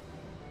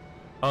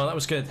 Oh, that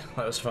was good.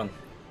 That was fun.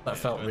 That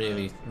felt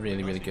really,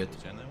 really, really good.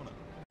 Gen, though,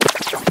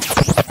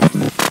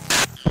 wasn't it?